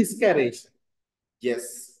 Threatened miscarriage.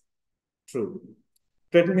 Yes, true.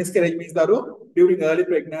 Threatened miscarriage means that during early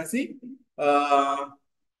pregnancy,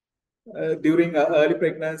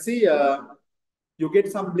 you get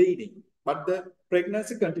some bleeding, but the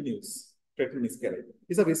pregnancy continues. Threatened miscarriage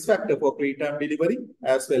is a risk factor for preterm delivery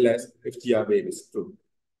as well as FGR babies. True.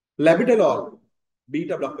 Labetalol,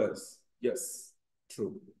 beta blockers. Yes,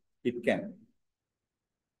 true. It can.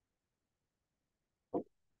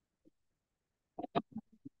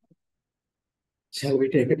 Shall we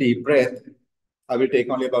take a deep breath? I will take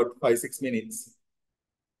only about 5-6 minutes.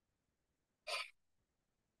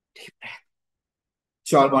 Deep breath.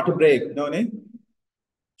 Shall want to break? No, ne?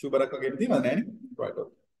 Right.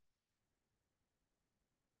 Okay.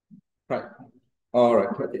 Right. All right.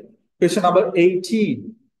 Okay. Question number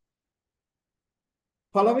 18.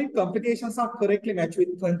 Following complications are correctly matched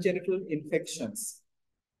with congenital infections.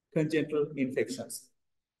 Congenital infections.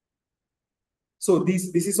 So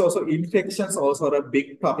this is also infections also are a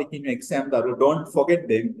big topic in exam. Don't forget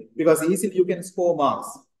them because easily you can score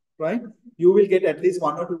marks, right? You will get at least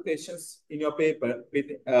 1 or 2 questions in your paper with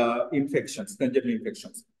infections, congenital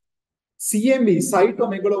infections. CMV,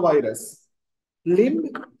 cytomegalovirus,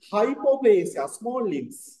 limb hypoplasia, small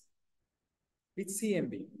limbs with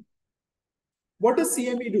CMV. What does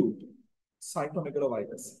CMV do?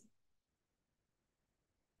 Cytomegalovirus.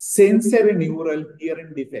 Sensory neural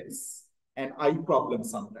hearing defects and eye problems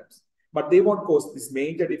sometimes. But they won't cause these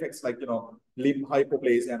major defects like, limb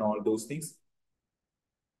hypoplasia and all those things.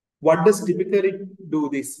 What does typically do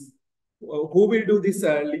this? Who will do this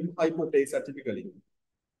limb hypoplasia typically?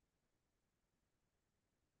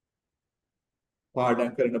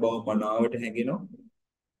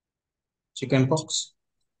 Chickenpox.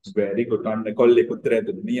 Very good.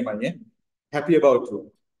 Happy about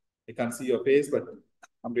you. I can't see your face, but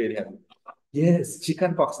I'm really happy. Yes,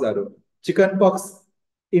 chickenpox. Chickenpox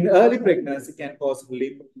in early pregnancy can cause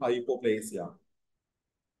limb hypoplasia.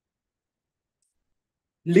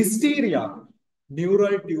 Listeria,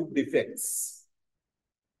 neural tube defects.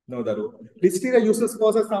 No, Daru. Listeria uses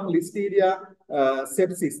causes some listeria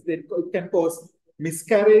sepsis. It can cause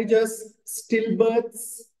miscarriages,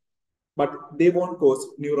 stillbirths, but they won't cause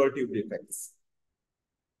neural tube defects.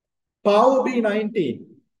 Power B19,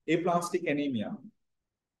 aplastic anemia.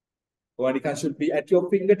 One should be at your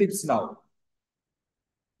fingertips now.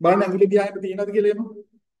 Look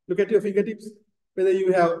at your fingertips. Whether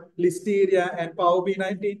you have listeria and power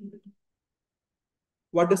B19.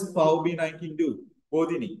 What does power B19 do?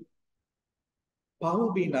 Bodhini.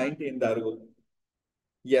 Power B19, Daru.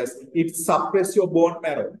 Yes, it suppresses your bone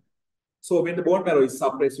marrow. So when the bone marrow is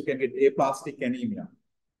suppressed, you can get aplastic anemia.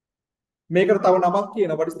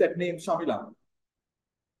 What is that name, Shamila?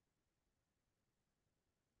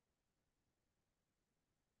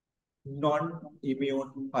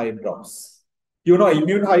 Non-immune eye drops. You know,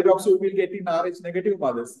 immune eye drops you will get in Rh negative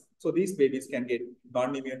mothers. So these babies can get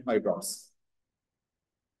non-immune eye drops.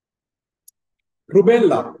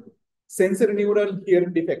 Rubella, sensory neural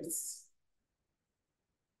hearing defects.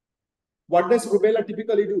 What does rubella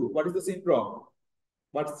typically do? What is the syndrome?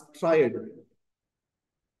 What's triad?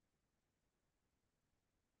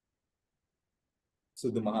 So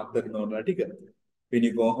the Mahatma article. When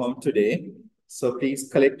you go home today, so please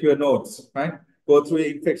collect your notes, right? Go through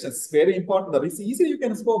your infections. It's very important. That is easy, you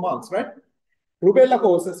can score marks, right? Rubella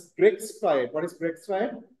causes Greg's triad. What is Greg's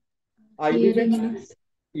triad? Eye defects,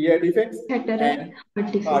 ear defects, and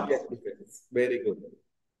cardiac defects. Very good.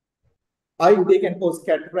 They can cause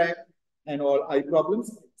cataract and all eye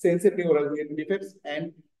problems, sensory neural hearing defects,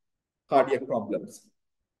 and cardiac problems.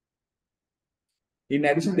 In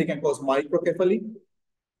addition, they can cause microcephaly,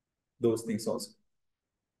 those things also.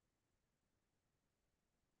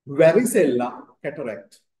 Varicella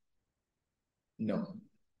cataract. No.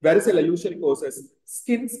 Varicella usually causes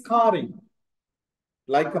skin scarring,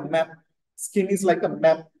 like a map. Skin is like a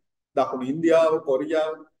map. India,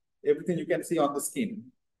 Korea, everything you can see on the skin.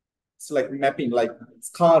 It's like mapping, like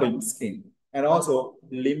scarring skin. And also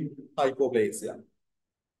limb hypoplasia.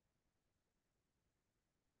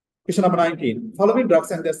 Question number 19. Following drugs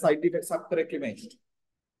and their side effects are correctly mentioned.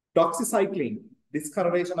 Doxycycline,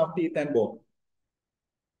 discoloration of teeth and bone.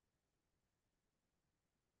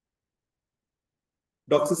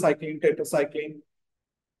 Doxycycline, tetracycline.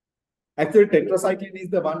 Actually, tetracycline is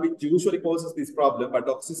the one which usually causes this problem, but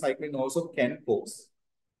doxycycline also can cause.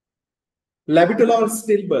 Laboratory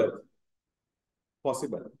stillbirth,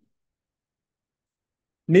 possible.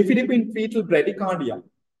 Nifedipine fetal bradycardia.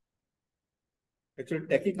 Actually,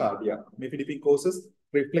 tachycardia. Nifedipine causes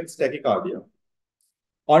reflex tachycardia.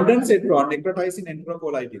 Ondansetron, necrotizing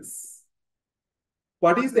enterocolitis.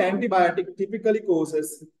 What is the antibiotic typically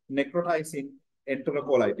causes necrotizing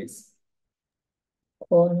enterocolitis?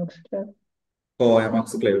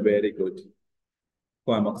 Coamoxiclav, very good.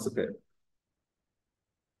 Coamoxiclav.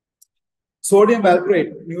 Sodium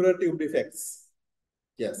valproate, neural tube defects.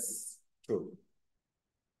 Yes, true.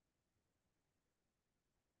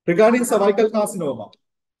 Regarding cervical carcinoma,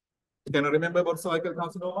 can you remember about cervical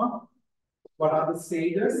carcinoma? What are the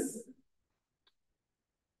stages?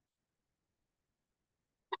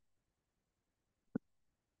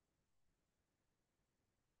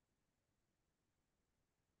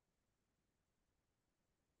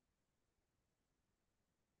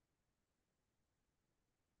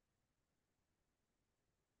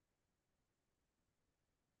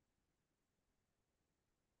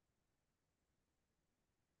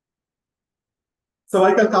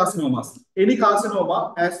 Cervical carcinomas. Any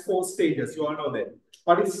carcinoma has 4 stages. You all know that.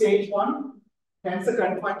 What is stage 1? Cancer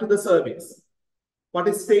confined to the cervix. What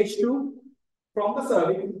is stage 2? From the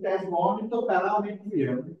cervix, it has gone into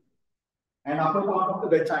parametrium and upper part of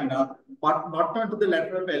the vagina, but not onto the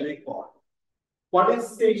lateral pelvic wall. What is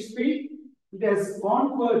stage 3? It has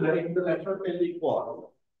gone further into the lateral pelvic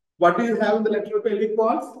wall. What do you have in the lateral pelvic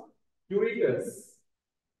walls? Ureters.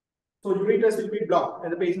 So ureters will be blocked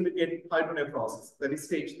and the patient will get hydronephrosis. That is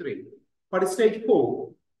stage 3. What is stage 4?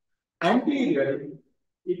 Anteriorly,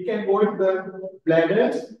 it can go into the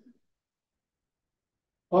bladder,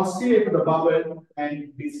 posterior to the bowel,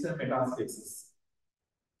 and distal metastasis.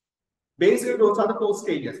 Basically, those are the 4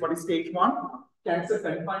 stages. What is stage 1? Cancer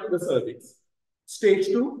confined to the cervix. Stage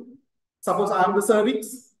 2, suppose I am the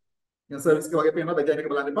cervix. Can you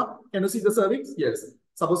see the cervix? Yes.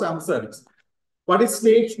 Suppose I am the cervix. What is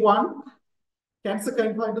stage 1? Cancer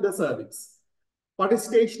confined to the cervix. What is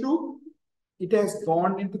stage 2? It has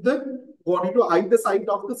gone into either side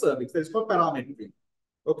of the cervix. That is called parametry.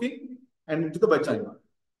 Okay? And into the vagina.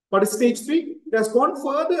 What is stage 3? It has gone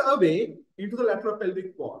further away into the lateral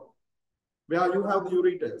pelvic wall, where you have the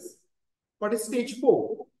ureters. What is stage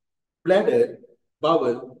 4? Bladder,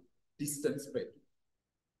 bowel, distal spread.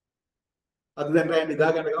 Other than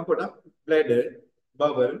bladder,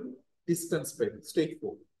 bowel, distal spread. Stage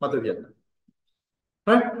 4.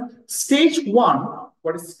 Right? Stage 1,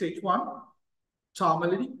 what is stage 1?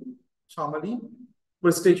 Charmali. What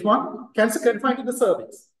is stage 1? Cancer confined to the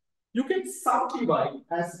cervix. You can subdivide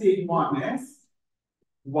as stage 1 as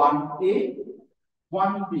 1A,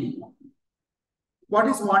 1B. What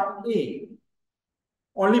is 1A?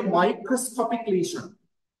 Only microscopic lesion.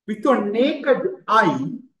 With your naked eye,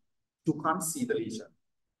 you can't see the lesion.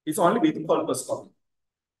 It's only with colposcopy.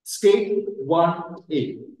 Stage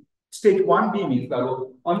 1A. Stage 1B means that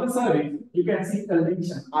on the cervix, you can see a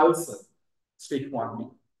lesion, ulcer. Stage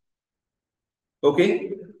 1B.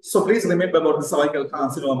 Okay? So please remember about the cervical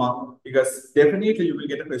carcinoma because definitely you will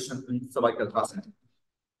get a question in cervical carcinoma.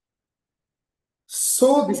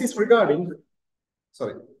 So this is regarding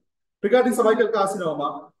cervical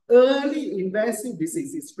carcinoma. Early invasive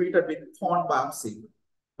disease is treated with horn biopsy.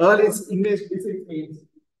 Early invasive disease means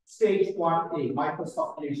stage 1A,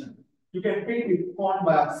 microscopic lesion. You can treat with horn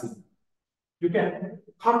biopsy. You can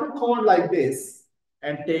cut the horn like this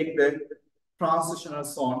and take the transitional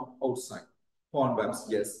zone outside. Horn biopsy,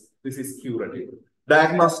 yes, this is curative.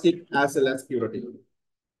 Diagnostic as well as curative.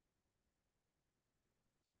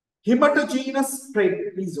 Hematogenous spread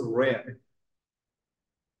is rare.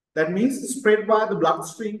 That means spread by the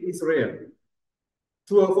bloodstream is rare.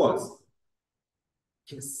 True or false?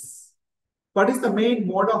 Yes. What is the main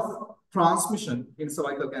mode of transmission in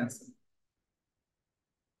cervical cancer?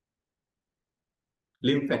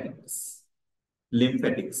 Lymphatics.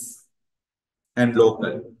 Lymphatics. And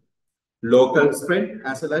local. Local spread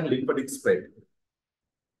as well as lymphatic spread.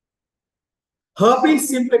 Herpes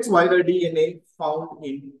simplex viral DNA found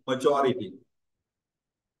in majority.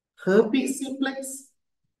 Herpes simplex.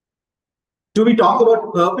 Do we talk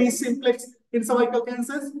about herpes simplex in cervical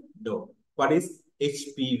cancers? No. What is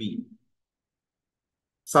HPV?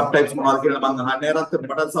 Subtypes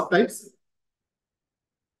subtypes?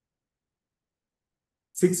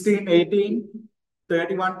 16, 18,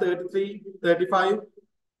 31, 33, 35.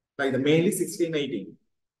 Like the mainly 16, 18.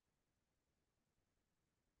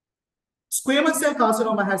 Squamous cell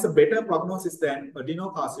carcinoma has a better prognosis than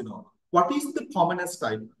adenocarcinoma. What is the commonest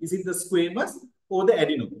type? Is it the squamous or the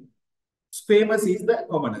adeno? Squamous is the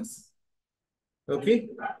commonest. Okay.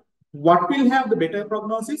 What will have the better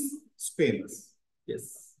prognosis? Squamous.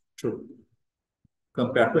 Yes, true.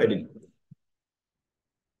 Compared to adeno.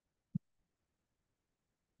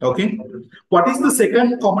 Okay. What is the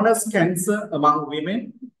second commonest cancer among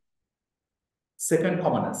women? Second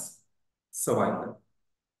commonest, cervical.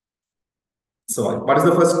 So what is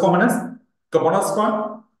the first commonest? Commonest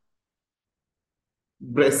one?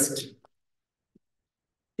 Breast.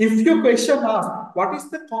 If your question asks, what is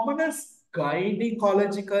the commonest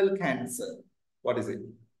gynecological cancer? What is it?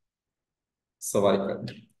 Cervical.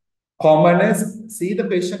 Commonest, see the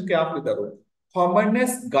question carefully, Daru.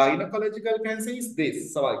 Commonest gynecological cancer is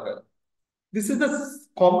this, cervical. This is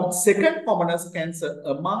the second commonest cancer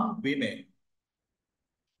among women.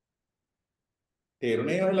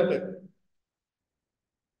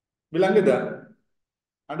 Vilangida?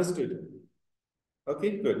 Understood?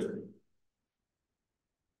 Okay, good.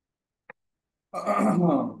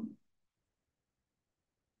 What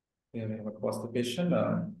was the question?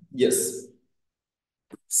 Yes.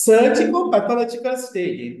 Surgico-pathological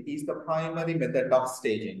staging is the primary method of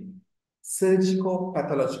staging.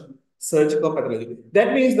 Surgico-pathological.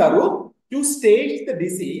 That means, Daru, you stage the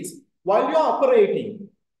disease while you're operating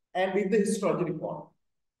and with the histology report.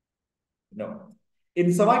 No.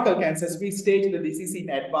 In cervical cancers, we stage the disease in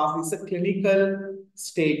advance. It's a clinical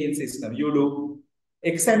staging system. You do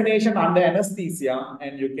examination under anesthesia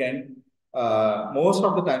and you can, most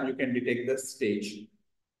of the time, you can detect the stage.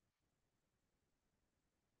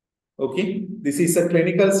 Okay, this is a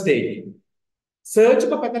clinical staging.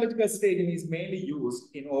 Surgical pathological staging is mainly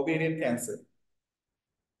used in ovarian cancer.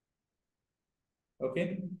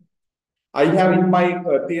 Okay. I have in my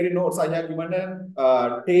theory notes, I have given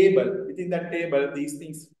a table. Within that table, these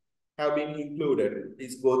things have been included.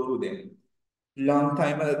 Please go through them. Long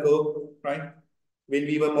time ago, right? When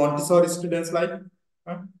we were Montessori students, like,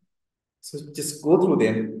 so just go through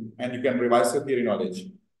them and you can revise your theory knowledge.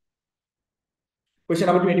 Question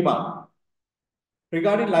number 21.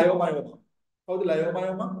 Regarding leiomyoma. How the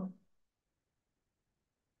leiomyoma?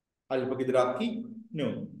 Alpha-Gidraki?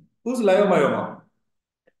 No. Who's leiomyoma?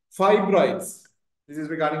 Fibroids. This is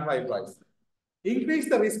regarding fibroids. Increase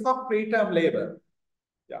the risk of preterm labor.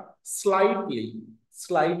 Yeah, slightly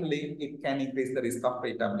it can increase the risk of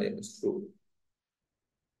preterm labor. It's true.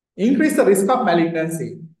 Increase the risk of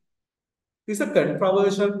malignancy. This is a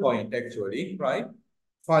controversial point actually, right?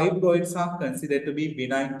 Fibroids are considered to be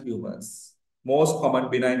benign tumors. Most common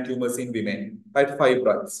benign tumors in women, right?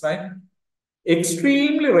 Fibroids, right?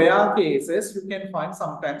 Extremely rare cases, you can find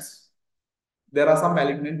sometimes there are some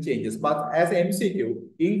malignant changes, but as MCQ,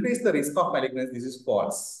 increase the risk of malignancy. This is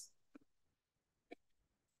false.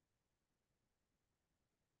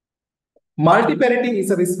 Multiparity is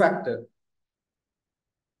a risk factor.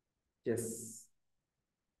 Yes.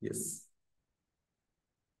 Yes.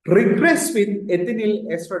 Regress with ethinyl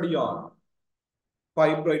estradiol.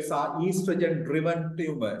 Fibroids are estrogen-driven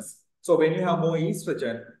tumors. So when you have more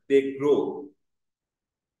estrogen, they grow.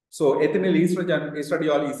 So ethinyl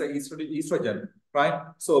estradiol is an estrogen, right?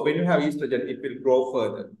 So when you have estrogen, it will grow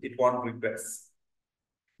further. It won't regress.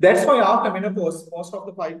 That's why after menopause, most of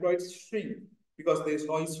the fibroids shrink because there is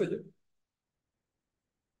no estrogen.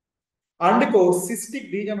 Undergo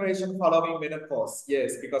cystic degeneration following menopause.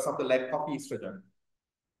 Yes, because of the lack of estrogen.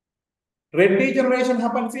 Red degeneration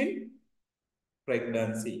happens in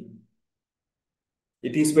pregnancy.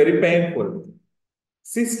 It is very painful.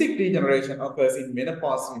 Cystic degeneration occurs in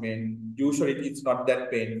menopause women. Usually it is not that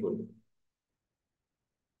painful.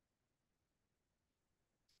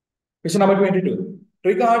 Question number 22.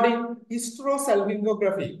 Regarding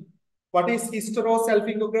hysterosalpingography. What is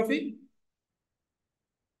hysterosalpingography?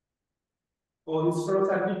 Or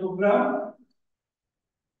hysterosalpingogram?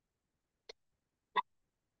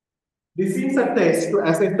 This is a test to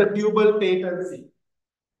assess the tubal patency.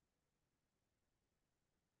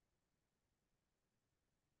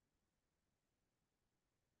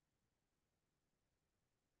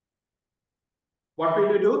 What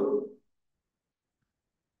will you do?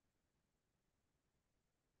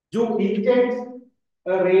 You inject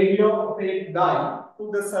a radio-opaque dye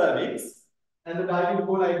to the cervix, and the dye will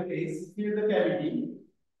go like this, fill the cavity,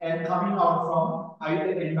 and coming out from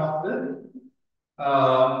either end of the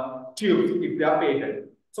tubes if they are patent.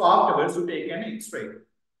 So afterwards, you take an X-ray.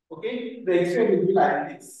 Okay, the X-ray will be like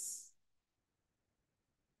this.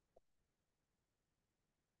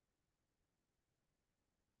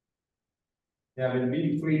 There will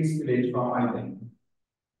be free spillage from either end.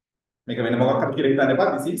 This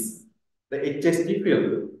is the HSG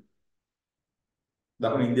field.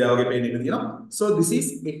 So this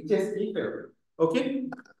is HSG field. Okay.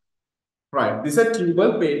 Right. This is a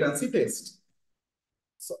tubal patency test.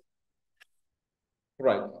 So,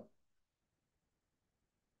 right.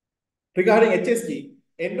 Regarding HSG,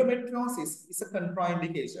 endometriosis is a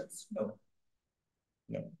contraindication. No.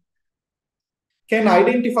 No. Can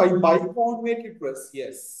identify biconvate breast?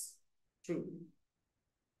 Yes. True.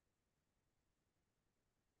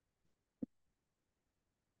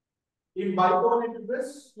 In biconvate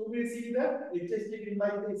breast, you will see that HSG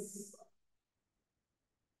like this.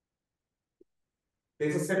 There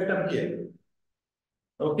is a septum here.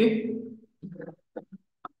 Okay.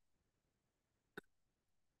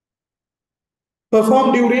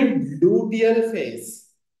 Perform during luteal phase.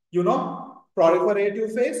 You know,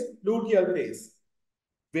 proliferative phase, luteal phase.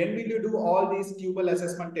 When will you do all these tubal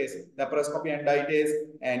assessment tests? Laparoscopy and dye test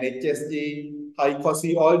and HSG,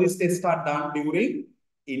 hypocrisy, all these tests are done during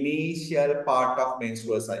initial part of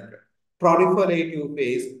menstrual cycle. Proliferative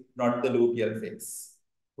phase, not the luteal phase.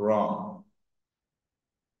 Wrong.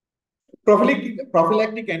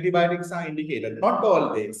 Prophylactic antibiotics are indicated, not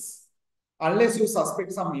always. Unless you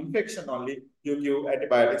suspect some infection only, you give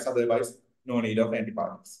antibiotics, otherwise no need of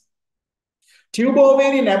antibiotics.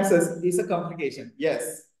 Tubovarian abscess is a complication,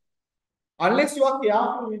 yes. Unless you are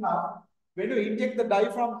careful enough, when you inject the dye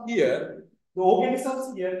from here, the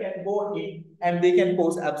organisms here can go in and they can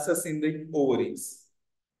cause abscess in the ovaries.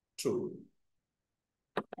 True.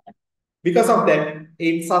 Because of that,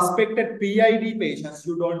 in suspected PID patients,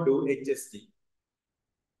 you don't do HSG.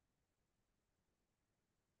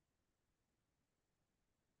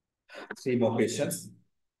 Three more questions.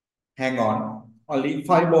 Hang on. Only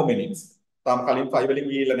 5 more minutes. Take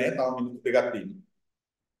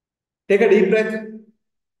a deep breath.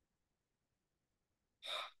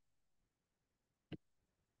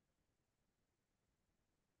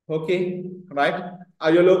 Okay, right?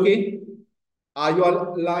 Are you all okay? Are you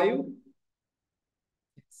all alive?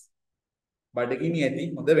 Yes.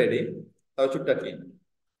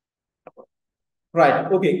 Right.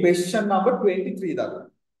 Okay. Question number 23.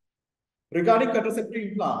 Regarding contraceptive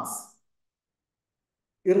implants.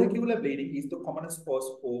 Irregular bleeding is the commonest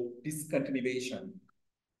cause for discontinuation.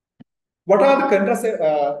 What are the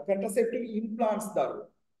contraceptive implants though?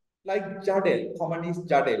 Like Jadel, common is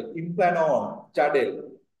Jadel, Implanon,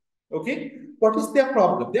 Jadel. Okay, what is their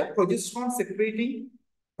problem? They are progesterone secreting,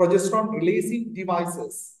 progesterone releasing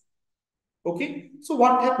devices. Okay, so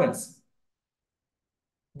what happens?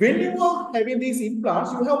 When you are having these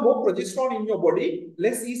implants, you have more progesterone in your body,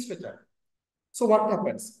 less estrogen. So what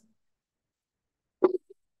happens?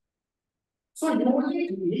 So you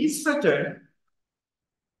need estrogen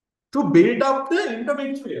to build up the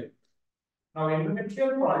endometrium. Now,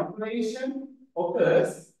 endometrial proliferation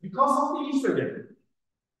occurs because of the estrogen.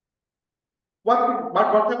 But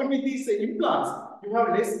what happens with these implants? You have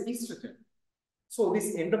less estrogen. So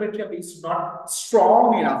this endometrium is not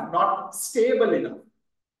strong enough, not stable enough.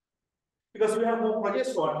 Because you have more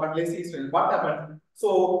progesterone, but less estrogen. What happens?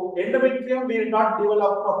 So endometrium will not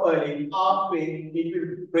develop properly. Halfway, it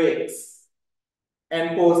will break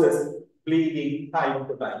and causes bleeding time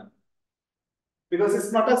to time. Because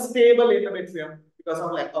it's not a stable endometrium because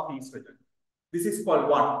of lack of estrogen. This is called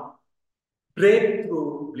what?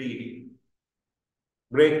 Breakthrough bleeding.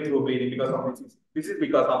 Breakthrough bleeding because of this. This is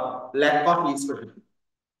because of lack of estrogen.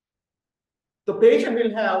 The patient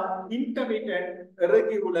will have intermittent,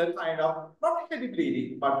 irregular kind of, not heavy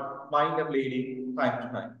bleeding, but minor bleeding time to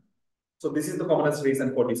time. So this is the commonest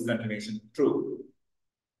reason for discontinuation. True.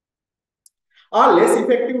 Are less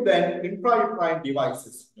effective than intrauterine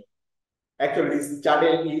devices. Actually, this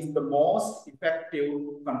Jadel is the most effective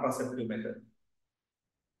contraceptive method.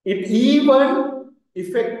 It even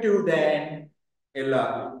effective than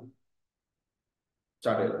LRP.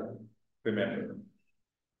 Jadel, remember.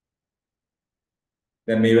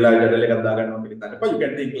 Then maybe you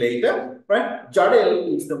can think later, right?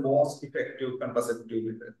 Jadel is the most effective contraceptive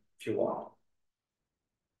method if you want.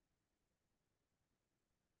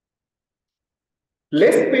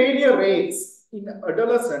 Less failure rates in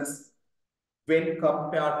adolescents when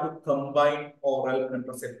compared to combined oral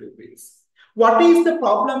contraceptive pills. What is the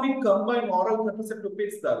problem with combined oral contraceptive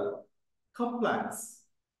pills though? Compliance.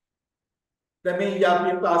 The main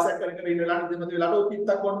ERPM class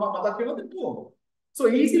so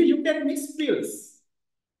easily you can miss pills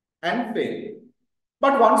and fail.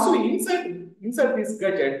 But once you insert this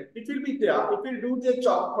gadget, it will be there, it will do the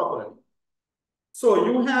job properly. So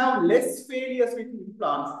you have less failures with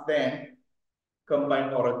implants than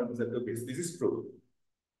combined oral contraceptive pills. This is true.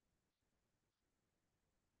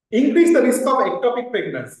 Increase the risk of ectopic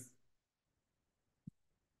pregnancy.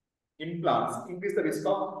 Implants increase the risk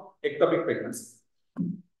of ectopic pregnancy.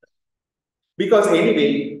 Because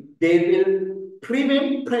anyway, they will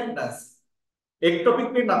prevent pregnancy.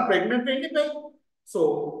 Ectopic pregnant anyway.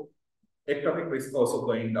 So ectopic risk also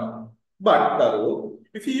going down. But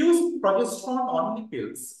if you use progesterone only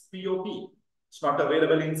pills, POP, it's not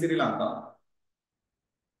available in Sri Lanka.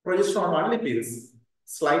 Progesterone only pills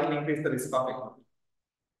slightly increase the risk of ectopic.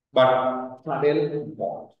 But Jadel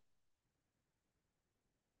won't.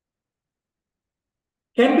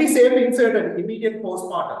 Can be safely inserted immediate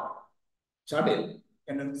postpartum. Jadel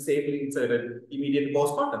can be safely inserted immediate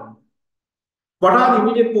postpartum. What are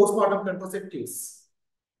immediate postpartum contraceptives?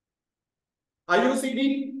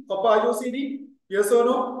 IUCD, copper IUCD, yes or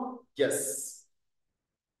no? Yes.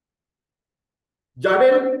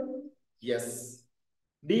 Jadel, yes.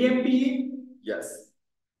 DMPE, yes.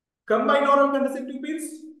 Combined oral contraceptive pills?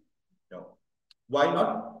 No. Why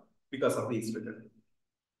not? Because of the estrogen.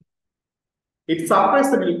 It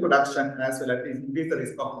suppresses the milk production as well as increase the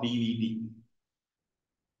risk of DVT.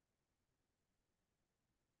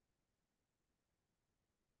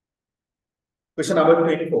 Question number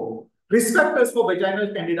 24. Risk factors for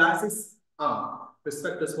vaginal candidiasis are risk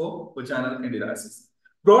factors for vaginal candidiasis.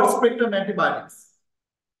 Broad spectrum antibiotics.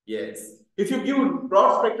 Yes. If you give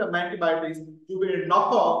broad spectrum antibiotics, you will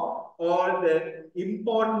knock off all the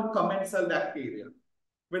important commensal bacteria.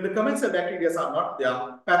 When the commensal bacteria are not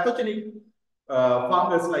there, pathogenic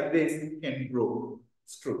fungus like this can grow.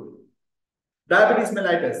 It's true. Diabetes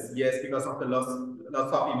mellitus, yes, because of the loss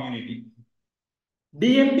of immunity.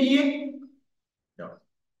 DMPA, no.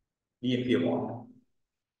 DMPA won't.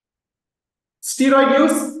 Steroid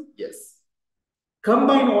use, yes.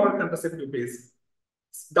 Combined oral contraceptive pills,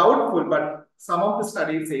 it's doubtful, but some of the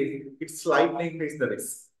studies say it slightly increases the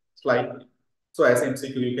risk. Slightly. So as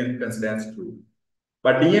MCQ, you can consider as true.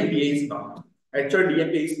 But DMPA is not. Actually,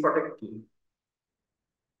 DMPA is protective.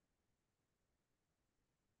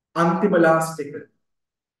 Antimelastic.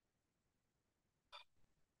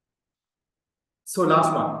 So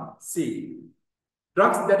last one, see.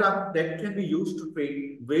 Drugs that can be used to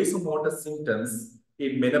treat vasomotor symptoms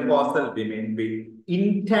in menopausal women with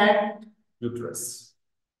intact uterus.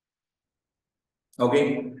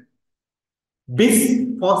 Okay.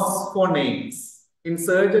 Bisphosphonates. In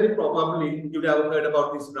surgery, probably you have heard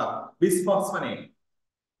about this drug. Bisphosphonate.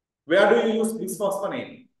 Where do you use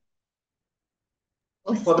bisphosphonate?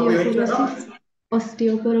 For the prevention of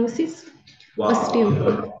osteoporosis.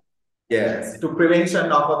 wow. Yes, for the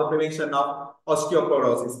prevention of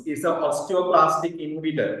osteoporosis. It's an osteoclastic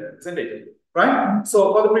inhibitor, isn't it? Right?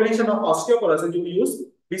 So for the prevention of osteoporosis, you use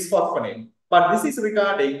bisphosphonate. But this is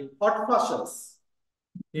regarding hot flushes.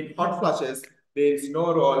 In hot flushes, there is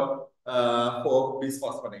no role for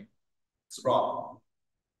bisphosphonate. It's wrong.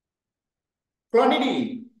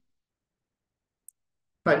 Clonidine.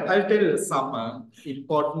 But I'll tell you some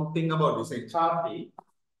important thing about this HRT.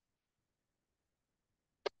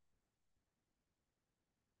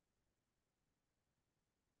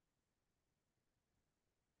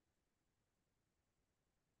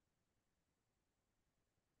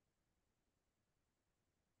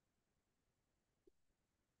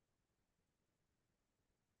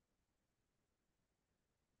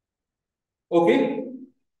 Okay.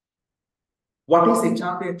 What is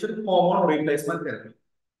HRT actually? Hormone replacement therapy.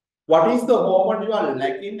 What is the hormone you are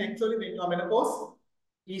lacking actually when you are menopause?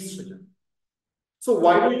 Estrogen. So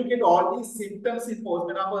why do you get all these symptoms in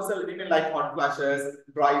postmenopausal women like hot flashes,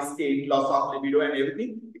 dry skin, loss of libido and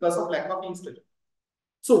everything? Because of lack of estrogen.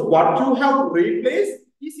 So what you have replaced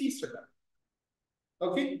is estrogen.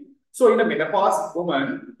 Okay. So in a menopause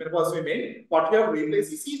woman, menopause women, what you have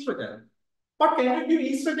replaced is estrogen. But can you give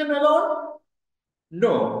estrogen alone?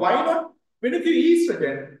 No. Why not? When you give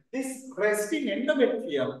estrogen, this resting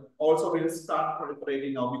endometrium also will start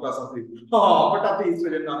proliferating now because of it. But after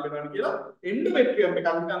estrogen,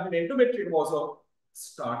 endometrium also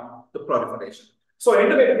start the proliferation. So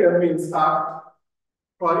endometrium will start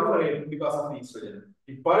proliferating because of estrogen.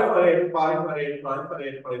 It proliferate.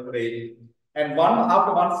 And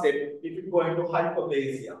after one step, it will go into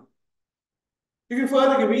hyperplasia. If you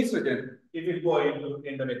further give estrogen, it will go into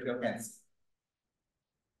endometrial cancer.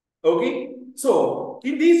 Okay, so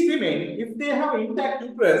in these women, if they have intact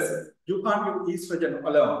uterus, you can't give estrogen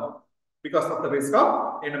alone because of the risk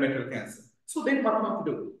of endometrial cancer. So then what you have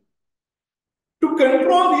to do? To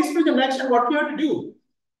control the estrogen action, what you have to do?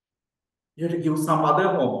 You have to give some other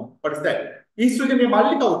hormone. What is that? Estrogen is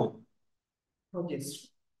progesterone.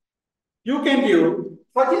 You can give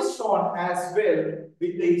progesterone as well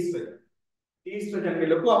with the estrogen. Estrogen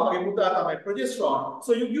will progesterone.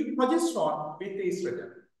 So you give progesterone with the estrogen.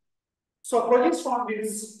 So progesterone will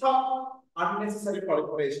stop unnecessary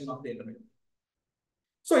proliferation of the endometrium.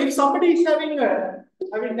 So if somebody is having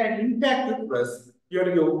an intact uterus, you have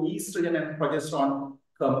to give estrogen and progesterone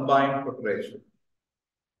combined preparation.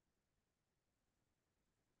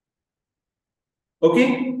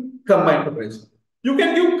 Okay, combined preparation. You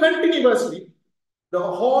can give continuously the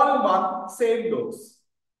whole month same dose,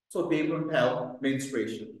 so they won't have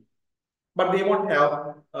menstruation. But they won't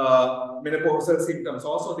have menopausal symptoms.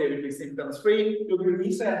 Also, they will be symptoms free. You will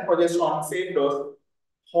use and progesterone same dose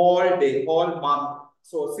whole day, whole month.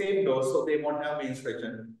 So same dose, so they won't have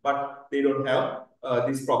menstruation, but they don't have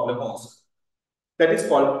this problem also. That is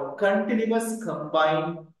called continuous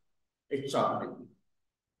combined HRT.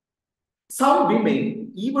 Some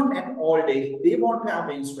women, even at all day, they won't have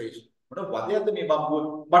menstruation. But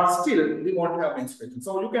still, they won't have menstruation.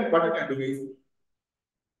 So what you can do is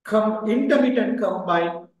intermittent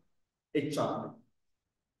combined HRT.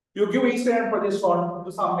 You give estrogen and progesterone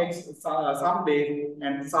to some days,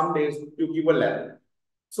 and some days you give a level.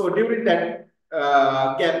 So during that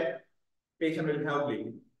gap, patient will have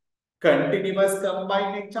bleeding. Continuous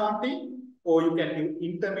combined HRT, or you can do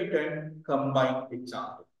intermittent combined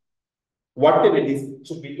HRT. Whatever it is,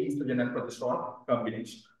 should be estrogen and progesterone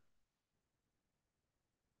combination.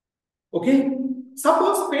 Okay.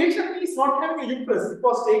 Suppose patient is not having a uterus. It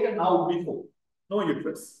was taken now before. No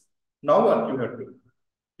uterus. Now what you have to do?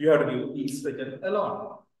 You have to give estrogen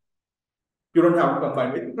alone. You don't have to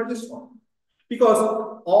combine with progesterone. Because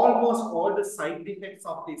almost all the side effects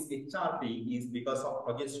of this HRT is because of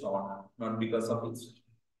progesterone, not because of estrogen.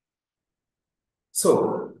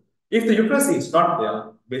 So, if the uterus is not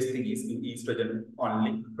there, best thing is to estrogen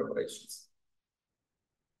only preparations.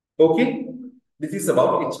 Okay, this is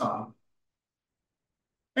about HRT.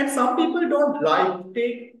 And some people don't like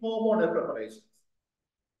take hormonal preparations.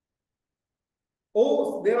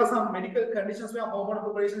 Or there are some medical conditions where hormonal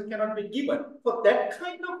preparation cannot be given. For that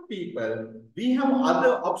kind of people, we have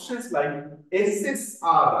other options like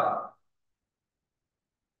SSRI,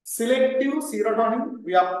 selective serotonin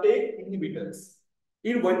reuptake inhibitors.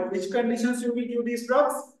 In which conditions you will give these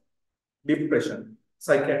drugs? Depression,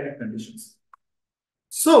 psychiatric conditions.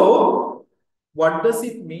 So, what does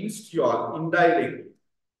it mean to you all indirectly?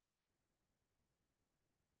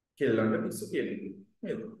 As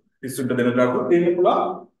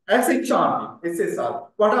HRT, SSR.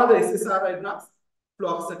 What are the SSRI drugs?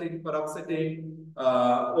 Fluoxetine, paroxetine,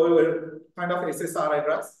 or kind of SSRI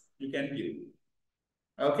drugs you can give.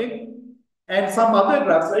 Okay? And some other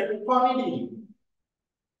drugs like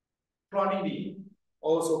clonidine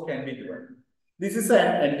also can be given. This is an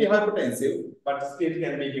antihypertensive, but still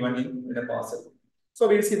can be given in menopausal. So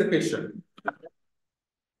we'll see the question.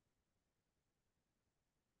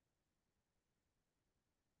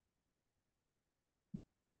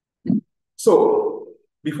 So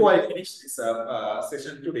before I finish this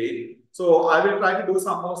session today, so I will try to do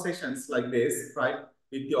some more sessions like this, right,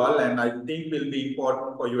 with you all, and I think will be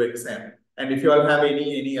important for your exam. And if you all have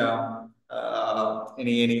any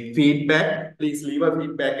feedback, please leave a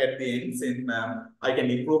feedback at the end, saying I can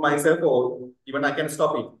improve myself, or even I can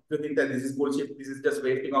stop it. If you think that this is bullshit, this is just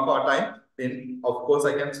wasting of our time, then of course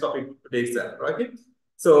I can stop it today itself. Okay.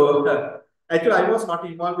 So actually, I was not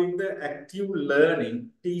involved in the active learning,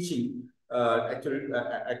 teaching. Active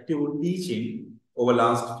teaching over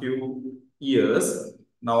last few years.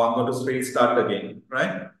 Now I'm going to restart again,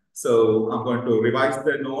 right? So I'm going to revise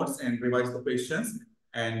the notes and revise the questions,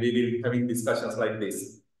 and we will be having discussions like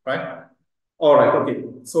this, right? All right, okay.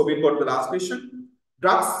 So we've got the last question.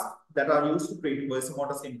 Drugs that are used to treat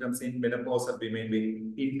vasomotor symptoms in menopausal women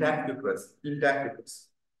with intact uterus.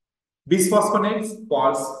 Bisphosphonates,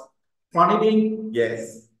 false. Clonidine,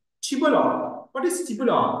 yes. Tibolone. What is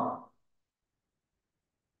tibolone?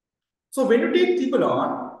 So when you take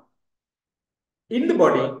tibolone in the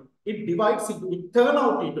body, it divides it turns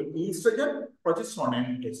out into estrogen, progesterone,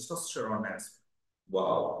 and testosterone as well.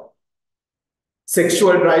 Wow.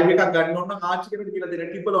 Sexual drive එකක් ගන්න ඕන නම් ආච්චි කෙනෙක් කියලා දෙන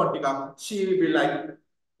tibolone ටිකක්. She will be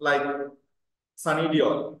like Sunny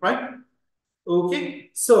Deol, right? Okay.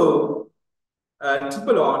 So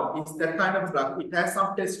tibolone is that kind of drug. It has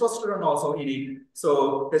some testosterone also in it.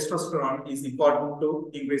 So testosterone is important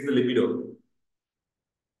to increase the libido.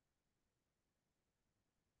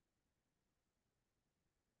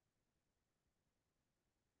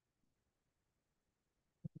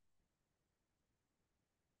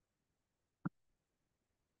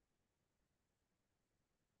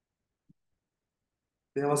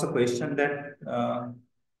 There was a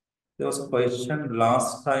question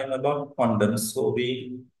last time about condoms. So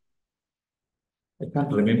I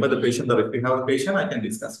can't remember the question, but if you have a question, I can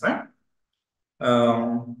discuss, right?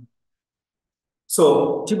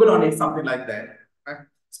 So tibolone is something like that, right?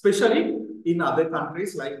 Especially in other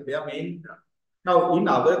countries, like their main. Now, in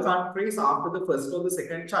other countries, after the first or the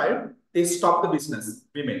second child, they stop the business,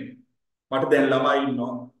 women. But then ළමයි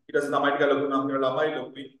ඉන්නවා. ඊට පස්සේ ළමයි ටික ලොකු නම් කරලා ළමයි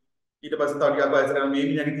ලොකුයි. ඊට පස්සේ තව ටිකක් වයස කරලා මේ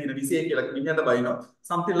මිනිහගේ තියෙන විශේෂ කියලා මිනිහට බයිනවා.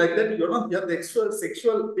 Something like that. You know, yeah, the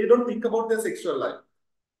sexual, they don't think about their sexual life.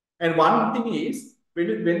 And one thing is,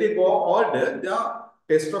 when they go older, their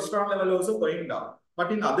testosterone level also going down.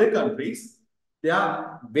 But in other countries, they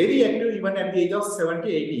are very active even at the age of 70,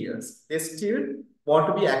 80 years. They still want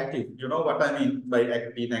to be active. You know what I mean by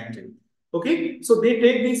being active. Okay, so they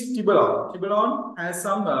take this tibolone. Tibolone has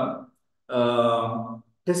some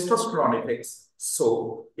testosterone effects,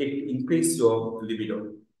 so it increases your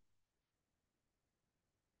libido.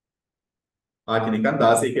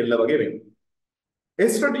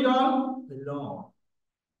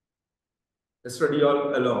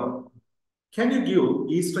 Estradiol alone. Can you give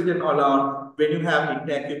estrogen alone when you have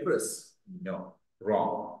intact uterus? No,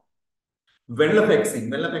 wrong.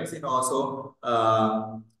 Venlafaxine also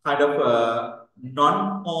kind of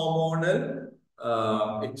non-hormonal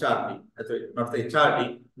HRT, not the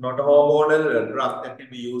HRT, not a hormonal drug that can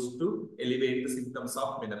be used to elevate the symptoms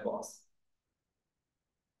of menopause.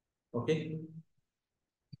 Okay.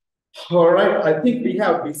 All right. I think we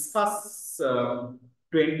have discussed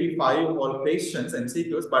 25 all questions and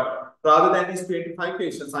CQs, but rather than these 25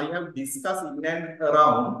 questions, I have discussed in and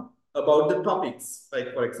around about the topics.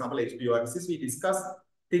 Like, for example, HBO axis, we discussed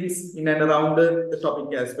things in and around the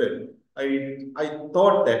topic as well. I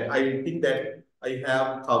think that I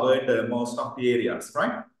have covered most of the areas,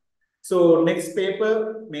 right? So next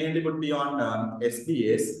paper mainly would be on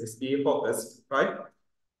SBA focused, right?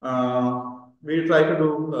 We'll try to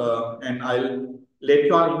do, and I'll let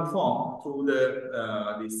you all inform through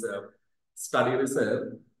this study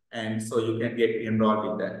reserve, and so you can get enrolled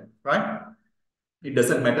in that, right? It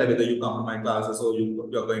doesn't matter whether you come to my classes or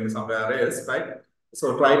you're going to somewhere else, right?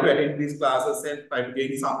 So try to attend these classes and try to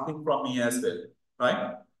gain something from me as well,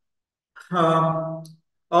 right?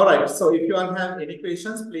 All right. So if you all have any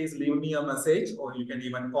questions, please leave me a message, or you can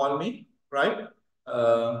even call me, right?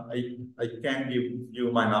 I can give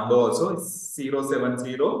you my number also. It's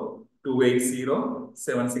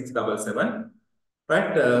 070-280-7677,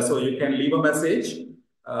 right? So you can leave a message.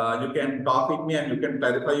 You can talk with me and you can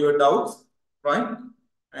clarify your doubts, right?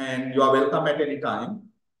 And you are welcome at any time.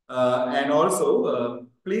 And also,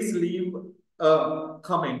 please leave a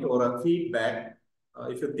comment or a feedback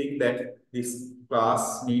if you think that this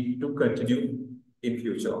class needs to continue in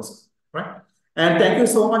future also, right? And thank you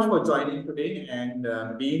so much for joining today and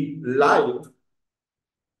being live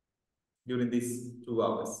during these 2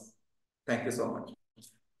 hours. Thank you so much.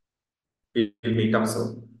 We'll meet up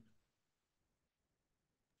soon.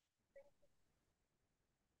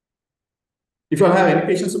 If you all have any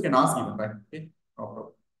questions, you can ask even, right? Okay, no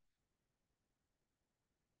problem.